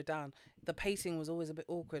then slowed down. The pacing was always a bit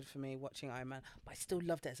awkward for me watching Iron Man, but I still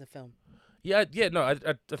loved it as a film. Yeah, no, I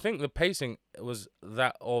think the pacing was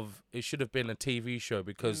that of it should have been a TV show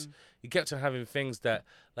because you get to having things that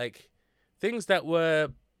were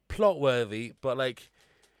plot worthy, but like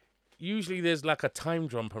usually there's like a time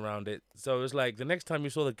jump around it. So it's like the next time you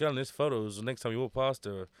saw the girl in this photo was the next time you walked past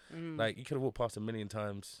her. Like you could have walked past her a million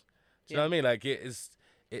times. Do you know what I mean? Like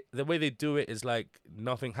the way they do it is like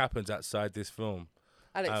nothing happens outside this film.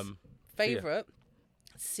 Alex, favorite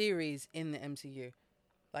series in the MCU,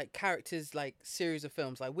 like characters, like series of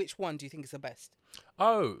films. Like which one do you think is the best?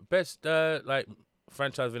 Oh, best like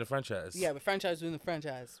franchise within a franchise. Yeah, but franchise within the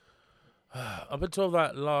franchise. Up until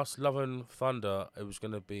that last Love and Thunder, it was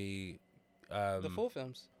gonna be The Thor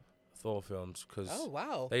films. Thor films, because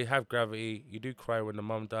wow, they have gravity. You do cry when the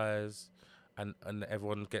mum dies, and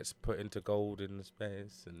everyone gets put into gold in the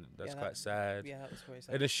space, and that's quite sad. Yeah, that was very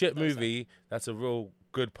sad. In a shit movie, that's a real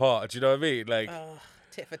good part. Do you know what I mean? Like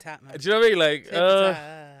tit for tat, man. Do you know what I mean? Like tit for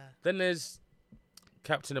tat. Then there's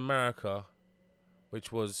Captain America, which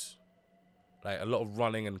was like a lot of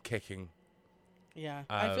running and kicking. Yeah,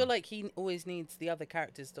 I feel like he always needs the other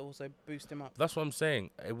characters to also boost him up. That's what I'm saying.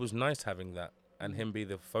 It was nice having that and him be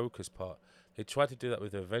the focus part. They tried to do that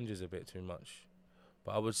with the Avengers a bit too much.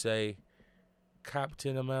 But I would say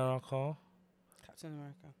Captain America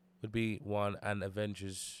would be one, and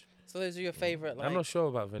Avengers. So those are your favourite, like... I'm not sure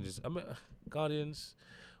about Avengers. I mean, Guardians.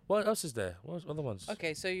 What else is there? What other ones?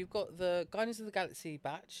 Okay, so you've got the Guardians of the Galaxy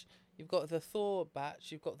batch. You've got the Thor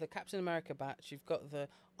batch. You've got the Captain America batch. You've got the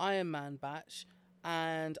Iron Man batch.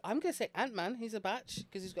 And I'm going to say Ant-Man. He's a batch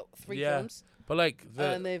because he's got 3 films. But like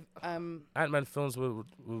and they've Ant-Man films were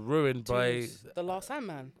ruined by the last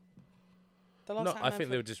Ant-Man. I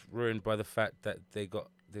think they were just ruined by the fact that they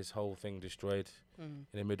got this whole thing destroyed in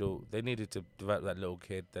the middle. They needed to develop that little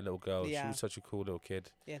kid, that little girl. Yeah. She was such a cool little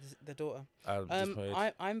kid. Yeah, the daughter.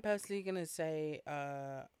 I'm personally going to say,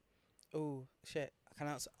 oh shit, I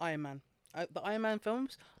can't answer Iron Man. The Iron Man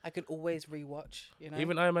films, I could always rewatch. You know,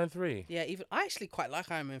 even Iron Man 3. Yeah, I actually quite like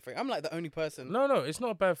Iron Man 3. I'm like the only person. No, it's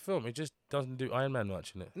not a bad film. It just doesn't do Iron Man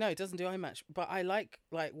much in it. No, it doesn't do Iron Man, but I like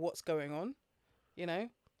what's going on. You know,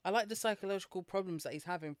 I like the psychological problems that he's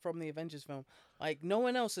having from the Avengers film. Like no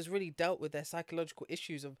one else has really dealt with their psychological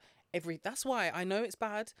issues of every. That's why I know it's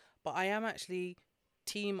bad, but I am actually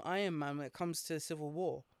Team Iron Man when it comes to Civil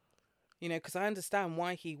War. You know, because I understand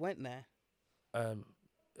why he went there.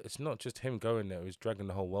 It's not just him going there; it was dragging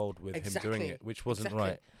the whole world with him doing it, which wasn't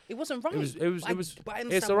right. It wasn't right. It was.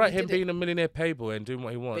 It's all right him being a millionaire payboy and doing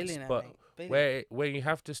what he wants, but where you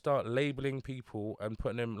have to start labeling people and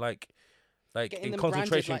putting them like in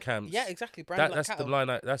concentration camps. Yeah, exactly. That's the line.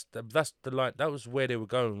 That's the line. That was where they were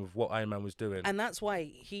going with what Iron Man was doing, and that's why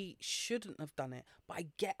he shouldn't have done it. But I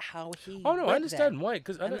get how he. Oh no, I understand why.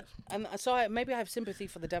 Because so maybe I have sympathy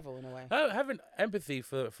for the devil in a way. Having empathy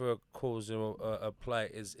for a cause or a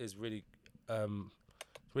plight is really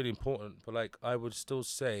really important. But like I would still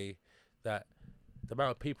say that the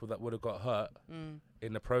amount of people that would have got hurt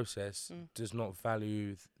in the process does not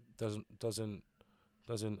value doesn't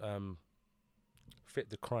fit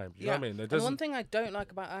the crime. You know what I mean? And one thing I don't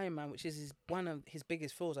like about Iron Man, which is one of his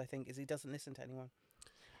biggest flaws, I think, is he doesn't listen to anyone.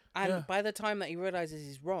 And by the time that he realizes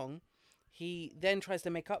he's wrong, he then tries to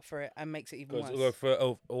make up for it and makes it even worse. Go for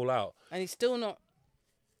it all out. And he's still not.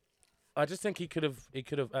 I just think he could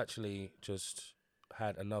have actually just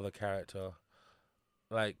had another character,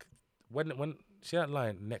 like when see that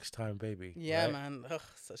line, "Next time, baby." Yeah, right? man. Ugh,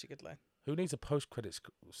 such a good line. Who needs a post-credits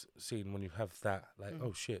scene when you have that? Like,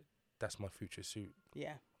 oh shit, that's my future suit.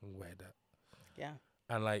 Yeah. I'll wear that. Yeah.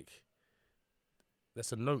 And like,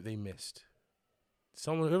 that's a note they missed.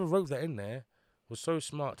 Whoever wrote that in there was so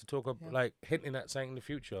smart to talk about, like hinting at something in the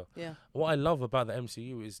future. Yeah. What I love about the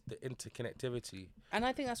MCU is the interconnectivity. And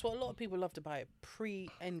I think that's what a lot of people loved about it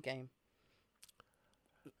pre-Endgame.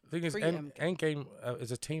 The thing is, Endgame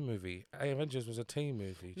is a team movie. Avengers was a team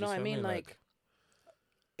movie. No, I mean like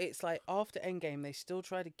it's like after Endgame, they still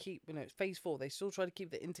try to keep, Phase 4, they still try to keep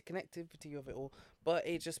the interconnectivity of it all, but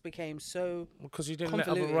it just became so because you didn't let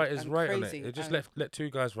other writers write on it. They just let 2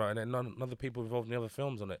 guys write on it, and none other people involved in the other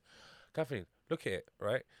films on it. Kathleen, look at it,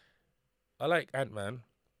 right? I like Ant-Man.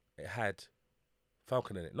 It had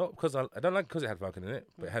Falcon in it. Not because I don't like because it had Falcon in it,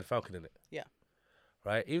 but it had Falcon in it. Yeah.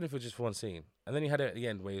 Right? Even if it was just for one scene. And then you had it at the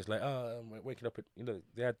end where he's like, oh, I'm waking up.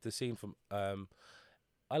 They had the scene from...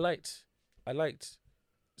 I liked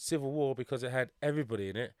Civil War because it had everybody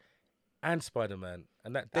in it and Spider-Man.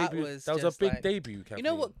 And that was a big debut, Kathleen. You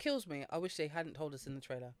know what kills me? I wish they hadn't told us in the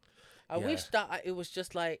trailer. I wish that it was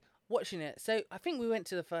just like watching it. So I think we went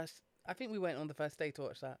on the first day to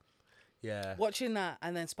watch that. Yeah. Watching that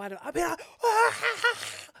and then Spider-Man, I'd be like,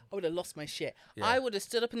 I would have lost my shit. Yeah. I would have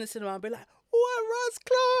stood up in the cinema and be like, what, Ross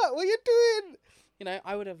Clark? What are you doing?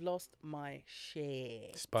 I would have lost my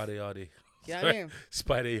shit. Spider-Yardy. You know what I mean?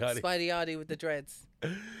 Spider-Yardy. Spider-Yardy with the dreads.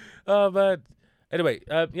 Oh, man. Anyway,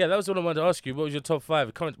 yeah, that was all I wanted to ask you. What was your top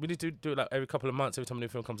 5? We need to do it like every couple of months, every time a new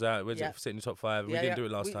film comes out. Where's it sit in your top 5? We didn't do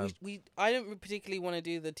it last time. I don't particularly want to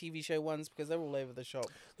do the TV show ones because they're all over the shop.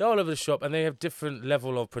 They're all over the shop, and they have different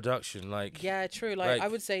level of production. Like yeah, true. Like I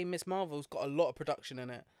would say Miss Marvel's got a lot of production in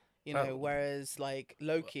it. You know, whereas like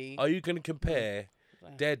Loki. Are you going to compare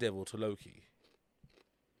Daredevil to Loki?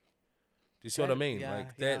 Do you see what I mean? Yeah,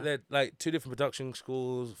 like they're like two different production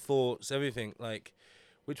schools, thoughts, everything. Like,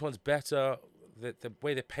 which one's better? The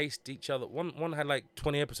way they paced each other. One had like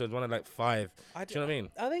 20 episodes, one had like 5. Do you know what I mean?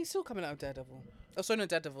 Are they still coming out of Daredevil? Oh, sorry, no,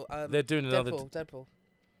 Daredevil. They're doing another. Deadpool.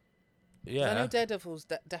 Yeah. I know Daredevil's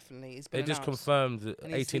definitely. It's been they just confirmed the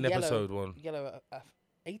 18 episode one.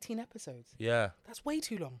 18 episodes. Yeah. That's way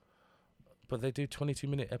too long. But they do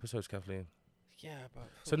 22-minute episodes, Kathleen. Yeah, but.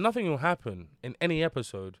 So nothing will happen in any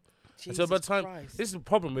episode. Jesus so by the time Christ. this is the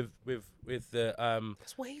problem with the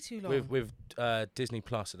that's way too long. With Disney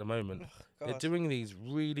Plus at the moment. They're God. doing these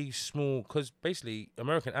really small, because basically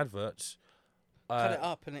American adverts cut it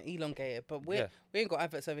up and elongate it, but we ain't got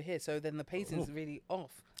adverts over here, so then the pacing's really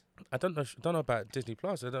off. I don't know about Disney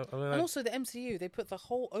Plus. And also the MCU, they put the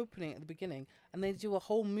whole opening at the beginning and they do a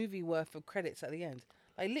whole movie worth of credits at the end.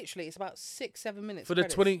 Like literally, it's about 6-7 minutes for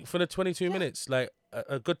the 22 minutes. Like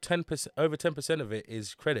a good 10%, over 10% of it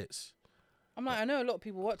is credits. I'm like, I know a lot of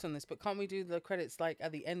people worked on this, but can't we do the credits like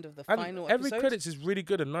at the end of the final every episode? credits is really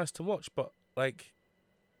good and nice to watch, but like,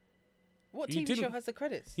 what TV show has the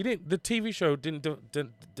credits? You didn't. The TV show didn't.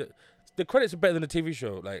 The credits are better than the TV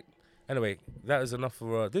show. Like, anyway, that is enough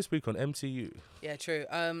for this week on MCU. Yeah, true.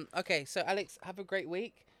 Okay, so Alex, have a great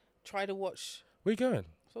week. Try to watch. Where you going?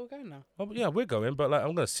 So we're going now. Oh, yeah, we're going, but like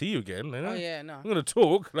I'm gonna see you again. You know? Oh yeah, no. I'm gonna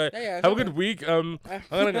talk. Like, have a good week. I'm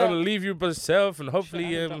gonna leave you by yourself, and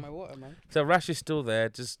hopefully, my water, man. the rash is still there.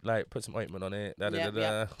 Just like put some ointment on it.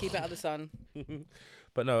 Yeah. Keep it out of the sun.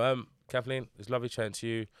 But no, Kathleen, it's lovely chatting to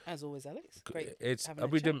you. As always, Alex. Great.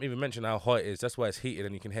 We didn't even mention how hot it is. That's why it's heated,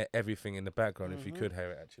 and you can hear everything in the background. If you could hear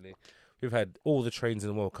it, actually, we've had all the trains in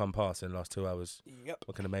the world come past in the last 2 hours. Yep.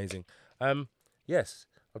 Looking amazing. Yes,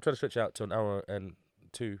 I'll try to stretch out to an hour and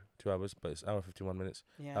 2 hours, but it's hour 51 minutes.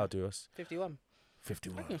 Yeah. I'll do us. 51.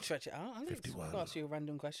 51. I can stretch it out. 51. I'll ask you a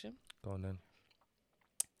random question. Go on then.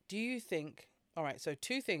 Do you think? All right. So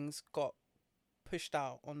 2 things got pushed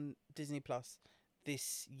out on Disney Plus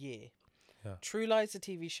this year. Yeah. True Lies, the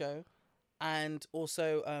TV show, and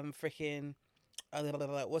also freaking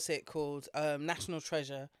what's it called? National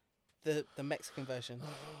Treasure, the Mexican version,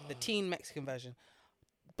 the teen Mexican version.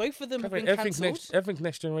 Both of them have been cancelled. Everything's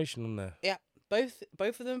next generation on there. Yeah. Both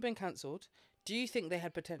of them have been cancelled. Do you think they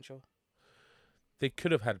had potential? They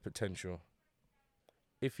could have had potential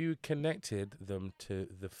if you connected them to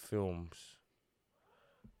the films.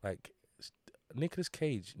 Like, Nicolas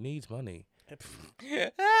Cage needs money.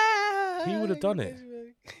 He would have done it.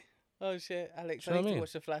 Oh shit, Alex! I need to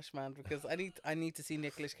watch The Flash, man, because I need to see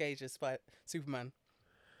Nicolas Cage as Superman.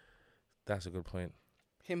 That's a good point.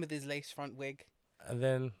 Him with his lace front wig. And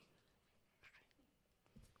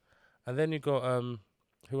then you got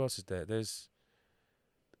who else is there? There's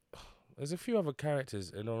a few other characters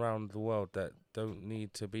in around the world that don't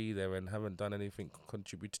need to be there and haven't done anything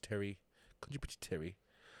contributory.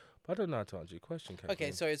 But I don't know how to answer your question, Kathleen.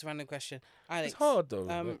 Okay, sorry, it's a random question. Alex, it's hard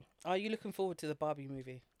though. Are you looking forward to the Barbie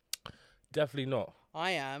movie? Definitely not.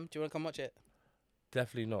 I am. Do you want to come watch it?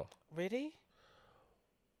 Definitely not. Really?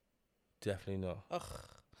 Definitely not. Ugh.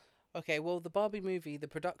 Okay, well, the Barbie movie, the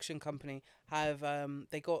production company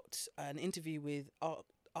they got an interview with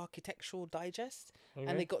Architectural Digest,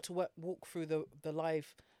 and they got to walk through the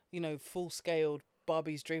live, full-scaled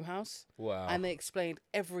Barbie's dream house. Wow. And they explained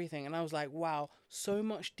everything, and I was like, wow, so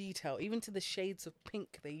much detail, even to the shades of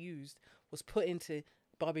pink they used was put into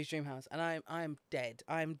Barbie's dream house, and I'm dead.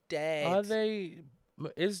 I'm dead. Are they?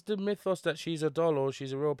 Is the mythos that she's a doll or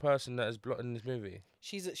she's a real person that is in this movie?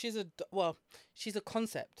 She's a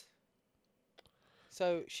concept.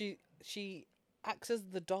 So she acts as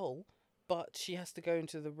the doll, but she has to go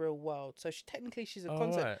into the real world. So technically she's a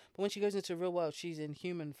concept, right. But when she goes into the real world, she's in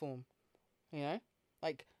human form. You know,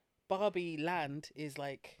 like Barbie Land is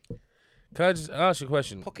like. Can I just ask you a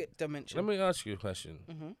question? Pocket dimension. Let me ask you a question.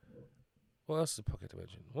 Mm-hmm. What else is pocket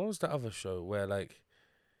dimension? What was that other show where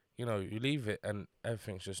you leave it and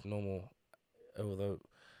everything's just normal, although.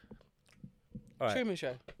 All right. Truman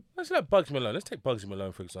Show. Let's let Bugsy Malone. Let's take Bugsy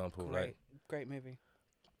Malone for example. Great movie.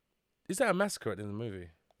 Is that a massacre in the movie?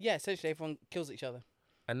 Yeah, essentially everyone kills each other.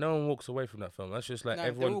 And no one walks away from that film. That's just like No,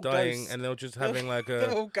 everyone dying ghosts. and they're just having like a...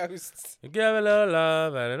 They're all ghosts. You give a little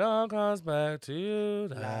love and it all comes back to you.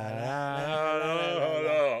 I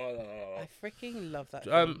freaking love that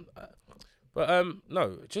film.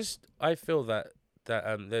 No, just I feel that that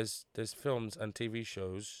there's films and TV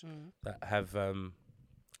shows that have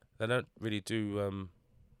they don't really do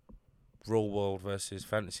real world versus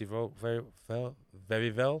fantasy role very well.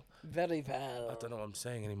 Very well. I don't know what I'm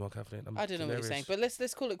saying anymore, Kathleen. I don't know what you're saying, delirious. but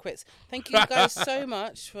let's call it quits. Thank you guys so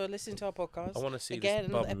much for listening to our podcast. I want to see Again, this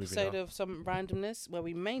another Barbie movie episode now. of Some Randomness where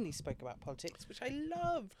we mainly spoke about politics, which I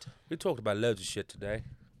loved. We talked about loads of shit today.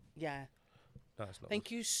 Yeah. No, it's not.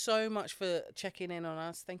 Thank you so much for checking in on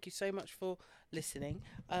us. Thank you so much for listening.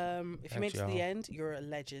 If you made it to the end, you're a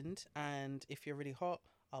legend. And if you're really hot,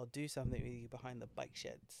 I'll do something with you behind the bike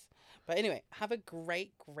sheds. But anyway, have a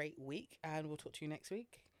great, great week. And we'll talk to you next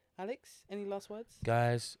week. Alex, any last words?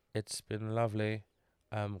 Guys, it's been lovely.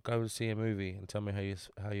 Go and see a movie and tell me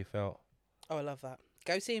how you felt. Oh, I love that.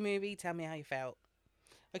 Go see a movie. Tell me how you felt.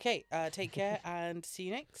 Okay, take care and see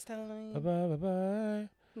you next time. Bye bye.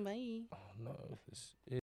 Bye. Oh no, this is